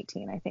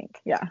 2018, I think.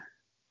 Yeah.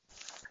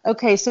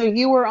 Okay, so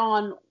you were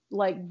on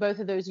like both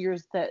of those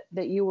years that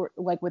you were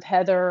like with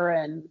Heather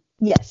and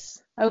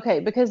Yes. okay,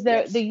 because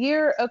the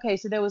year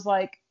so there was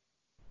like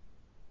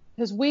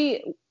because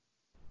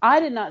I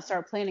did not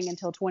start planning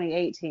until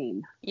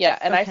 2018. Yeah,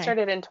 and I Okay.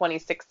 started in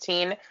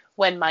 2016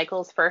 when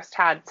Michaels first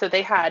had, so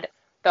they had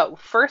the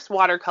first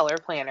watercolor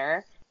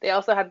planner. They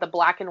also had the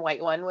black and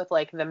white one with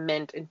like the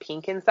mint and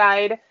pink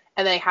inside,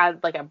 and they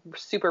had like a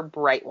super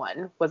bright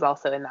one was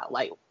also in that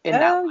light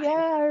that line. Yeah,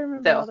 I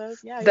remember So all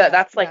those. Yeah,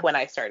 that's like when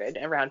I started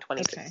around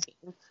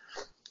 2016.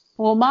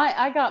 Well,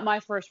 I got my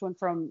first one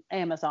from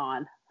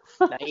Amazon.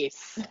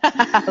 Nice.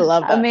 I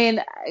love that. I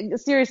mean,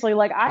 seriously,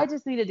 like I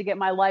just needed to get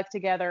my life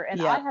together, and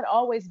Yeah. I had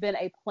always been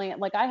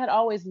I had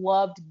always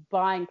loved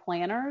buying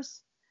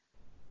planners,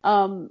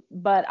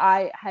 but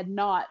I had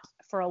not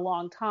for a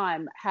long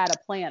time had a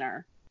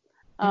planner.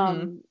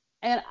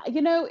 And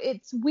you know,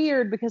 it's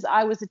weird because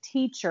I was a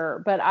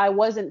teacher, but I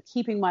wasn't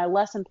keeping my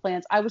lesson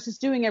plans. I was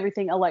just doing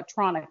everything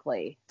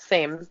electronically.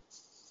 Same.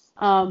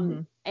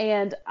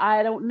 And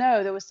I don't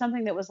know, there was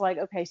something that was like,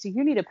 okay, so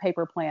you need a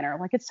paper planner.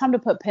 Like it's time to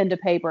put pen to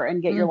paper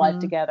and get your life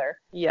together.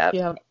 Yep.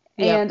 Yep.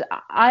 And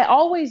I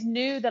always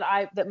knew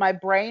that my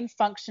brain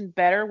functioned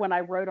better when I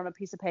wrote on a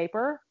piece of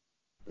paper.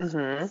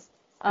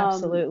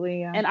 Absolutely.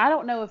 Yeah. And I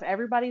don't know if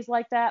everybody's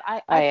like that.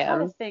 I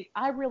kind of think,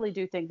 I really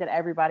do think that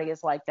everybody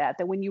is like that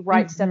when you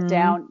write stuff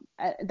down,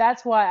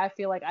 that's why I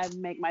feel like I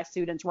make my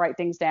students write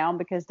things down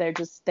because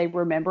they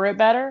remember it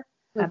better.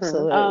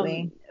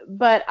 Absolutely.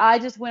 But I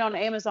just went on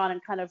Amazon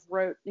and kind of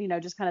wrote,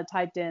 just kind of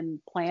typed in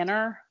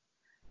planner.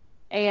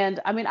 And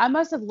I mean, I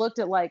must have looked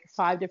at like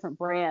 5 different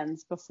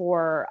brands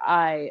before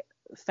I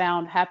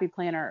found Happy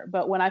Planner.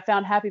 But when I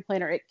found Happy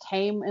Planner, it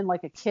came in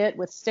like a kit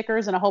with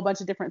stickers and a whole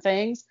bunch of different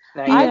things.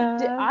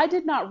 Nice. I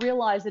did not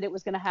realize that it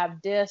was going to have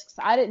discs.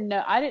 I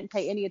didn't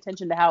pay any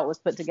attention to how it was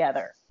put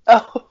together.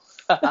 Oh.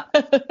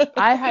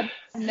 I had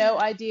no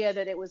idea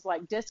that it was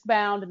like disc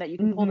bound and that you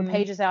can pull the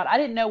pages out. I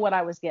didn't know what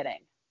I was getting.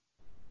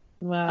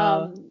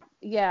 Wow.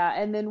 Yeah.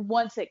 And then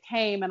once it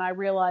came and I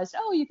realized,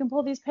 oh, you can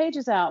pull these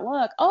pages out.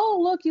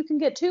 Look, you can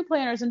get 2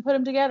 planners and put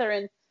them together.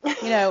 And,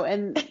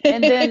 and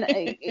then,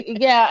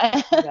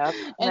 yeah. Yep.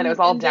 And it was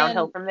all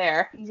downhill from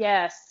there.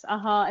 Yes.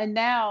 And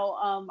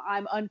now,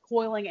 I'm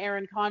uncoiling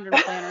Erin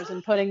Condren planners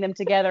and putting them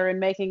together and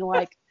making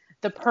like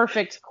the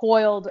perfect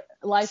coiled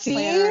life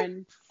planner.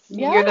 And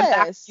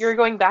you're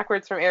going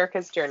backwards from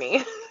Erica's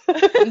journey.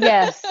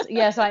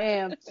 yes, I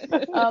am.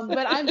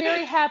 But I'm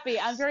very happy.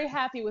 I'm very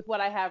happy with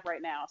what I have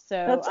right now.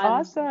 So that's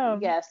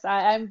awesome. Yes,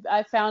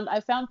 I found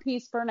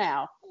peace for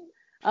now.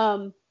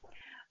 Well,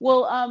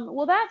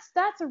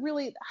 that's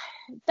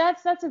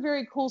a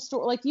very cool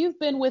story. Like you've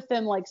been with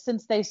them like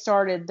since they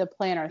started the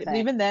planner thing.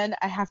 Even then,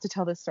 I have to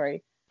tell this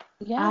story.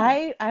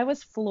 Yeah. I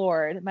was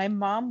floored. My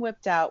mom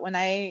whipped out when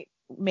I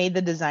made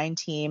the design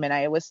team and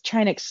I was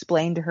trying to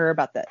explain to her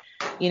about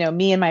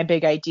me and my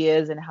big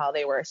ideas and how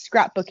they were a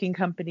scrapbooking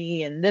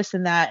company and this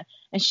and that.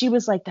 And she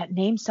was like, that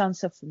name sounds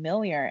so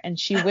familiar. And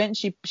she went,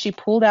 she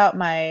pulled out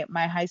my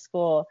high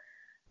school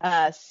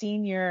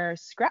senior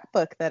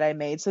scrapbook that I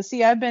made. So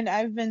see, I've been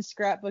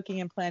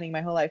scrapbooking and planning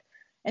my whole life.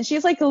 And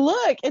she's like,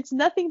 look, it's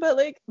nothing but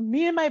like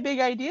me and my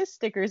big ideas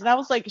stickers. And I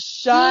was like,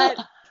 shut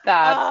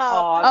That's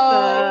awesome.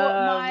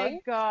 Oh my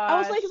god! I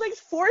was like, it's like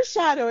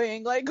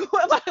foreshadowing. Like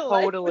what my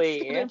Totally.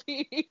 life was gonna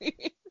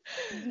be.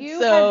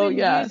 You have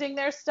been using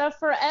their stuff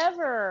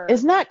forever.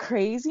 Isn't that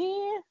crazy?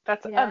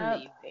 That's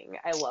amazing.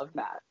 I love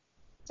that.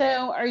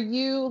 So are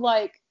you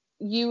like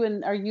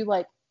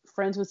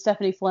friends with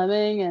Stephanie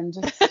Fleming and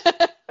just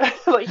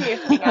like you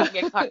hang out and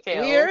get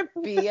cocktails? We're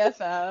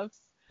BFFs.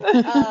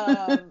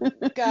 I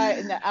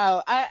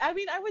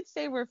mean, I would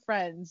say we're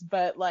friends,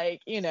 but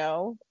like,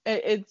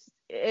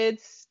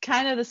 it's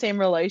kind of the same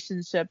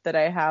relationship that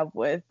I have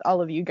with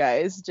all of you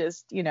guys,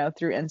 just,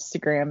 through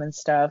Instagram and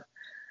stuff.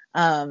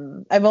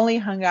 I've only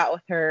hung out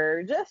with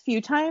her just a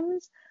few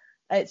times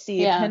at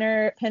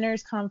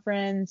Pinners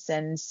Conference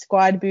and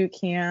Squad Boot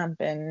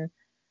Camp. And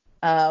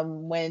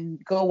when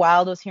Go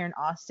Wild was here in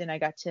Austin, I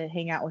got to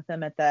hang out with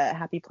them at the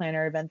Happy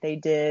Planner event they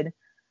did.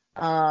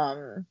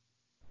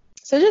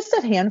 So just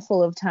a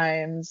handful of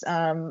times.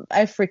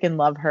 I freaking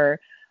love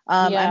her.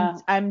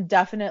 I'm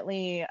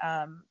definitely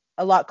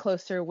a lot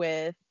closer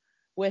with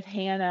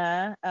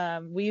Hannah.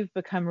 We've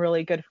become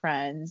really good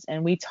friends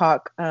and we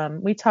talk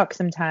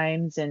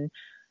sometimes, and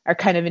are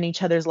kind of in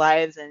each other's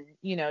lives, and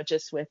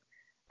just with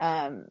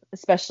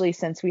especially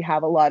since we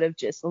have a lot of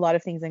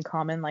things in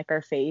common, like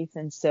our faith.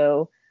 And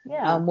so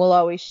we'll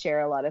always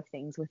share a lot of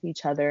things with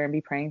each other and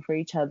be praying for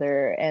each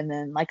other. And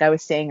then, like I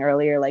was saying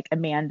earlier, like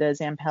Amanda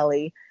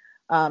Zampelli,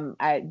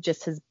 I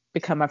just has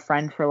become a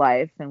friend for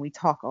life, and we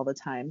talk all the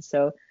time.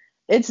 So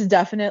it's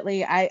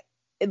definitely,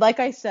 like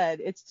I said,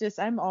 it's just,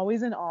 I'm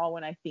always in awe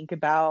when I think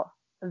about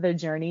the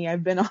journey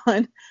I've been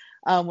on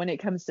when it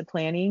comes to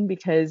planning,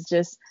 because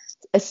just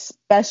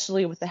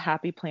especially with the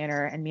Happy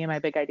Planner and Me and My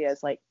Big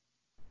Ideas, like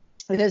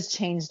it has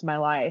changed my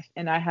life,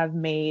 and I have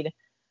made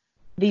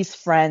these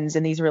friends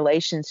and these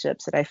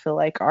relationships that I feel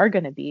like are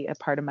going to be a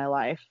part of my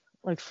life,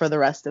 like for the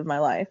rest of my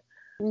life.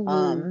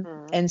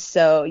 And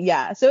so,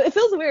 so it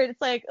feels weird.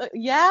 It's like,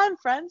 I'm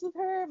friends with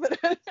her, but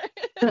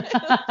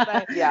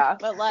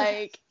but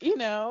like,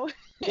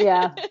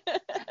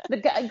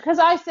 because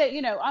I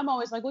say, I'm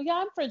always like, well,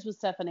 I'm friends with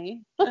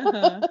Stephanie.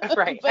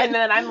 Right. And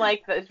then I'm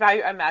like, if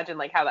I imagine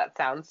like how that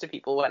sounds to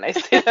people when I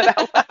say that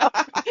out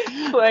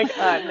loud, like,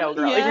 no,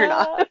 girl, you're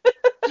not.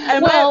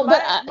 And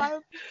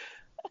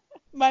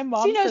my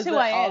mom she knows says who it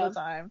I all am. the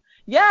time.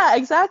 Yeah,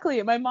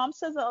 exactly. My mom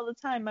says it all the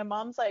time. My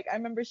mom's like, I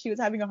remember she was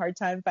having a hard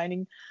time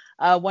finding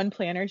one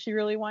planner she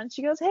really wants.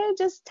 She goes, hey,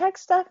 just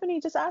text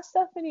Stephanie. Just ask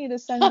Stephanie to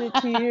send it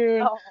to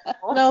you.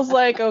 And I was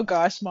like, oh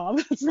gosh, Mom,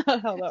 that's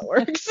not how that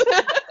works.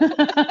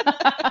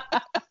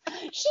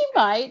 She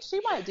might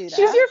do that.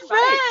 She's your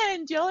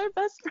friend. Y'all are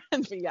best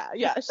friends. But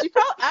yeah. She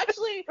probably,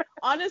 actually,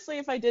 honestly,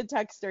 if I did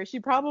text her, she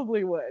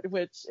probably would,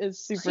 which is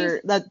super.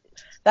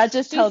 That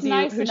just tells you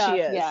who enough,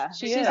 she is. Yeah,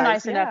 she's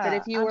nice enough that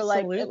if you were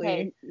like,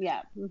 okay,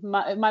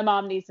 my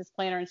mom needs this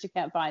planner and she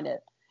can't find it,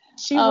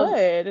 she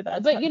would.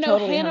 But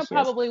totally Hannah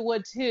probably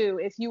would too.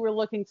 If you were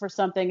looking for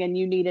something and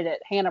you needed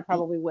it, Hannah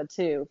probably would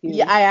too.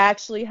 I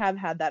actually have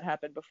had that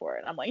happen before,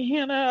 and I'm like,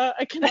 Hannah,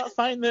 I cannot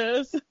find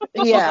this.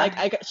 She's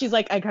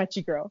like, I got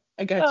you, girl.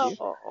 I got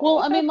you. Well,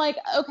 I mean, like,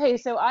 okay,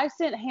 so I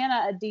sent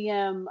Hannah a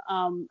DM,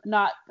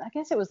 I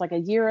guess it was like a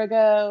year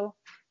ago,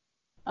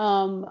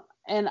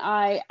 and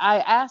I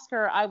asked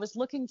her. I was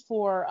looking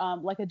for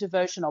like a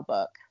devotional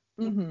book.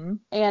 Mm-hmm.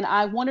 And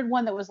I wanted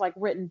one that was like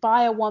written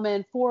by a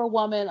woman for a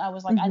woman. I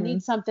was like, I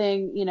need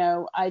something,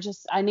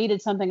 I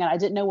needed something and I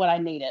didn't know what I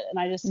needed. And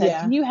I just said,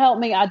 can you help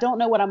me? I don't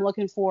know what I'm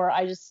looking for.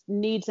 I just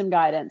need some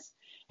guidance.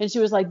 And she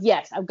was like,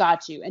 yes, I've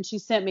got you. And she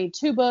sent me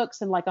 2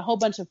 books and like a whole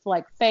bunch of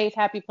like faith,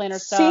 Happy Planner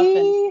stuff.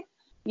 And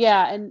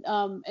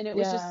it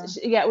was just,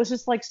 it was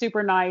just like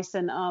super nice.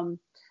 And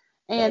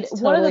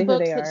one of the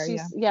books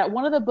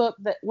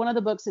one of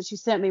the books that she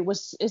sent me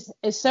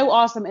is so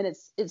awesome, and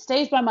it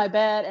stays by my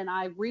bed, and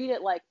I read it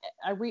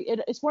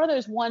it's one of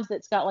those ones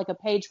that's got like a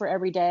page for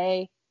every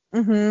day.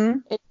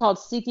 It's called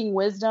Seeking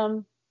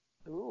Wisdom.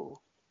 Ooh.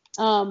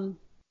 And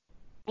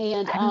I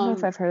don't know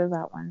if I've heard of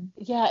that one.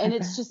 Yeah, and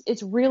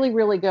it's really,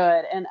 really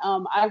good. And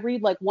I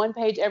read like one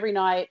page every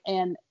night,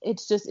 and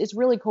it's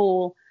really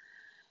cool.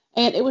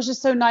 And it was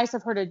just so nice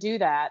of her to do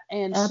that.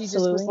 And she just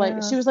was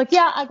like, she was like,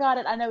 yeah, I got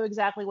it. I know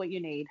exactly what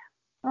you need.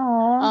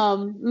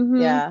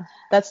 Aww. Yeah,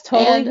 that's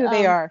totally who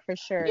they are, for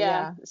sure.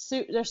 Yeah.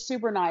 They're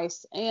super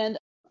nice. And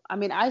I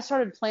mean, I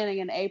started planning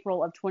in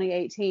April of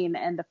 2018,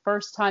 and the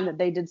first time that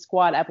they did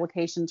squad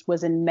applications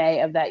was in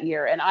May of that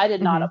year. And I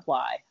did not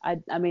apply.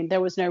 I mean, there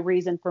was no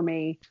reason for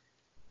me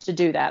to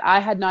do that. I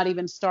had not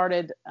even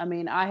started an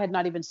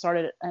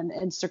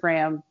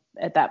Instagram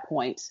at that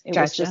point. It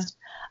was just,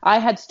 I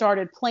had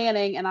started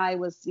planning, and I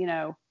was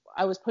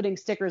putting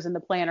stickers in the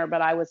planner,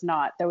 but I was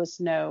not,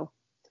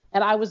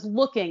 and I was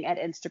looking at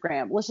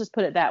Instagram. Let's just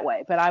put it that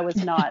way. But I was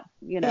not,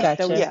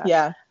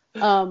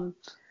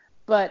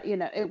 but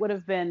it would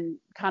have been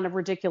kind of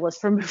ridiculous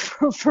for me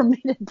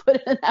to put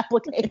in an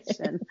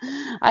application.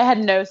 I had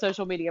no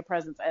social media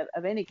presence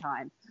of any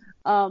kind.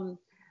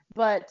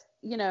 But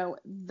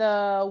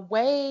the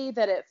way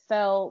that it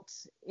felt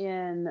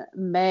in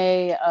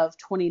May of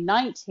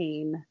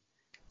 2019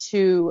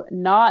 to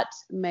not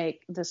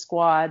make the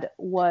squad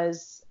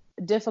was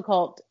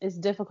difficult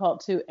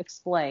to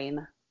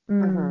explain.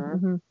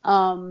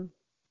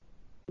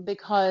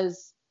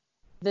 Because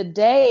the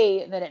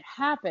day that it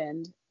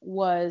happened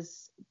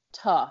was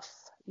tough,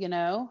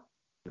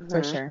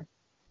 For sure.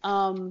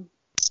 And,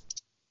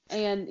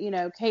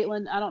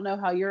 Caitlin, I don't know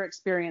how your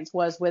experience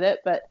was with it,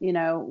 but,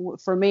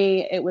 for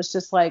me, it was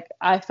just like,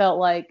 I felt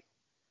like,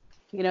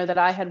 that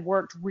I had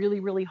worked really,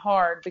 really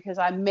hard because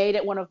I made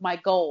it one of my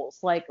goals.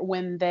 Like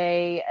when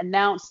they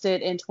announced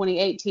it in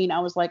 2018, I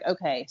was like,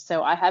 okay,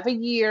 so I have a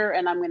year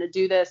and I'm going to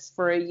do this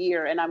for a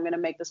year and I'm going to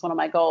make this one of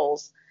my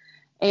goals.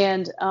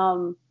 And,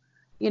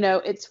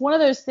 it's one of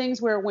those things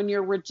where when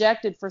you're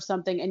rejected for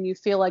something and you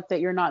feel like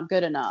that you're not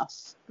good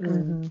enough.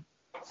 And,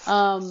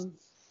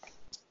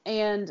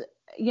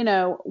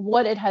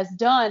 what it has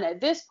done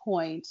at this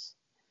point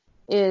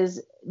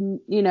is,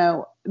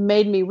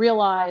 made me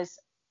realize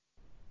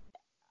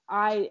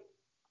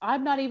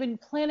I'm not even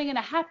planning in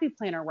a Happy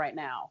Planner right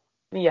now.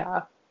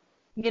 Yeah.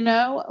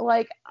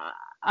 Like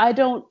I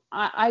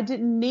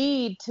didn't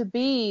need to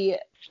be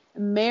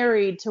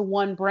married to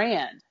one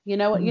brand. You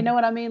know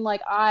what I mean?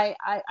 Like I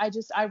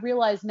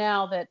realize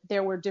now that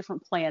there were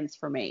different plans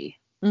for me.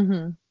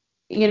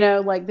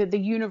 Mm-hmm. Like the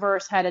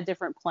universe had a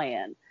different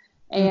plan,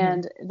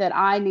 and that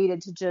I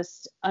needed to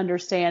just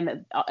understand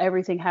that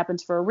everything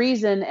happens for a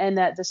reason, and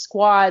that the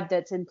squad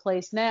that's in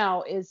place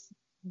now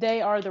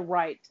they are the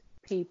right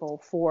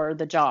people for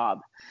the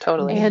job.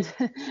 Totally.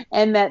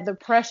 And that the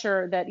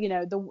pressure that,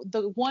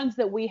 the ones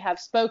that we have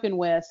spoken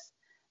with,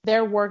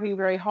 they're working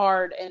very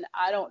hard, and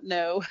I don't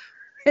know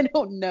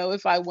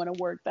if I want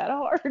to work that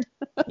hard.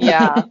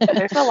 Yeah,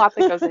 there's a lot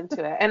that goes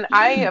into it. And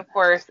I, of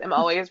course, am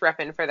always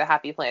repping for the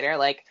Happy Planner.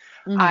 Like,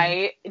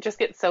 I just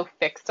get so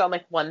fixed on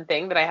like one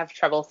thing that I have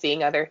trouble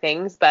seeing other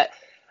things. But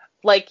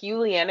like you,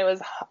 Leanne, it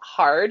was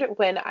hard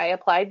when I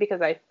applied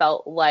because I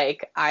felt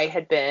like I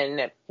had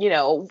been,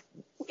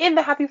 in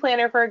the Happy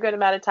Planner for a good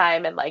amount of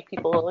time, and like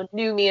people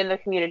knew me in the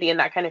community and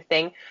that kind of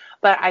thing.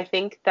 But I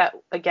think that,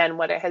 again,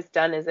 what it has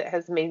done is it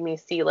has made me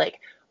see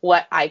like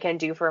what I can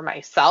do for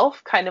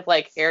myself, kind of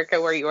like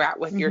Erica, where you were at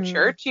with your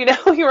church, you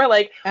were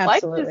like, well, I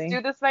can just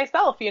do this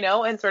myself,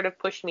 and sort of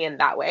push me in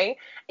that way.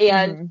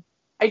 And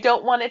I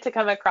don't want it to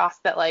come across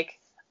that like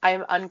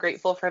I'm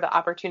ungrateful for the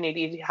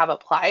opportunity to have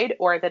applied,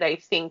 or that I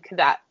think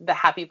that the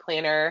Happy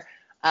Planner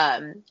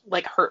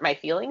like hurt my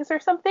feelings or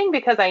something,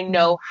 because I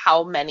know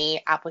how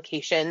many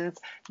applications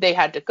they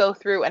had to go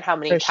through and how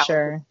many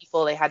talented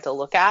people they had to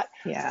look at.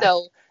 Yeah.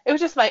 So it was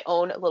just my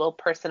own little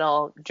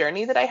personal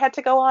journey that I had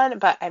to go on,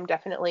 but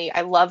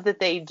I love that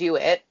they do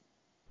it.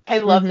 I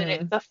love that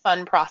it's a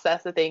fun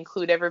process, that they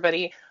include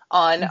everybody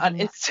on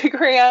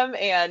Instagram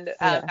and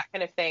that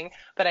kind of thing.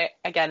 But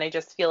I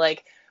just feel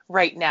like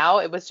right now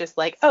it was just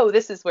like, oh,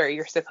 this is where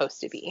you're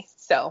supposed to be.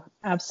 So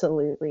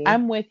absolutely.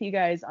 I'm with you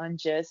guys on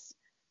just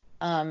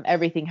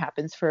everything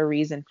happens for a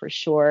reason, for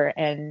sure.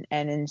 And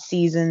in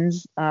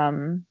seasons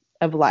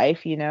of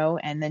life,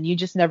 and then you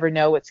just never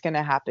know what's going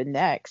to happen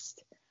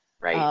next.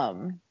 Right.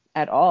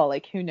 At all.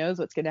 Like, who knows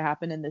what's going to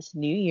happen in this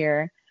new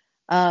year.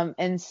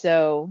 And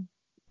so,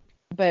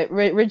 but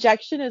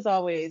rejection is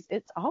always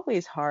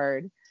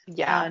hard.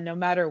 Yeah. No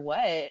matter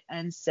what.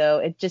 And so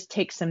it just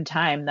takes some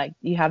time. Like,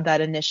 you have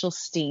that initial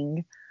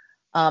sting.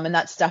 And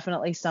that's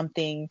definitely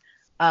something,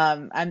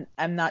 I'm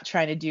not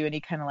trying to do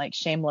any kind of like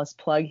shameless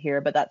plug here,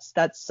 but that's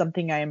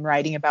something I am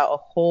writing about a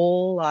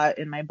whole lot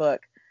in my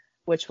book,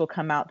 which will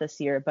come out this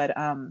year. But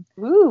of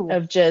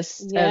what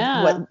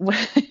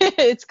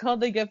it's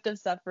called, The Gift of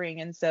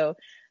Suffering. And so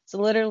it's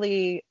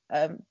literally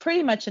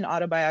pretty much an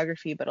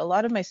autobiography, but a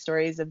lot of my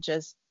stories of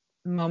just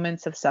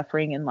moments of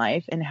suffering in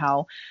life, and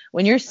how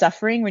when you're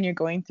suffering, when you're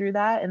going through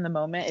that in the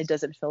moment, it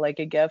doesn't feel like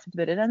a gift,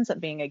 but it ends up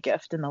being a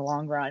gift in the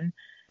long run.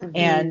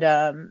 And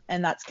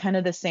that's kind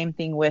of the same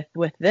thing with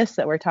this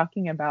that we're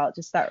talking about,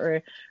 just that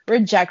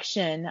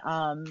rejection.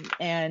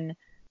 And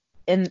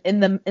in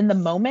the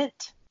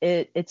moment,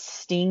 it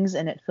stings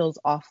and it feels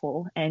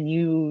awful, and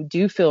you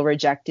do feel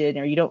rejected,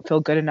 or you don't feel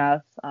good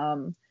enough,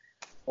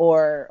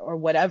 or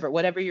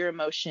whatever your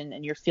emotion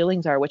and your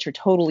feelings are, which are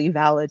totally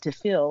valid to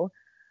feel.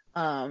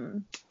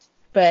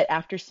 But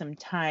after some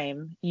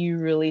time, you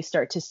really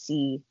start to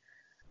see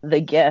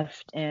the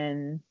gift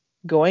in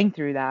going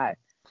through that.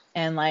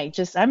 And like,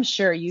 just, I'm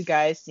sure you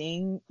guys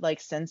seeing like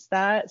since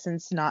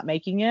not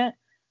making it,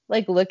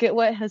 like, look at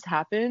what has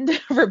happened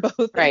for both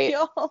of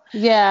y'all.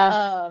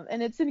 Yeah.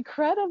 And it's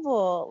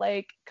incredible.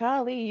 Like,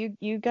 golly,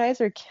 you guys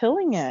are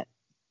killing it.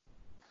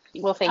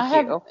 Well, thank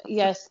you.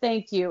 Yes,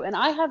 thank you. And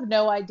I have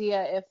no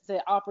idea if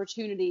the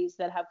opportunities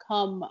that have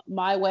come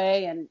my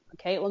way and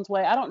Caitlin's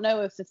way, I don't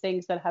know if the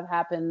things that have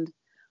happened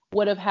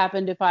would have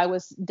happened if I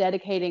was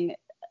dedicating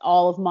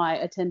all of my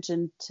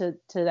attention to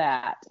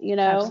that,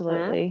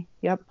 Absolutely.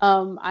 Yep.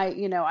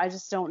 I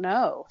just don't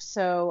know.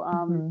 So,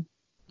 one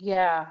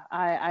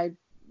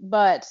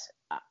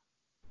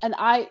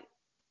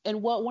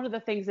of the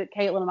things that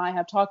Caitlin and I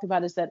have talked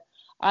about is that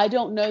I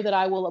don't know that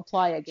I will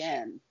apply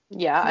again.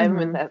 Yeah, I'm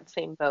in that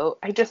same boat.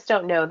 I just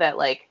don't know that,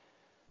 like,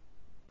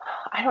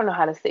 I don't know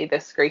how to say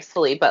this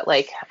gracefully, but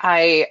like,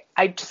 I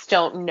just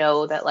don't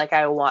know that like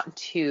I want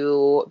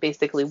to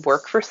basically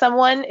work for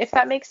someone, if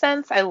that makes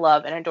sense. I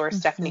love and adore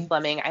Stephanie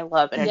Fleming. I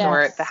love and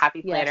adore the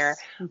Happy Planner,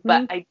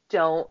 but I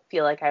don't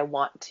feel like I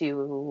want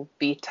to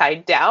be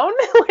tied down.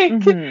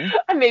 Like,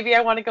 maybe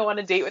I want to go on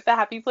a date with the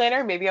Happy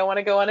Planner. Maybe I want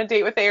to go on a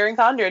date with Erin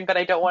Condren, but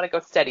I don't want to go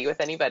steady with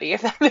anybody,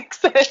 if that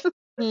makes sense.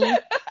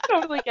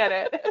 Totally get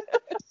it.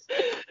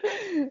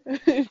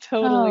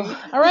 Totally.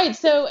 Oh. All right.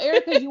 So,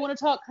 Erica, do you want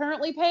to talk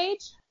currently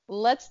page?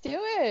 Let's do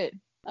it.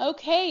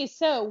 Okay.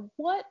 So,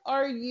 what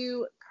are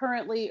you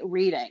currently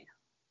reading?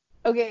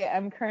 Okay.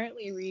 I'm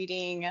currently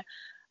reading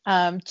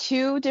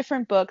 2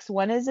 different books.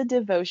 One is a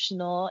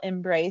devotional,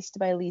 Embraced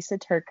by Lisa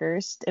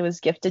TerKeurst. It was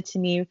gifted to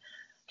me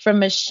from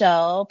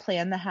Michelle,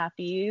 Plan the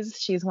Happies.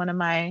 She's one of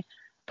my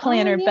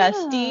planner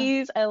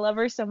besties. I love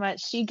her so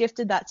much. She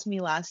gifted that to me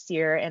last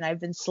year, and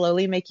I've been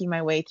slowly making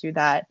my way through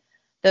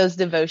those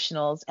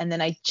devotionals. And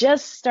then I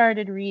just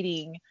started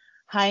reading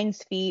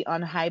Hind's Feet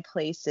on High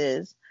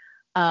Places,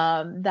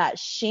 that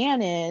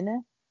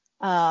Shannon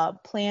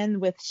Plan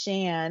with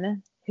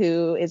Shan,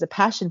 who is a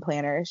passion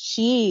planner.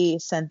 She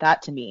sent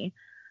that to me.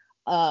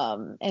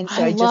 And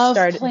so I just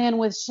started Plan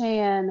with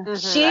Shan.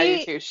 Mm-hmm, I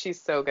do too.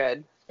 She's so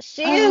good.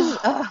 She is.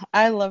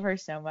 I love her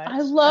so much.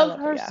 I love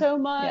her so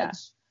much.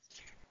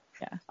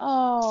 Yeah.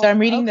 Oh. So I'm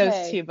reading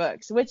those 2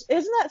 books, which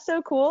isn't that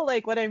so cool?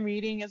 Like what I'm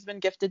reading has been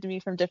gifted to me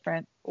from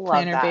different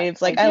planner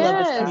babes. Like I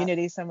love this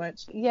community so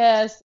much.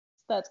 Yes,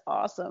 that's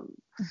awesome.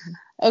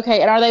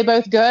 Okay, and are they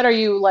both good? Are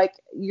you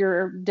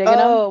you're digging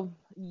them? Oh,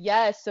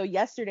 yes. So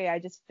yesterday I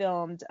just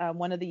filmed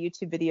one of the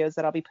YouTube videos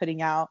that I'll be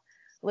putting out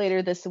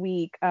later this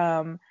week.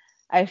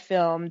 I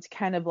filmed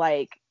kind of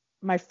like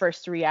my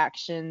first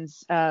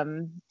reactions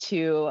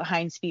to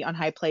Hind's Feet on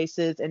High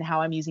Places and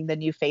how I'm using the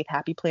new Faith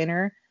Happy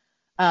Planner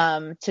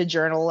to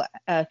journal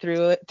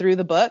through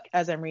the book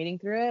as I'm reading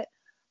through it.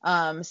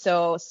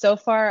 So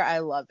far I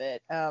love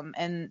it.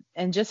 And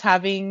just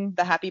having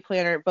the Happy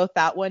Planner, both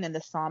that one and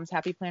the Psalms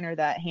Happy Planner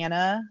that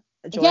Hannah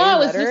Joy I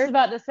was just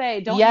about to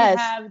say, don't you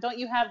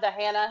have the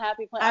Hannah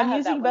Happy Planner? I'm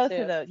using both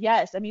of those.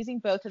 Yes, I'm using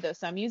both of those.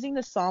 So I'm using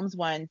the Psalms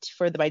one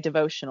for my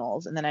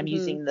devotionals, and then I'm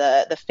using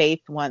the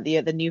Faith one,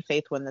 the new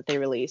Faith one that they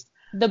released.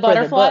 The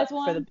butterflies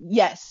one?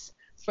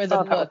 For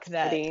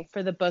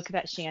the book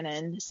that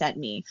Shannon sent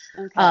me.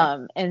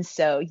 Okay. And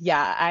so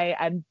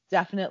I'm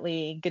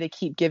definitely gonna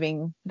keep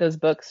giving those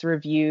books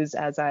reviews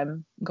as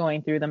I'm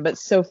going through them. But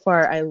so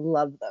far I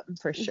love them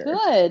for sure.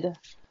 Good.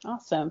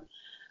 Awesome.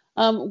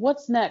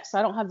 What's next?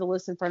 I don't have the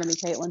list in front of me,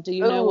 Caitlin. Do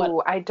you know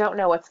what? I don't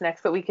know what's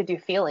next, but we could do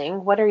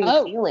feeling. What are you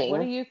feeling?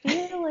 What are you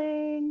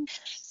feeling?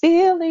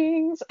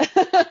 Feelings.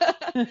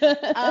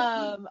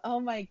 Oh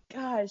my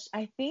gosh.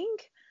 I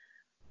think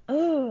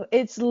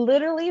it's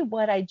literally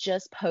what I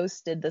just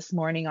posted this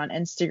morning on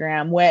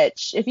Instagram,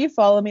 which if you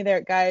follow me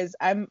there, guys,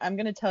 I'm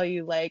gonna tell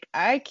you, like,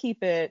 I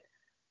keep it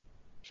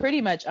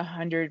pretty much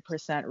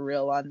 100%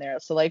 real on there.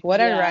 So like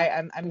what I write,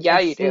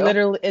 you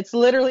do. It's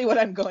literally what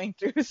I'm going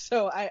through.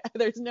 So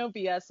there's no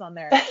BS on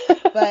there.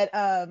 But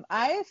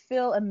I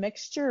feel a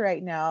mixture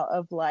right now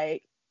of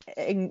like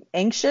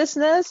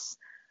anxiousness,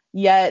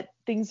 yet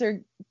things are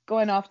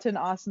going off to an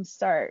awesome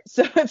start.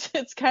 So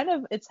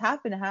it's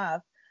half and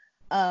half,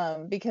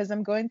 because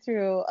I'm going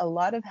through a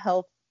lot of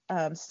health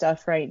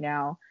stuff right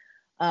now,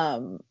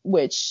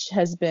 which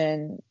has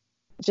been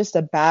just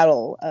a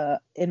battle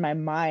in my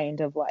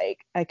mind of like,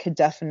 I could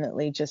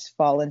definitely just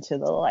fall into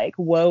the like,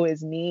 woe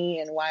is me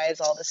and why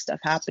is all this stuff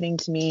happening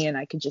to me, and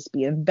I could just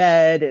be in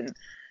bed and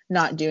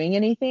not doing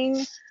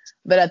anything.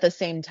 But at the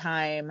same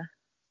time,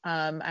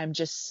 I'm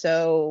just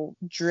so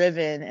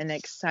driven and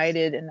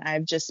excited, and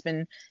I've just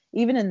been,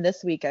 even in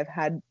this week, I've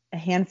had a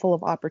handful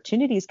of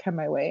opportunities come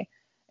my way,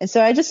 and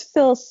so I just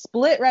feel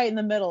split right in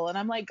the middle, and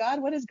I'm like,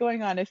 God, what is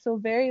going on? I feel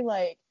very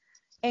like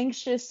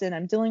anxious, and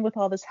I'm dealing with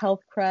all this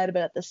health crud,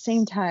 but at the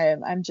same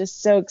time I'm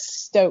just so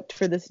stoked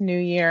for this new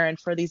year and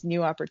for these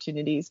new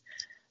opportunities.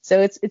 So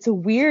it's a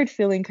weird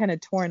feeling, kind of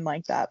torn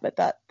like that, but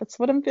that's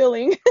what I'm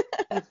feeling.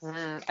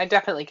 I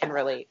definitely can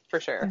relate for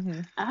sure.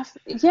 Mm-hmm. I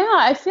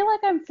feel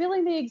like I'm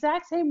feeling the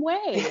exact same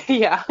way.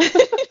 Yeah.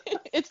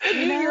 It's the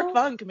New Year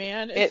funk,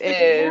 man. It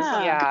is.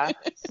 Yeah.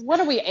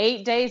 What are we,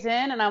 8 days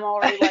in, and I'm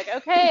already like,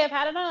 okay, I've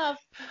had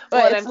enough.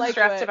 But I'm like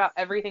stressed about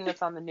everything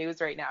that's on the news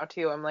right now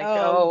too. I'm like,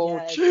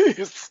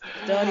 jeez.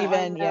 Don't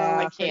even.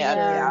 I can't.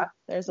 Yeah.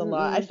 There's a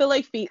lot. I feel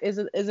like is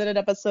it an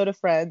episode of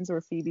Friends where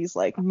Phoebe's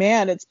like,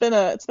 man, it's been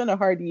a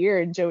hard year,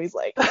 and Joey's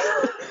like,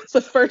 it's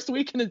the first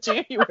weekend of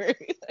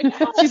January.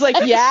 She's like,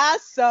 yeah,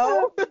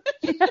 so.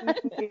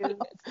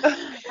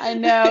 I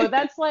know.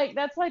 That's like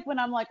when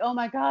I'm like, oh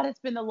my God, it's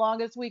been the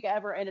longest week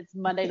ever, and it's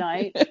Monday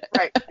night.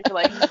 Right. You're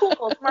like,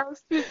 cool,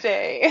 tomorrow's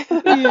Tuesday.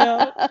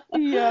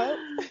 Yeah.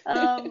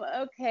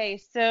 Okay,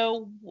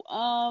 so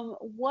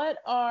what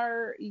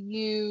are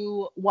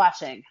you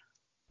watching?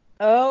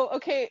 Oh,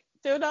 okay.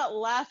 Do not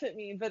laugh at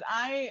me, but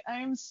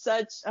I'm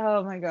such,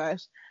 oh my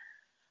gosh.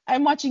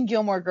 I'm watching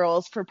Gilmore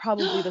Girls for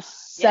probably the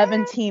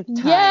 17th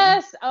time.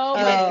 Yes. Oh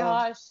my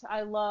gosh.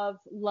 I love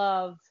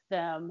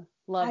them.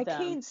 I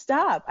can't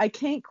stop. I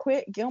can't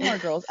quit Gilmore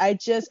Girls. I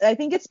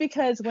think it's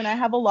because when I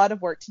have a lot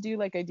of work to do,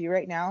 like I do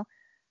right now,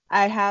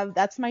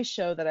 that's my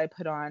show that I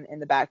put on in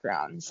the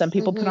background. Some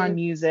people put on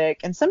music,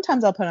 and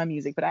sometimes I'll put on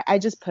music, but I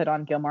just put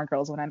on Gilmore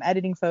Girls when I'm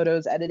editing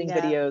photos, editing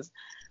videos,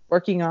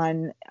 working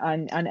on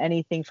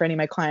anything for any of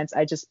my clients.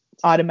 I just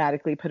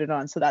automatically put it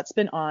on. So that's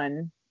been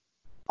on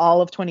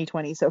all of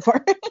 2020 so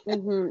far.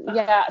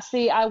 Yeah.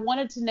 See, I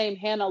wanted to name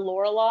Hannah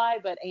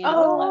Lorelai, but Andy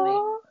wouldn't let me.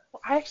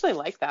 I actually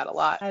like that a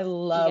lot. I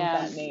love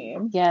that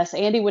name. Yes,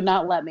 Andy would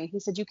not let me. He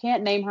said, you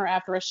can't name her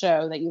after a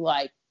show that you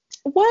like.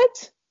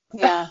 What?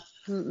 Yeah.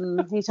 He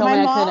told me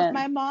I couldn't.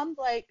 My mom,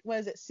 like,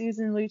 was it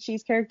Susan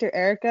Lucci's character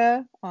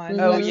Erica on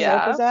Oh my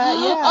God.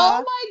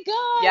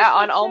 Yeah,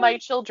 on All My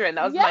Children.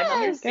 That was my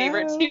mother's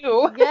favorite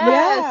too.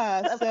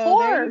 Yes, of so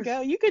course. There you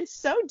go. You could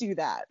so do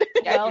that.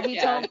 Well, he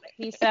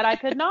said I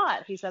could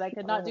not. He said I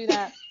could not do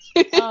that.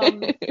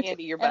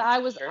 Andy, you're best.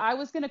 And I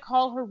was going to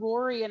call her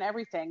Rory and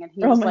everything, and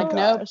he was like,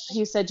 nope.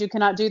 He said you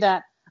cannot do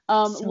that.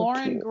 So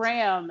Lauren cute.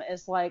 Graham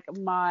is like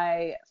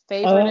my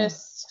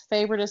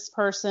favoriteest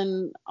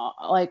person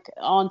like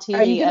on TV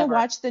Are you gonna ever.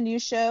 watch the new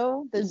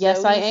show? The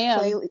Yes, I Zoe's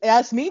am.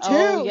 Yes, me too.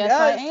 Oh, yes,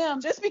 I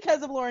am. Just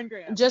because of Lauren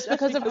Graham. Just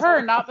because of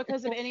her, not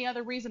because of any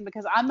other reason,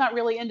 because I'm not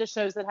really into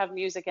shows that have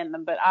music in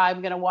them, but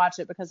I'm going to watch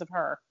it because of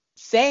her.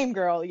 Same,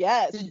 girl.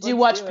 Yes. Did you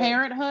watch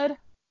Parenthood?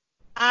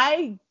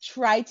 I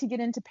tried to get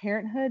into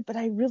Parenthood, but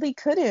I really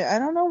couldn't. I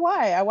don't know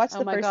why. I watched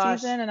the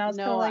first season and I was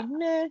kind of like,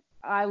 meh.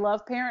 I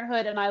love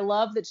Parenthood, and I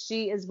love that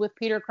she is with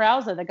Peter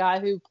Krause, the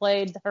guy who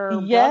played her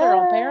brother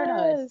on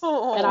Parenthood.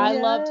 Oh, and I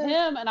loved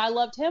him, and I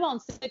loved him on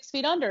 6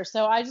 Feet Under.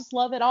 So I just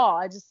love it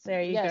all.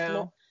 There you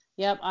go.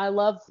 Yep, I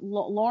love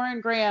Lauren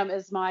Graham I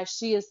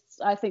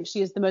think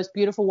she is the most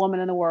beautiful woman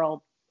in the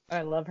world.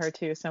 I love her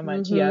too so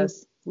much.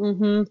 Yes.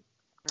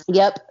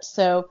 Yep.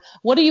 So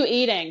what are you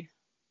eating?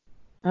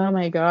 Oh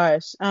my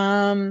gosh.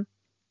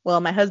 Well,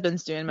 my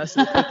husband's doing most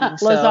of the cooking.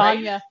 So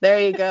lasagna.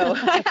 There you go.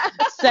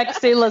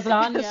 Sexy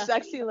lasagna.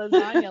 Sexy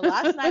lasagna.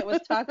 Last night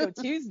was Taco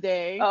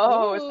Tuesday.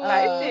 Oh,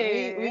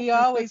 spicy. We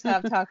always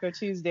have Taco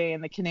Tuesday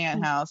in the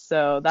Canaan house,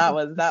 so that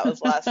was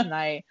last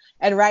night.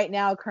 And right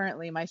now,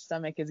 currently, my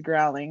stomach is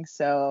growling.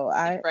 So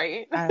I'm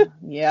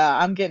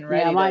getting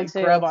ready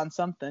to grub on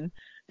something.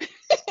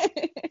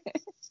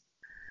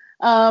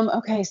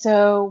 Okay,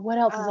 so what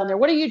else is on there?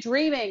 What are you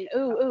dreaming?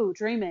 Ooh,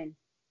 dreaming.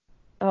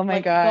 Oh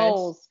my gosh.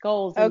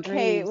 Goals. And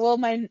okay. dreams. Well,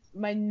 my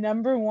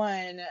number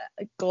one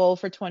goal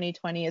for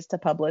 2020 is to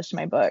publish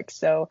my book.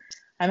 So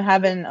I'm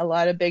having a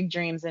lot of big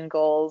dreams and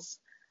goals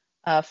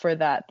for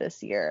that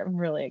this year. I'm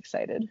really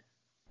excited.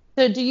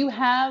 So do you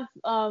have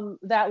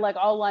that like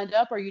all lined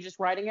up? Are you just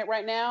writing it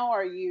right now?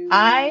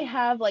 I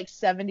have like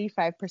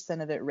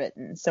 75% of it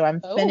written. So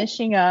I'm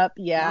finishing up.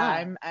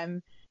 Yeah, wow.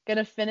 I'm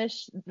gonna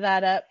finish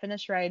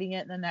writing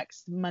it in the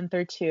next month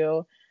or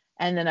two.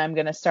 And then I'm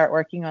going to start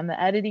working on the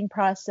editing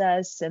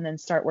process and then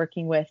start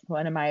working with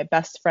one of my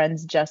best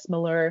friends, Jess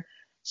Miller.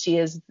 She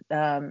is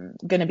going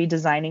to be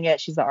designing it.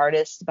 She's the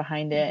artist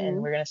behind it.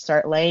 And we're going to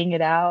start laying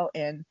it out.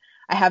 And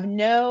I have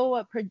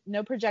no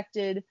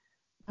projected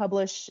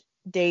publish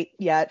date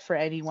yet for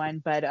anyone,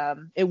 but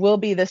it will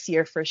be this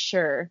year for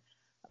sure.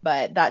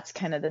 But that's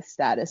kind of the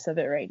status of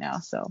it right now.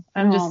 So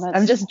I'm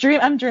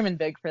dreaming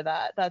big for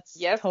that. That's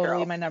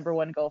totally my number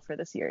one goal for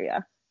this year.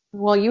 Yeah.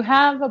 Well, you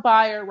have a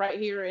buyer right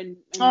here in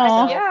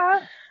myself.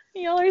 Yeah.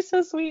 Y'all are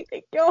so sweet.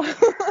 Thank you.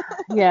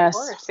 Yes,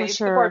 for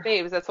sure. Support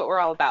babes. That's what we're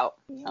all about.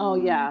 Oh,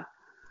 yeah.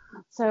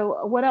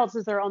 So what else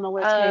is there on the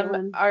list,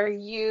 Caitlin?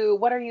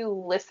 What are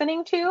you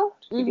listening to?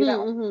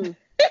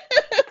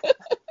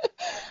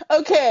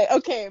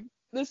 Okay.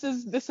 This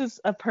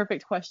is a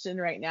perfect question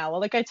right now.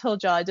 Well, like I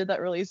told y'all, I did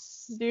that really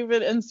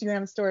stupid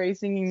Instagram story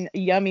singing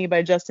Yummy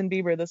by Justin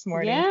Bieber this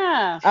morning.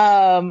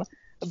 Yeah.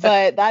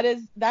 But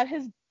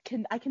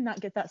I cannot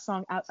get that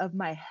song out of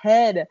my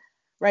head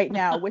right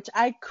now, which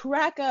I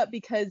crack up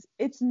because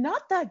it's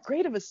not that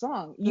great of a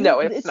song.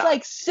 It's not.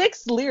 Like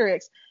 6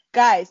 lyrics.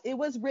 Guys, it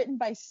was written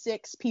by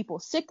 6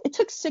 people. It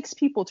took 6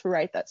 people to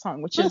write that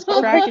song, which is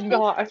cracking me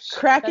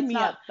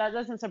up. That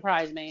doesn't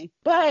surprise me.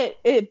 But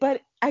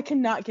I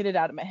cannot get it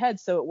out of my head,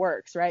 so it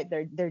works, right?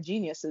 They're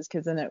geniuses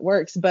because then it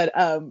works. But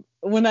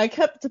when I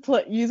kept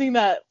using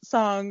that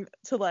song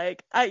to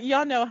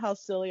y'all know how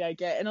silly I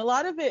get, and a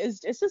lot of it's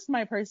just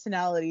my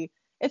personality.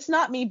 It's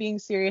not me being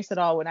serious at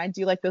all when I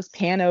do like those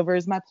pan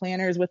overs, my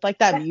planners with like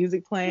that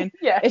music playing.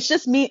 Yeah. It's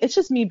just me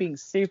being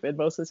stupid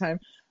most of the time.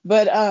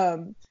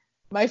 But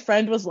my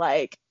friend was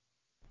like,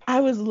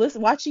 I was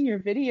watching your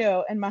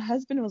video and my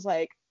husband was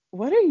like,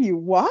 what are you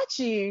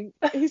watching?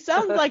 He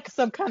sounds like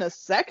some kind of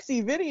sexy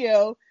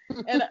video.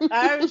 And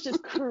I was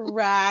just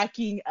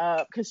cracking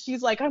up because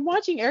she's like, I'm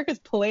watching Erica's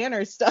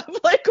planner stuff.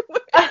 Like,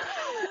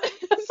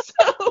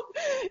 so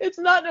it's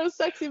not no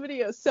sexy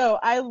video. So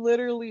I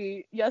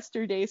literally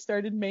yesterday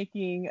started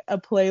making a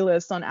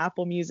playlist on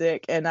Apple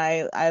Music and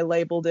I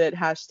labeled it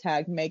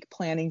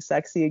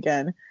 #MakePlanningSexy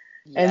again.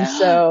 Yeah. And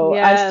so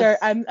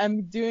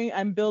I'm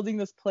building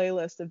this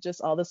playlist of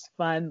just all this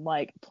fun,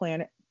 like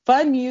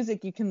fun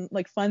music. You can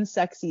like fun,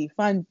 sexy,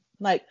 fun,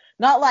 like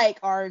not like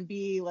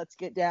R&B, let's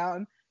get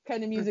down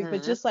kind of music,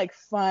 but just like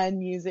fun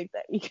music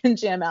that you can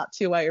jam out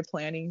to while you're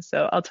planning.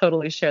 So I'll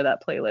totally share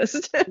that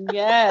playlist.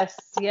 Yes.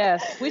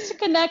 We should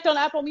connect on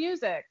Apple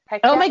Music.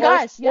 Oh my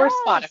gosh. Or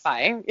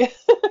Spotify.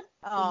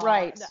 Oh,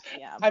 right.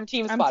 Yeah. I'm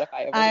team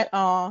Spotify over here.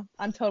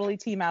 I'm totally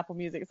team Apple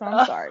Music, so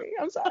I'm sorry.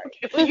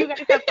 Okay, well, you guys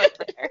have fun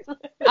there.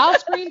 I'll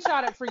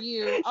screenshot it for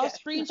you.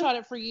 Screenshot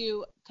it for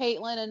you,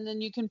 Caitlin, and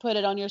then you can put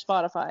it on your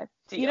Spotify.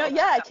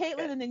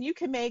 Caitlin, and then you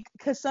can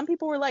because some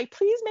people were like,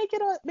 please make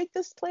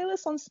this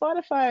playlist on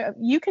Spotify.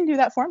 You can do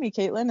that for me,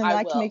 Caitlin, and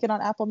I can make it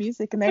on Apple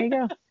Music, and there you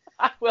go.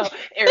 I will.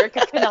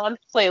 Erica Canon's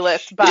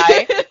playlist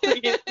by.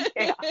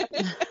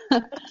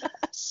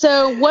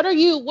 So what are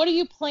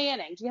you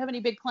planning? Do you have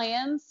any big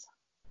plans?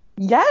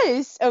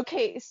 Yes.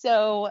 Okay.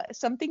 So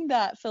something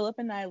that Philip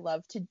and I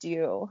love to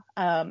do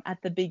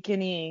at the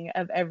beginning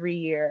of every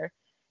year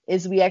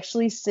is we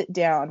actually sit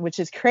down, which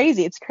is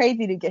crazy. It's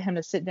crazy to get him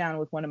to sit down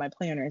with one of my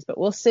planners, but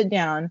we'll sit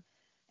down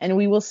and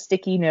we will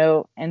sticky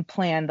note and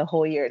plan the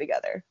whole year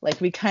together.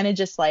 Like, we kind of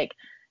just like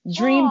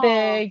dream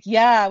big.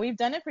 Yeah, we've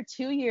done it for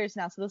 2 years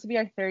now, so this will be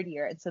our 3rd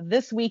year. And so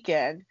this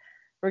weekend,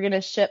 we're going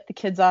to ship the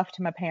kids off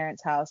to my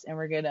parents' house, and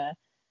we're going to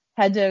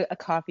head to a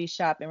coffee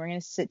shop, and we're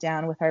going to sit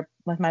down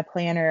with my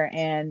planner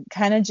and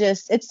kind of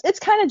just, it's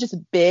kind of just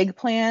big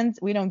plans.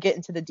 We don't get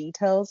into the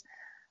details.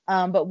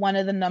 But one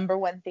of the number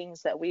one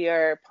things that we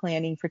are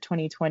planning for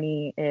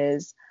 2020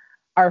 is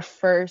our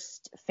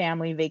first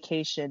family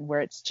vacation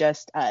where it's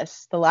just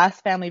us. The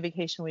last family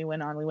vacation we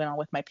went on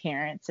with my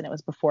parents, and it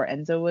was before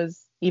Enzo was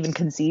even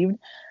conceived.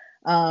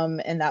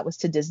 And that was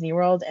to Disney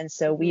World. And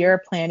so we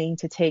are planning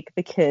to take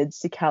the kids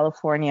to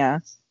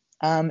California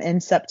in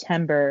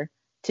September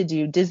to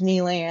do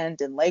Disneyland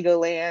and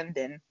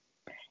Legoland.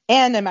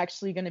 And I'm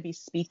actually going to be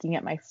speaking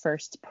at my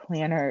first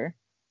planner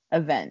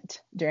event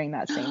during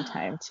that same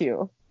time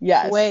too.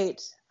 Yes.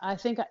 Wait,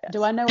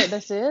 do I know what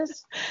this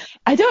is?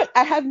 I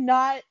have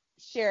not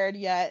shared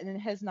yet, and it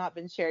has not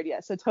been shared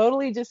yet. So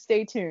totally just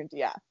stay tuned.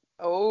 Yeah.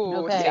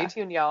 Oh, okay. Stay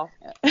tuned, y'all.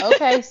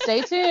 Okay,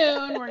 stay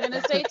tuned. We're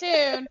gonna stay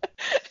tuned.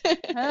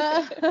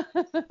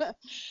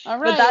 All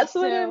right.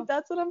 But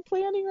that's what I'm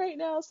planning right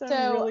now. So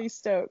I'm really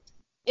stoked.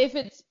 If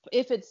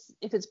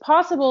it's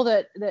possible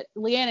that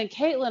Leanne and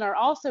Caitlin are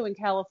also in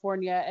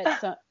California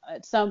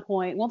at some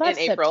point, well, that's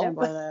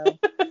September though.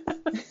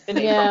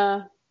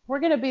 Yeah, we're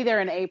gonna be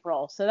there in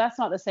April, so that's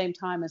not the same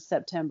time as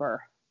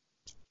September.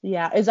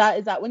 Yeah, is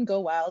that when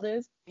Go Wild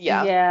is?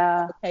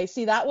 Yeah. Okay,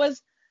 see, that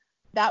was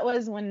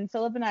when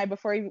Philip and I,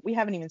 before we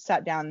haven't even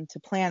sat down to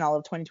plan all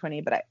of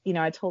 2020, but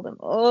I told him,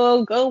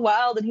 oh, Go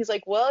Wild, and he's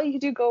like, well, you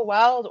could do Go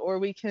Wild, or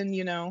we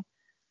can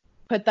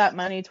put that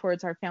money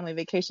towards our family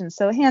vacation.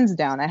 So hands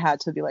down, I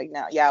had to be like,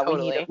 no, yeah,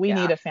 totally. we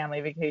need a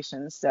family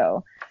vacation.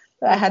 So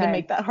I had to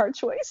make that hard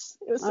choice.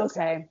 It was so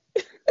sad.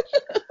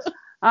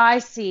 I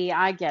see.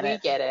 I get it.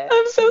 We get it.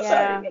 I'm so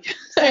sorry.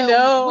 So I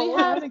know.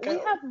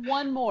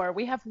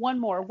 We have one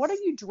more. What are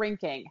you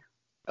drinking?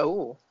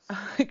 Oh,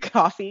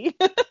 coffee.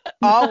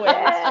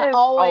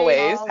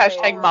 Always.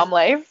 Hashtag mom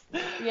life.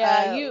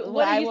 Yeah.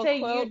 What do you say?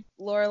 You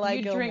Lorelai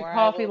you Gilmore. Drink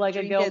coffee like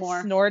a Gilmore.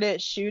 It, snort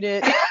it, shoot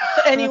it,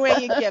 any way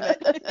you give it.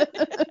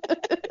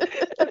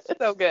 That's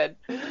so good.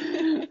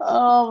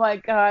 Oh my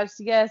gosh.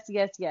 Yes.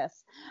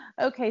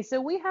 Okay, so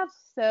we have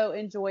so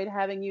enjoyed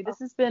having you. This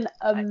has been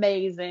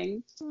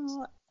amazing.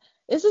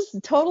 This has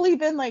totally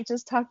been like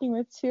just talking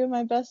with two of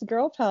my best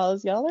girl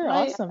pals. Y'all are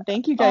awesome.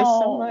 Thank you guys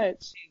so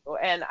much.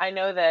 And I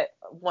know that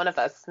one of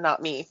us,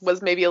 not me,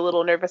 was maybe a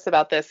little nervous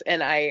about this,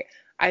 and I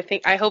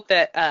hope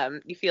that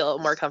you feel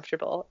more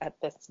comfortable at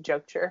this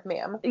juncture,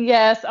 ma'am.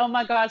 Yes. Oh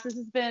my gosh, this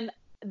has been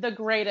the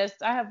greatest.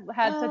 I have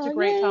had such a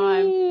great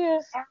time. Yeah,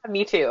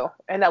 me too.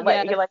 And that,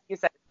 like you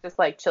said, just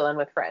like chilling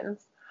with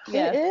friends.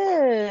 Yes.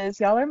 It is.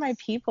 Y'all are my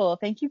people.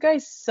 Thank you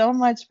guys so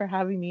much for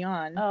having me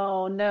on.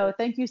 Oh, no.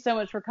 Thank you so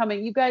much for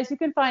coming. You guys, you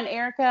can find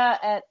Erica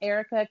at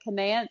Erica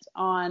Canant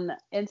on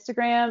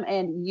Instagram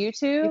and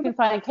YouTube. You can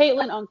find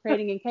Caitlin on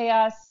Creating in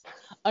Chaos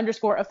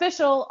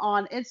 _official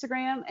on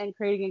Instagram and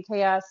Creating in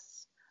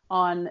Chaos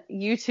on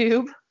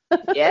YouTube.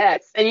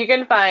 Yes. And you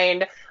can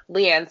find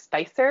Leanne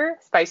Spicer,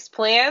 Spiced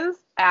Plans,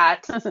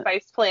 at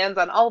Spiced Plans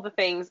on all the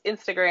things,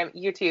 Instagram,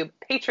 YouTube,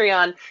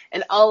 Patreon,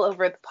 and all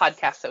over the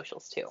podcast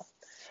socials too.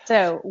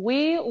 So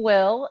we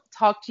will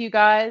talk to you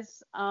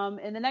guys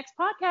in the next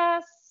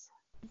podcast.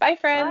 Bye,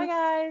 friends. Bye,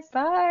 guys.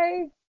 Bye.